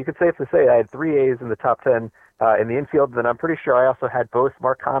you could safely say I had 3 A's in the top 10 in the infield, and I'm pretty sure I also had both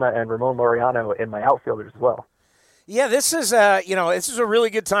Mark Hanna and Ramon Laureano in my outfielders as well. Yeah, this is a really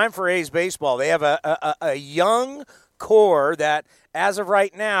good time for A's baseball. They have a young core that, as of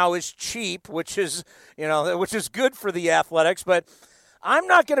right now, is cheap, which is good for the Athletics. But I'm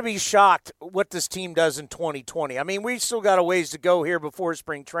not going to be shocked what this team does in 2020. I mean, we still got a ways to go here before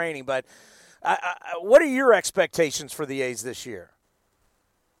spring training. But what are your expectations for the A's this year?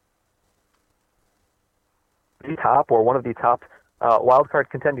 The top or one of the top wild card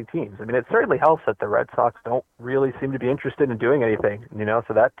contending teams. I mean, it certainly helps that the Red Sox don't really seem to be interested in doing anything,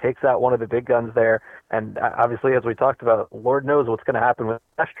 so that takes out one of the big guns there. And obviously, as we talked about, Lord knows what's going to happen with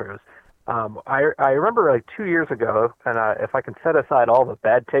the Astros. I remember like 2 years ago, and if I can set aside all the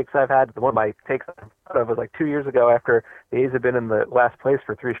bad takes I've had, one of my takes I'm proud of was like 2 years ago after the A's had been in the last place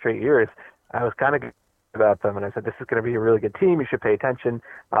for 3 straight years. I was kind of good about them, and I said, this is going to be a really good team. You should pay attention.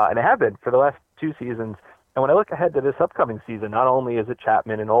 And they have been for the last 2 seasons. And when I look ahead to this upcoming season, not only is it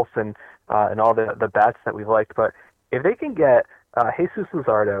Chapman and Olsen and all the bats that we've liked, but if they can get Jesus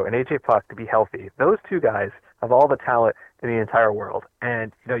Luzardo and A.J. Puck to be healthy, those 2 guys have all the talent in the entire world.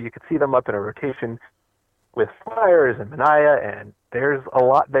 And, you could see them up in a rotation with Flyers and Manaea, and there's a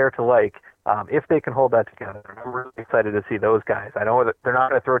lot there to like if they can hold that together. I'm really excited to see those guys. I know that they're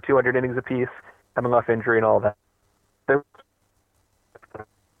not going to throw 200 innings apiece, coming off injury and all that. They're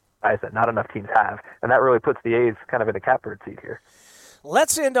guys that not enough teams have, and that really puts the A's kind of in a catbird seat here.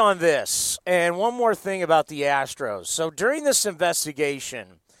 Let's end on this. And one more thing about the Astros. So during this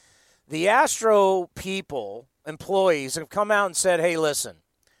investigation, the Astro people, employees, have come out and said, hey, listen,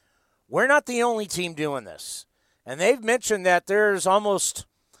 we're not the only team doing this. And they've mentioned that there's almost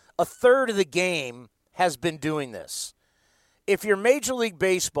a third of the game has been doing this. If you're Major League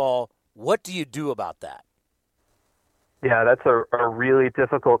Baseball, what do you do about that? Yeah, that's a really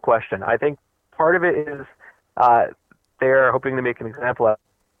difficult question. I think part of it is they're hoping to make an example out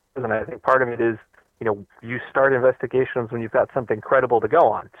of it, and I think part of it is, you start investigations when you've got something credible to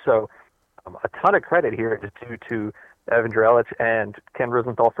go on. So a ton of credit here is due to Evan Drellich and Ken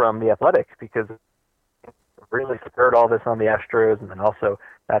Rosenthal from The Athletic, because it really spurred all this on the Astros, and then also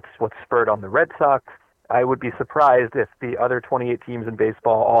that's what spurred on the Red Sox. I would be surprised if the other 28 teams in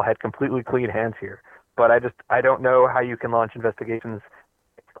baseball all had completely clean hands here. But I don't know how you can launch investigations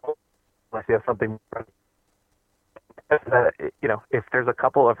unless you have something. If there's a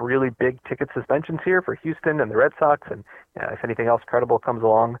couple of really big ticket suspensions here for Houston and the Red Sox, and if anything else credible comes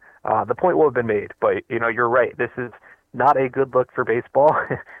along, the point will have been made. But you're right. This is not a good look for baseball,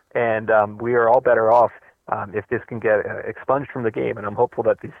 and we are all better off if this can get expunged from the game. And I'm hopeful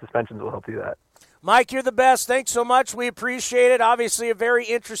that these suspensions will help do that. Mike, you're the best. Thanks so much. We appreciate it. Obviously, a very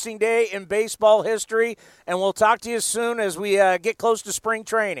interesting day in baseball history, and we'll talk to you soon as we get close to spring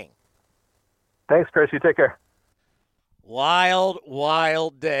training. Thanks, Chris. You take care. Wild,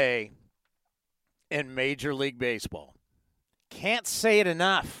 wild day in Major League Baseball. Can't say it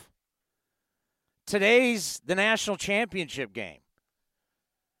enough. Today's the national championship game.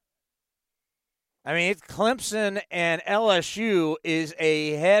 I mean, it's Clemson and LSU is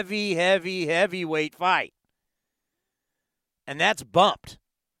a heavyweight fight. And that's bumped.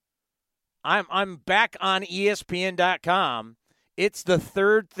 I'm back on ESPN.com. It's the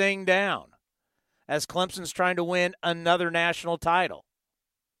third thing down as Clemson's trying to win another national title.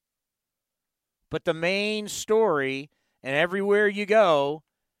 But the main story, and everywhere you go,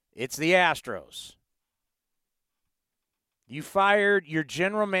 it's the Astros. You fired your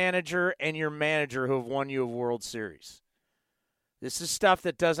general manager and your manager who have won you a World Series. This is stuff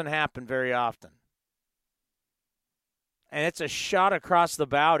that doesn't happen very often. And it's a shot across the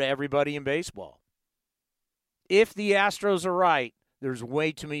bow to everybody in baseball. If the Astros are right, there's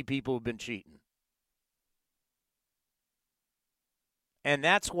way too many people who've been cheating. And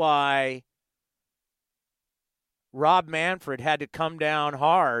that's why Rob Manfred had to come down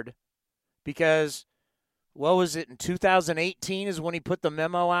hard, because what was it, in 2018 is when he put the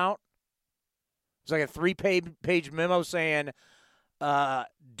memo out? It was like a 3-page memo saying,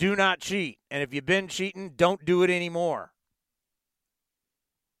 do not cheat. And if you've been cheating, don't do it anymore.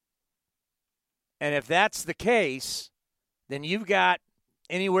 And if that's the case, then you've got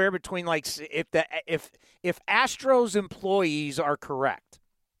anywhere between, like, if Astros employees are correct,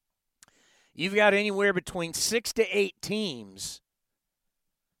 you've got anywhere between 6 to 8 teams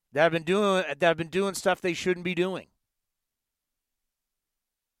that have been doing stuff they shouldn't be doing.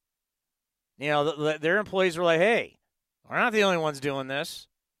 Their employees were like, hey, we're not the only ones doing this.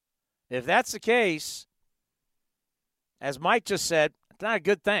 If that's the case, as Mike just said, it's not a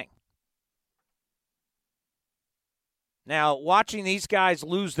good thing. Now, watching these guys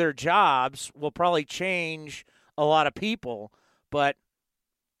lose their jobs will probably change a lot of people, but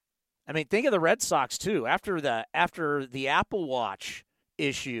I mean, think of the Red Sox too. After the Apple Watch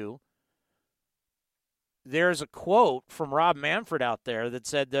issue, there's a quote from Rob Manfred out there that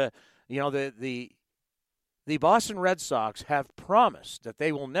said the Boston Red Sox have promised that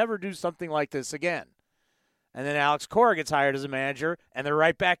they will never do something like this again. And then Alex Cora gets hired as a manager, and they're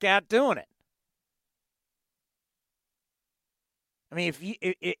right back out doing it. I mean,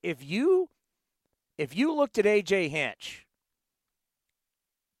 if you looked at A.J. Hinch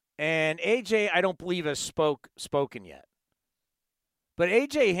And A.J., I don't believe has spoken yet. But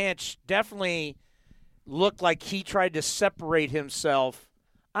A.J. Hinch definitely looked like he tried to separate himself.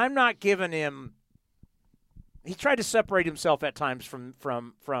 I'm not giving him – he tried to separate himself at times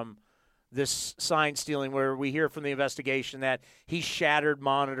from this sign stealing, where we hear from the investigation that he shattered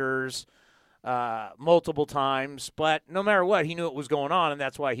monitors multiple times. But no matter what, he knew what was going on, and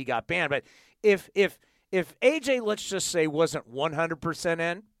that's why he got banned. But if A.J., let's just say, wasn't 100%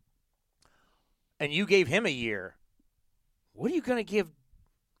 in, and you gave him a year, what are you going to give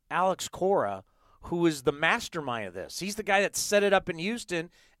Alex Cora, who is the mastermind of this? He's the guy that set it up in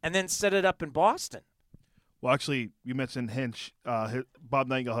Houston and then set it up in Boston. Well, actually, you mentioned Hinch. Bob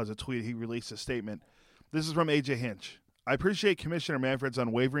Nightingale has a tweet. He released a statement. This is from A.J. Hinch. I appreciate Commissioner Manfred's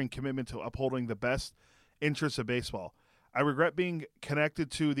unwavering commitment to upholding the best interests of baseball. I regret being connected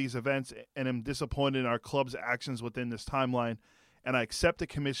to these events and am disappointed in our club's actions within this timeline, and I accept the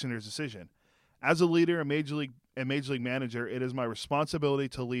Commissioner's decision. As a leader and Major League manager, it is my responsibility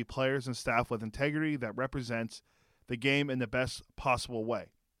to lead players and staff with integrity that represents the game in the best possible way.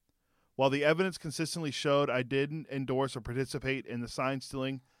 While the evidence consistently showed I didn't endorse or participate in the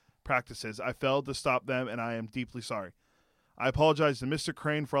sign-stealing practices, I failed to stop them, and I am deeply sorry. I apologize to Mr.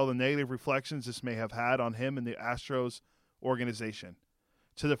 Crane for all the negative reflections this may have had on him and the Astros organization.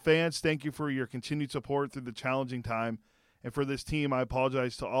 To the fans, thank you for your continued support through the challenging time. And for this team, I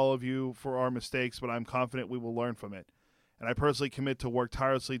apologize to all of you for our mistakes, but I'm confident we will learn from it. And I personally commit to work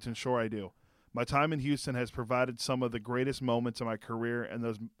tirelessly to ensure I do. My time in Houston has provided some of the greatest moments of my career, and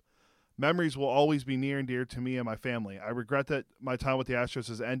those memories will always be near and dear to me and my family. I regret that my time with the Astros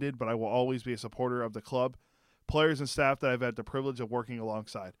has ended, but I will always be a supporter of the club, players, and staff that I've had the privilege of working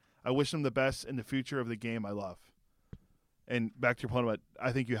alongside. I wish them the best in the future of the game I love. And back to your point about,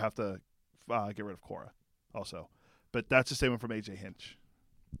 I think you have to get rid of Cora also. But that's a statement from A.J. Hinch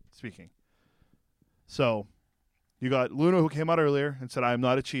speaking. So you got Luna, who came out earlier and said, I am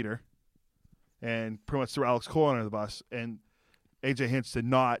not a cheater, and pretty much threw Alex Cora under the bus. And A.J. Hinch did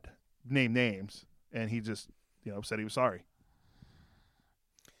not name names, and he just said he was sorry.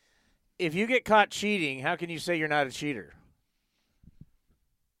 If you get caught cheating, how can you say you're not a cheater?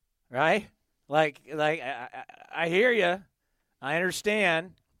 Right? Like I hear you. I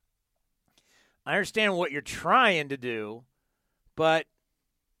understand. I understand what you're trying to do, but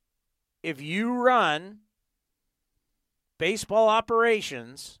if you run baseball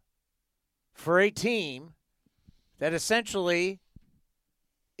operations for a team that essentially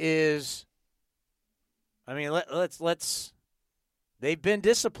is, I mean, let's they've been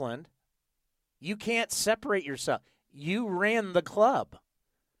disciplined. You can't separate yourself. You ran the club.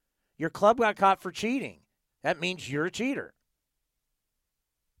 Your club got caught for cheating. That means you're a cheater.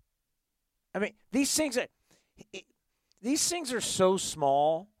 I mean, these things are so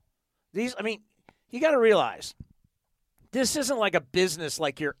small. You got to realize, this isn't like a business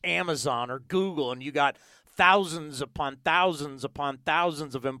like your Amazon or Google, and you got thousands upon thousands upon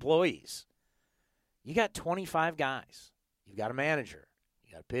thousands of employees. You got 25 guys. You've got a manager.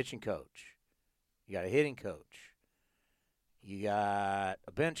 You got a pitching coach. You got a hitting coach. You got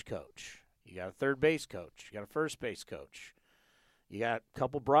a bench coach. You got a third base coach. You got a first base coach. You got a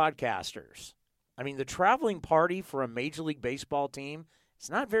couple broadcasters. I mean, the traveling party for a Major League Baseball team, it's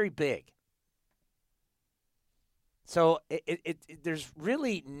not very big. So there's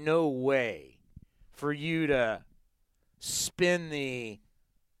really no way for you to spin the,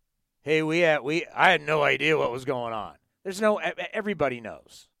 hey, I had no idea what was going on. Everybody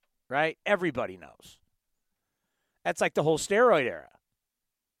knows, right? Everybody knows. That's like the whole steroid era.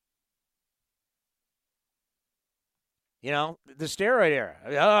 The steroid era.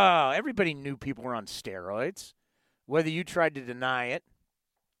 Oh, everybody knew people were on steroids. Whether you tried to deny it,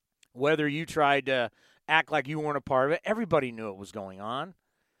 whether you tried to act like you weren't a part of it, everybody knew it was going on.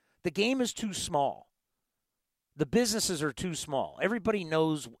 The game is too small. The businesses are too small. Everybody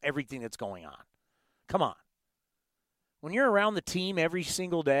knows everything that's going on. Come on. When you're around the team every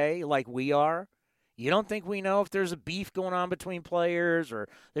single day like we are, you don't think we know if there's a beef going on between players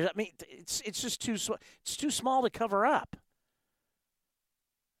it's just too small to cover up.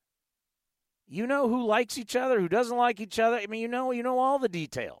 You know who likes each other, who doesn't like each other. I mean, you know all the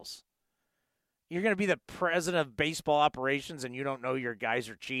details. You're going to be the president of baseball operations and you don't know your guys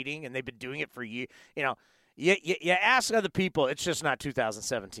are cheating and they've been doing it for years. You ask other people, it's just not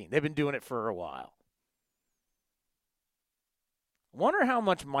 2017. They've been doing it for a while. Wonder how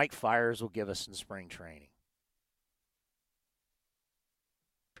much Mike Fiers will give us in spring training.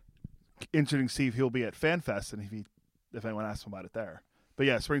 Interesting to see if he'll be at FanFest and if anyone asks him about it there. But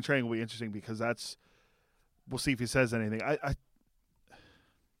yeah, spring training will be interesting because we'll see if he says anything.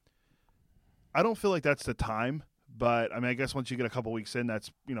 I don't feel like that's the time. But, I mean, I guess once you get a couple weeks in,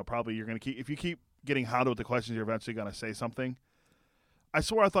 that's, probably you're going to keep – if you keep getting hounded with the questions, you're eventually going to say something. I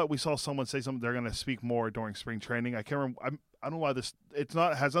swear I thought we saw someone say something. They're going to speak more during spring training. I can't remember. I don't know why this – it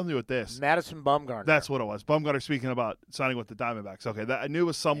has nothing to do with this. Madison Bumgarner. That's what it was. Bumgarner speaking about signing with the Diamondbacks. Okay, I knew it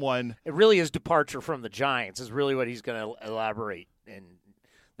was someone – It really is departure from the Giants is really what he's going to elaborate. And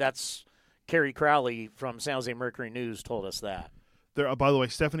that's Kerry Crowley from San Jose Mercury News told us that. There, by the way,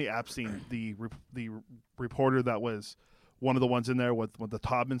 Stephanie Epstein, the reporter that was one of the ones in there with the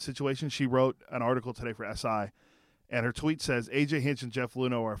Taubman situation, she wrote an article today for SI, and her tweet says, A.J. Hinch and Jeff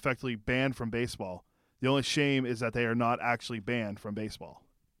Luhnow are effectively banned from baseball. The only shame is that they are not actually banned from baseball.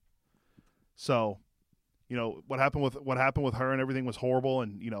 So, what happened with her and everything was horrible,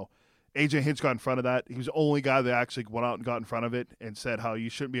 and, A.J. Hinch got in front of that. He was the only guy that actually went out and got in front of it and said how you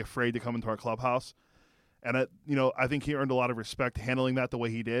shouldn't be afraid to come into our clubhouse. And, I think he earned a lot of respect handling that the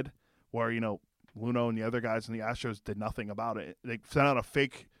way he did, where, Luhnow and the other guys in the Astros did nothing about it. They sent out a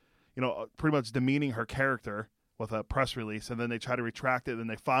fake, pretty much demeaning her character with a press release, and then they tried to retract it, and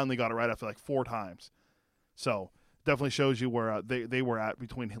they finally got it right after like 4 times. So definitely shows you where they were at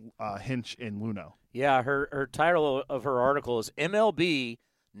between Hinch and Luhnow. Yeah, her title of her article is MLB,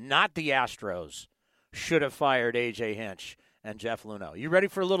 not the Astros, should have fired A.J. Hinch and Jeff Luhnow. You ready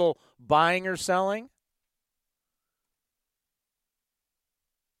for a little buying or selling?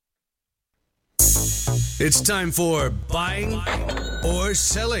 It's time for Buying or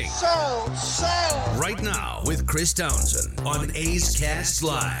Selling. Sell. Right now with Chris Townsend on A's Cast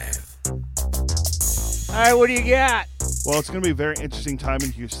Live. All right, what do you got? Well, it's going to be a very interesting time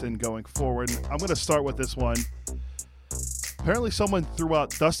in Houston going forward. I'm going to start with this one. Apparently someone threw out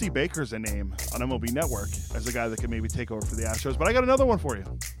Dusty Baker's name on MLB Network as a guy that could maybe take over for the Astros. But I got another one for you.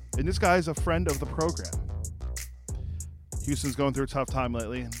 And this guy is a friend of the program. Houston's going through a tough time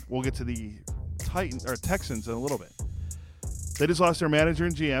lately. And we'll get to the Texans in a little bit. They just lost their manager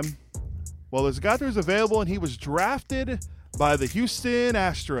and GM. Well, there's a guy who's available, and he was drafted by the Houston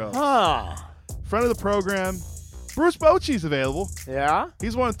Astros. Friend of the program, Bruce Bochy's available. Yeah,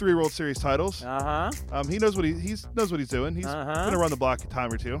 he's won 3 World Series titles. He knows what he knows what he's doing. He's going to run the block a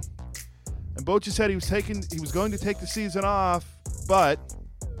time or two. And Bochy said he was going to take the season off, but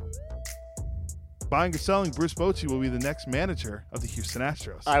buying or selling, Bruce Bochy will be the next manager of the Houston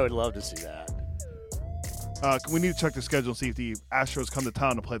Astros. I would love to see that. We need to check the schedule and see if the Astros come to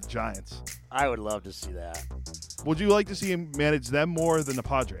town to play the Giants. I would love to see that. Would you like to see him manage them more than the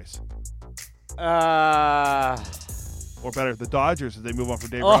Padres? Or better, the Dodgers if they move on for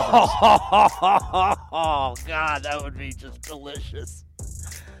Dave Roberts. Oh, God, that would be just delicious.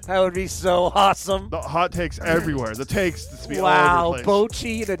 That would be so awesome. The hot takes everywhere. The takes to be all over the place.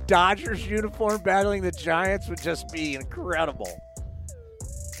 Bochy in a Dodgers uniform battling the Giants would just be incredible.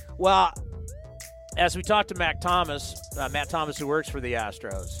 Well, as we talked to Matt Thomas, who works for the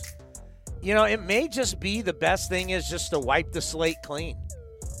Astros, it may just be the best thing is just to wipe the slate clean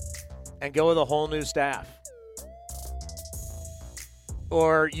and go with a whole new staff.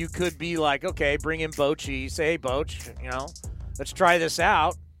 Or you could be like, okay, bring in Bochy, say, hey, Boch, let's try this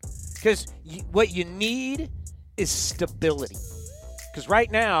out. Because what you need is stability. Because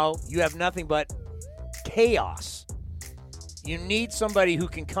right now, you have nothing but chaos. You need somebody who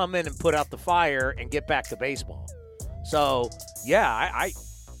can come in and put out the fire and get back to baseball. So, yeah,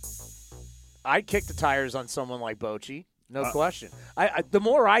 I'd kick the tires on someone like Bochy, no question. The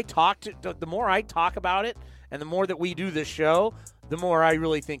more I talk about it, and the more that we do this show, the more I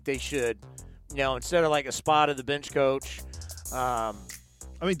really think they should, instead of like a spot of the bench coach. I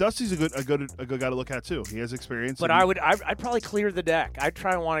mean, Dusty's a good guy to look at too. He has experience. But I'd probably clear the deck. I'd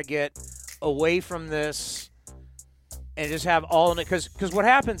try and want to get away from this. And just have all in it, because what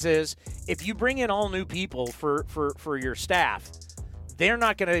happens is if you bring in all new people for your staff, they're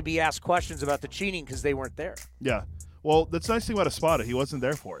not going to be asked questions about the cheating because they weren't there. Yeah, well, that's the nice thing about Espada. He wasn't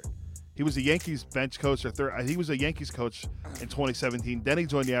there for it. He was a Yankees bench coach he was a Yankees coach in 2017. Then he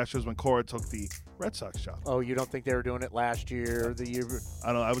joined the Astros when Cora took the Red Sox job. Oh, you don't think they were doing it last year or the year? I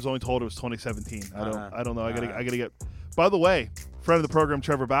don't know. I was only told it was 2017. I don't know. I gotta get. By the way, friend of the program,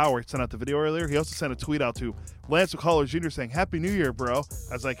 Trevor Bauer, sent out the video earlier. He also sent a tweet out to Lance McCullers Jr. saying, Happy New Year, bro.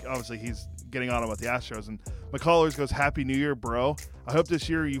 I was like, obviously, he's getting on about the Astros. And McCullers goes, Happy New Year, bro. I hope this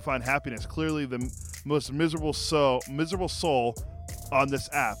year you find happiness. Clearly the most miserable soul on this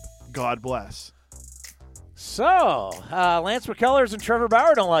app. God bless. So, Lance McCullers and Trevor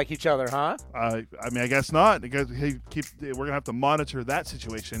Bauer don't like each other, huh? I mean, I guess not. We're going to have to monitor that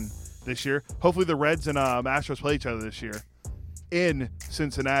situation this year. Hopefully the Reds and Astros play each other this year in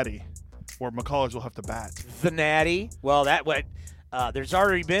Cincinnati, where McCullers will have to bat. The Natty. Well, there's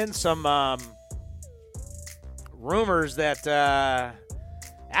already been some rumors that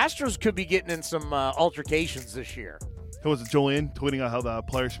Astros could be getting in some altercations this year. Who was it, Julian, tweeting out how the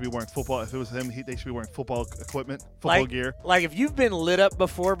players should be wearing football. If it was him, they should be wearing football equipment, football gear. Like if you've been lit up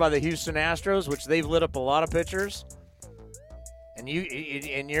before by the Houston Astros, which they've lit up a lot of pitchers, and you're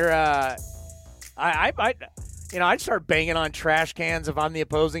I'd start banging on trash cans if I'm the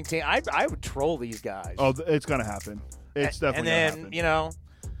opposing team. I would troll these guys. Oh, it's gonna happen. It's definitely and then gonna happen.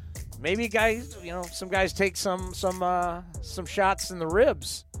 Maybe guys, some guys take some shots in the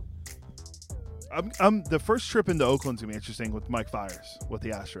ribs. I'm the first trip into Oakland's gonna be interesting with Mike Fiers with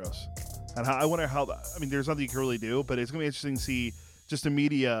the Astros, and I wonder how. There's nothing you can really do, but it's gonna be interesting to see just the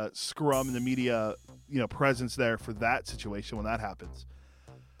media scrum and the media presence there for that situation when that happens.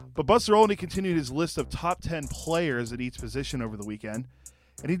 But Buster Olney continued his list of top 10 players at each position over the weekend,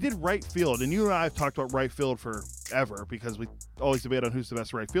 and he did right field. And you and I have talked about right field forever because we always debate on who's the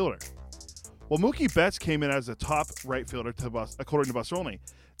best right fielder. Well, Mookie Betts came in as the top right fielder according to Buster Olney.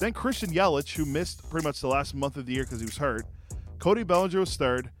 Then Christian Yelich, who missed pretty much the last month of the year because he was hurt. Cody Bellinger was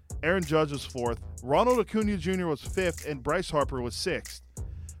third. Aaron Judge was fourth. Ronald Acuna Jr. was fifth, and Bryce Harper was sixth.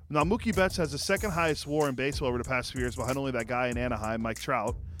 Now, Mookie Betts has the second highest WAR in baseball over the past few years, behind only that guy in Anaheim, Mike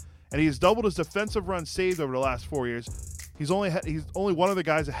Trout. And he has doubled his defensive runs saved over the last 4 years. He's only one of the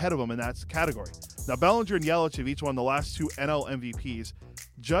guys ahead of him in that category. Now, Bellinger and Yelich have each won the last 2 NL MVPs.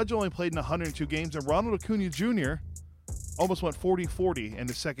 Judge only played in 102 games, and Ronald Acuna Jr. almost went 40-40 in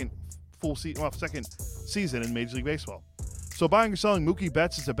his second season in Major League Baseball. So buying or selling, Mookie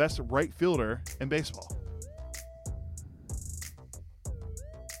Betts is the best right fielder in baseball.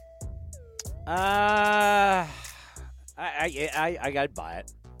 I gotta buy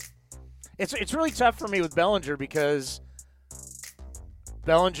it. It's really tough for me with Bellinger because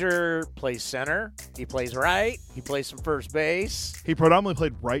Bellinger plays center, he plays right, he plays some first base. He predominantly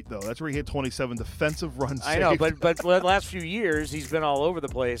played right, though. That's where he hit 27 defensive runs saved. I know, but the last few years he's been all over the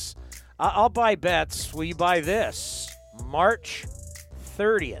place. I'll buy Betts. Will you buy this? March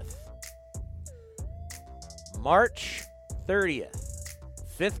 30th. March 30th.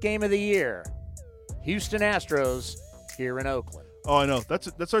 5th game of the year. Houston Astros here in Oakland. Oh, I know.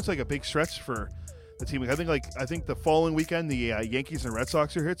 That starts like a big stretch for the team. I think the following weekend the Yankees and Red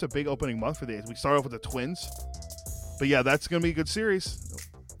Sox are here. It's a big opening month for the A's. We start off with the Twins, but yeah, that's going to be a good series.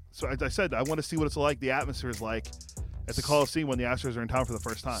 So as I said, I want to see what it's like. The atmosphere is like at the Coliseum when the Astros are in town for the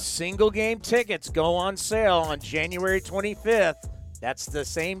first time. Single game tickets go on sale on January 25th. That's the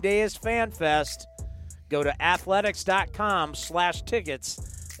same day as FanFest. Go to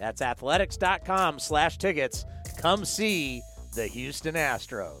athletics.com/tickets. That's athletics.com/tickets. Come see the Houston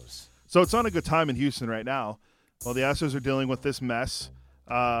Astros. So it's not a good time in Houston right now. While the Astros are dealing with this mess,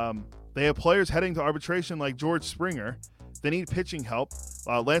 they have players heading to arbitration like George Springer. They need pitching help.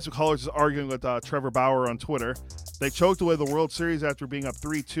 Lance McCullers is arguing with Trevor Bauer on Twitter. They choked away the World Series after being up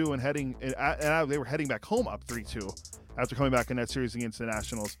 3-2 and they were heading back home up 3-2 after coming back in that series against the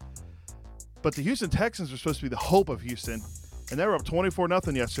Nationals. But the Houston Texans were supposed to be the hope of Houston, and they were up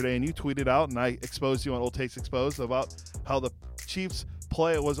 24-0 yesterday, and you tweeted out, and I exposed you on Old Takes Exposed about how the Chiefs'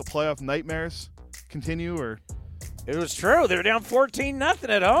 playoff nightmares continue, or... It was true. They were down 14-0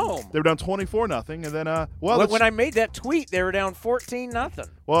 at home. They were down 24-0, and then when I made that tweet, they were down 14-0.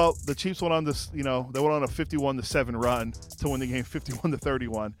 Well, the Chiefs went on this, they went on a 51-7 run to win the game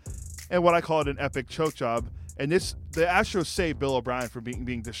 51-31, and what I call it an epic choke job. And the Astros saved Bill O'Brien from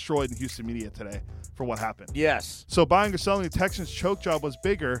being destroyed in Houston media today for what happened. Yes. So buying or selling the Texans' choke job was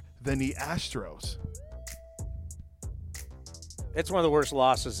bigger than the Astros. It's one of the worst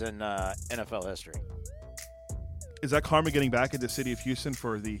losses in NFL history. Is that karma getting back into the city of Houston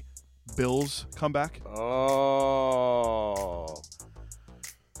for the Bills comeback? Oh,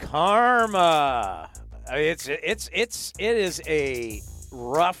 karma! It is a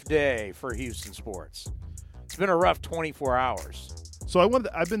rough day for Houston sports. It's been a rough 24 hours. So I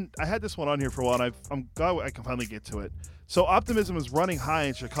had this one on here for a while, and I'm glad I can finally get to it. So optimism is running high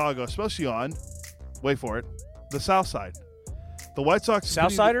in Chicago, especially on, wait for it, the South Side. The White Sox...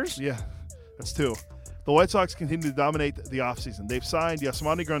 Southsiders? Yeah, that's two. The White Sox continue to dominate the offseason. They've signed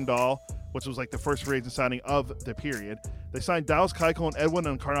Yasmani Grandal, which was like the first free agent signing of the period. They signed Dallas Keuchel and Edwin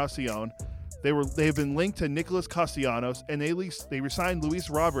Encarnacion. They have been linked to Nicholas Castellanos, and they re-signed Luis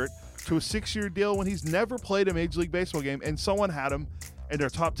Robert to a 6-year deal when he's never played a Major League Baseball game, and someone had him in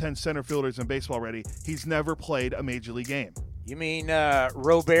their top 10 center fielders in baseball already. He's never played a Major League game. You mean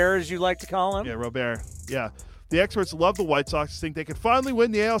Robert, as you like to call him? Yeah, Robert. Yeah. The experts love the White Sox, think they could finally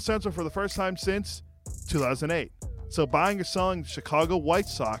win the AL Central for the first time since 2008. So buying or selling Chicago White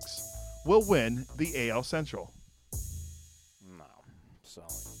Sox will win the AL Central. No.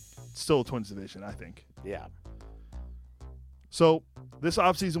 Selling. Still a Twins division, I think. Yeah. So this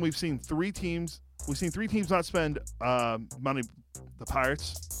offseason, we've seen three teams not spend money: the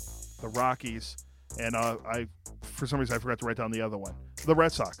Pirates, the Rockies, and for some reason I forgot to write down the other one. The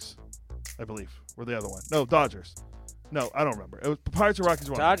Red Sox, I believe, were the other one. No, Dodgers. No, I don't remember. It was Pirates or Rockies.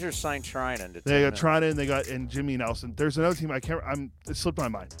 Dodgers signed Trinan. They got Trinan. They got Jimmy Nelson. There's another team it slipped my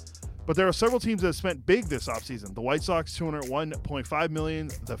mind. But there are several teams that have spent big this offseason. The White Sox, $201.5 million.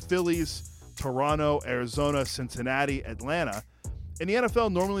 The Phillies, Toronto, Arizona, Cincinnati, Atlanta. In the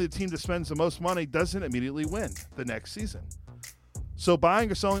NFL, normally the team that spends the most money doesn't immediately win the next season. So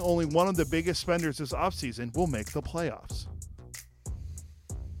buying or selling only one of the biggest spenders this offseason will make the playoffs.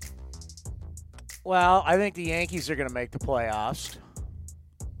 Well, I think the Yankees are going to make the playoffs.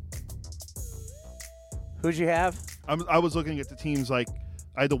 Who'd you have? I was looking at the teams like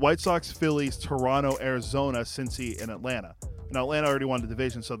I had the White Sox, Phillies, Toronto, Arizona, Cincy, and Atlanta. Now, Atlanta already won the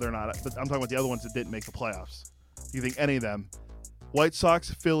division, so they're not. But I'm talking about the other ones that didn't make the playoffs. Do you think any of them, White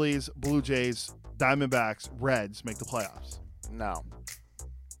Sox, Phillies, Blue Jays, Diamondbacks, Reds, make the playoffs? No.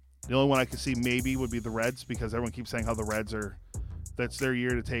 The only one I could see maybe would be the Reds because everyone keeps saying how the Reds that's their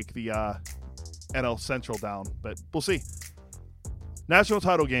year to take the NL Central down. But we'll see. National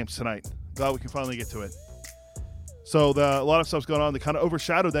title games tonight. Glad we can finally get to it. So a lot of stuff's going on that kind of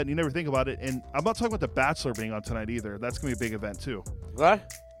overshadowed that, and you never think about it. And I'm not talking about The Bachelor being on tonight either. That's going to be a big event too.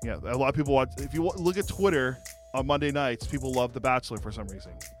 What? Yeah, a lot of people watch. If you look at Twitter on Monday nights, people love The Bachelor for some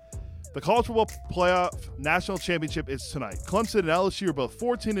reason. The College Football Playoff National Championship is tonight. Clemson and LSU are both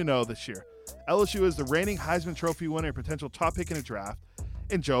 14-0 this year. LSU is the reigning Heisman Trophy winner and potential top pick in the draft,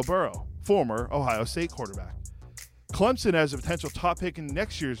 and Joe Burrow, former Ohio State quarterback. Clemson has a potential top pick in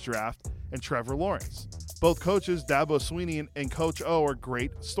next year's draft, and Trevor Lawrence. Both coaches, Dabo Swinney and Coach O, are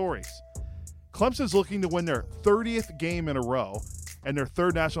great stories. Clemson's looking to win their 30th game in a row and their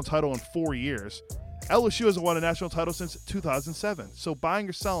third national title in 4 years. LSU hasn't won a national title since 2007. So buying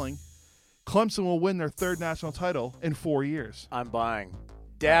or selling, Clemson will win their third national title in 4 years. I'm buying.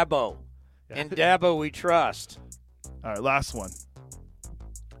 Dabo. In Dabo we trust. All right, last one.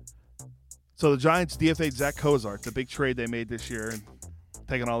 So the Giants DFA'd Zach Cozart, the big trade they made this year, and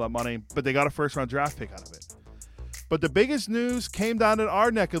taking all that money, but they got a first-round draft pick out of it. But the biggest news came down in our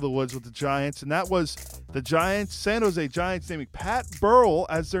neck of the woods with the Giants, and that was the San Jose Giants naming Pat Burrell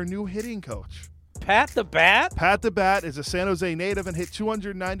as their new hitting coach. Pat the Bat? Pat the Bat is a San Jose native and hit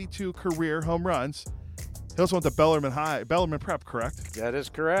 292 career home runs. He also went to Bellarmine Prep, correct? That is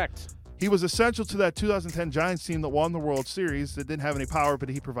correct. He was essential to that 2010 Giants team that won the World Series that didn't have any power, but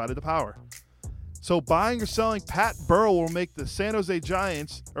he provided the power. So buying or selling, Pat Burrell will make the San Jose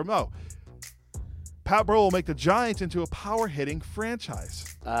Giants, Pat Burrell will make the Giants into a power-hitting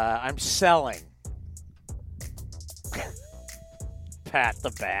franchise. I'm selling. Pat the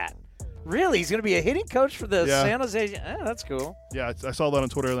Bat. Really? He's going to be a hitting coach for the San Jose? That's cool. Yeah, I saw that on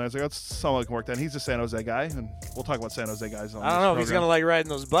Twitter, and I was like, that's someone that can work that. He's a San Jose guy, and we'll talk about San Jose guys on I don't know if he's going to like riding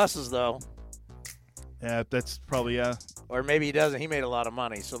those buses, though. Yeah, that's probably, Or maybe he doesn't. He made a lot of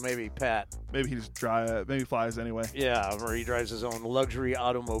money, so maybe Pat. Maybe he just maybe flies anyway. Yeah, or he drives his own luxury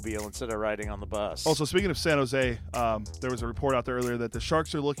automobile instead of riding on the bus. Also, speaking of San Jose, there was a report out there earlier that the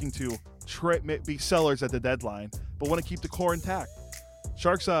Sharks are looking to be sellers at the deadline, but want to keep the core intact.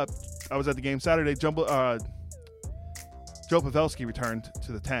 Sharks, I was at the game Saturday. Joe Pavelski returned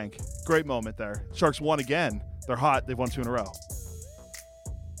to the tank. Great moment there. Sharks won again. They're hot. They've won 2 in a row.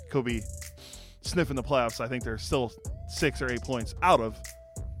 Could be sniffing the playoffs. I think they're still 6 or 8 points out of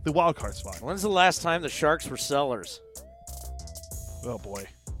the wild card spot. When's the last time the Sharks were sellers? Oh boy,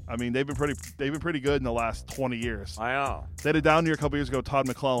 I mean they've been pretty good in the last 20 years. I know. They had a down year a couple years ago, Todd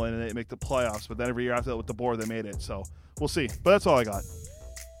McClellan, and they make the playoffs. But then every year after that with the board, they made it. So we'll see. But that's all I got.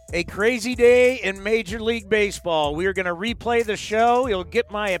 A crazy day in Major League Baseball. We are going to replay the show. You'll get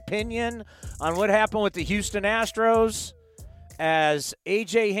my opinion on what happened with the Houston Astros as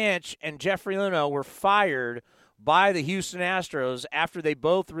A.J. Hinch and Jeffrey Luhnow were fired by the Houston Astros after they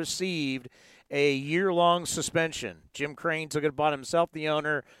both received a year-long suspension. Jim Crane took it upon himself, the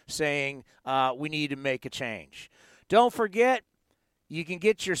owner, saying, we need to make a change. Don't forget, you can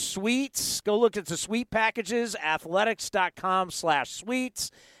get your suites. Go look at the suite packages,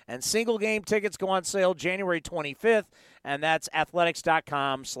 athletics.com/suites. And single game tickets go on sale January 25th, and that's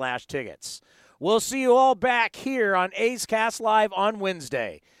athletics.com/tickets. We'll see you all back here on A's Cast Live on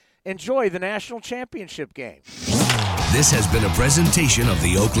Wednesday. Enjoy the national championship game. This has been a presentation of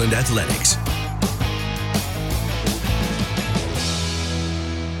the Oakland Athletics.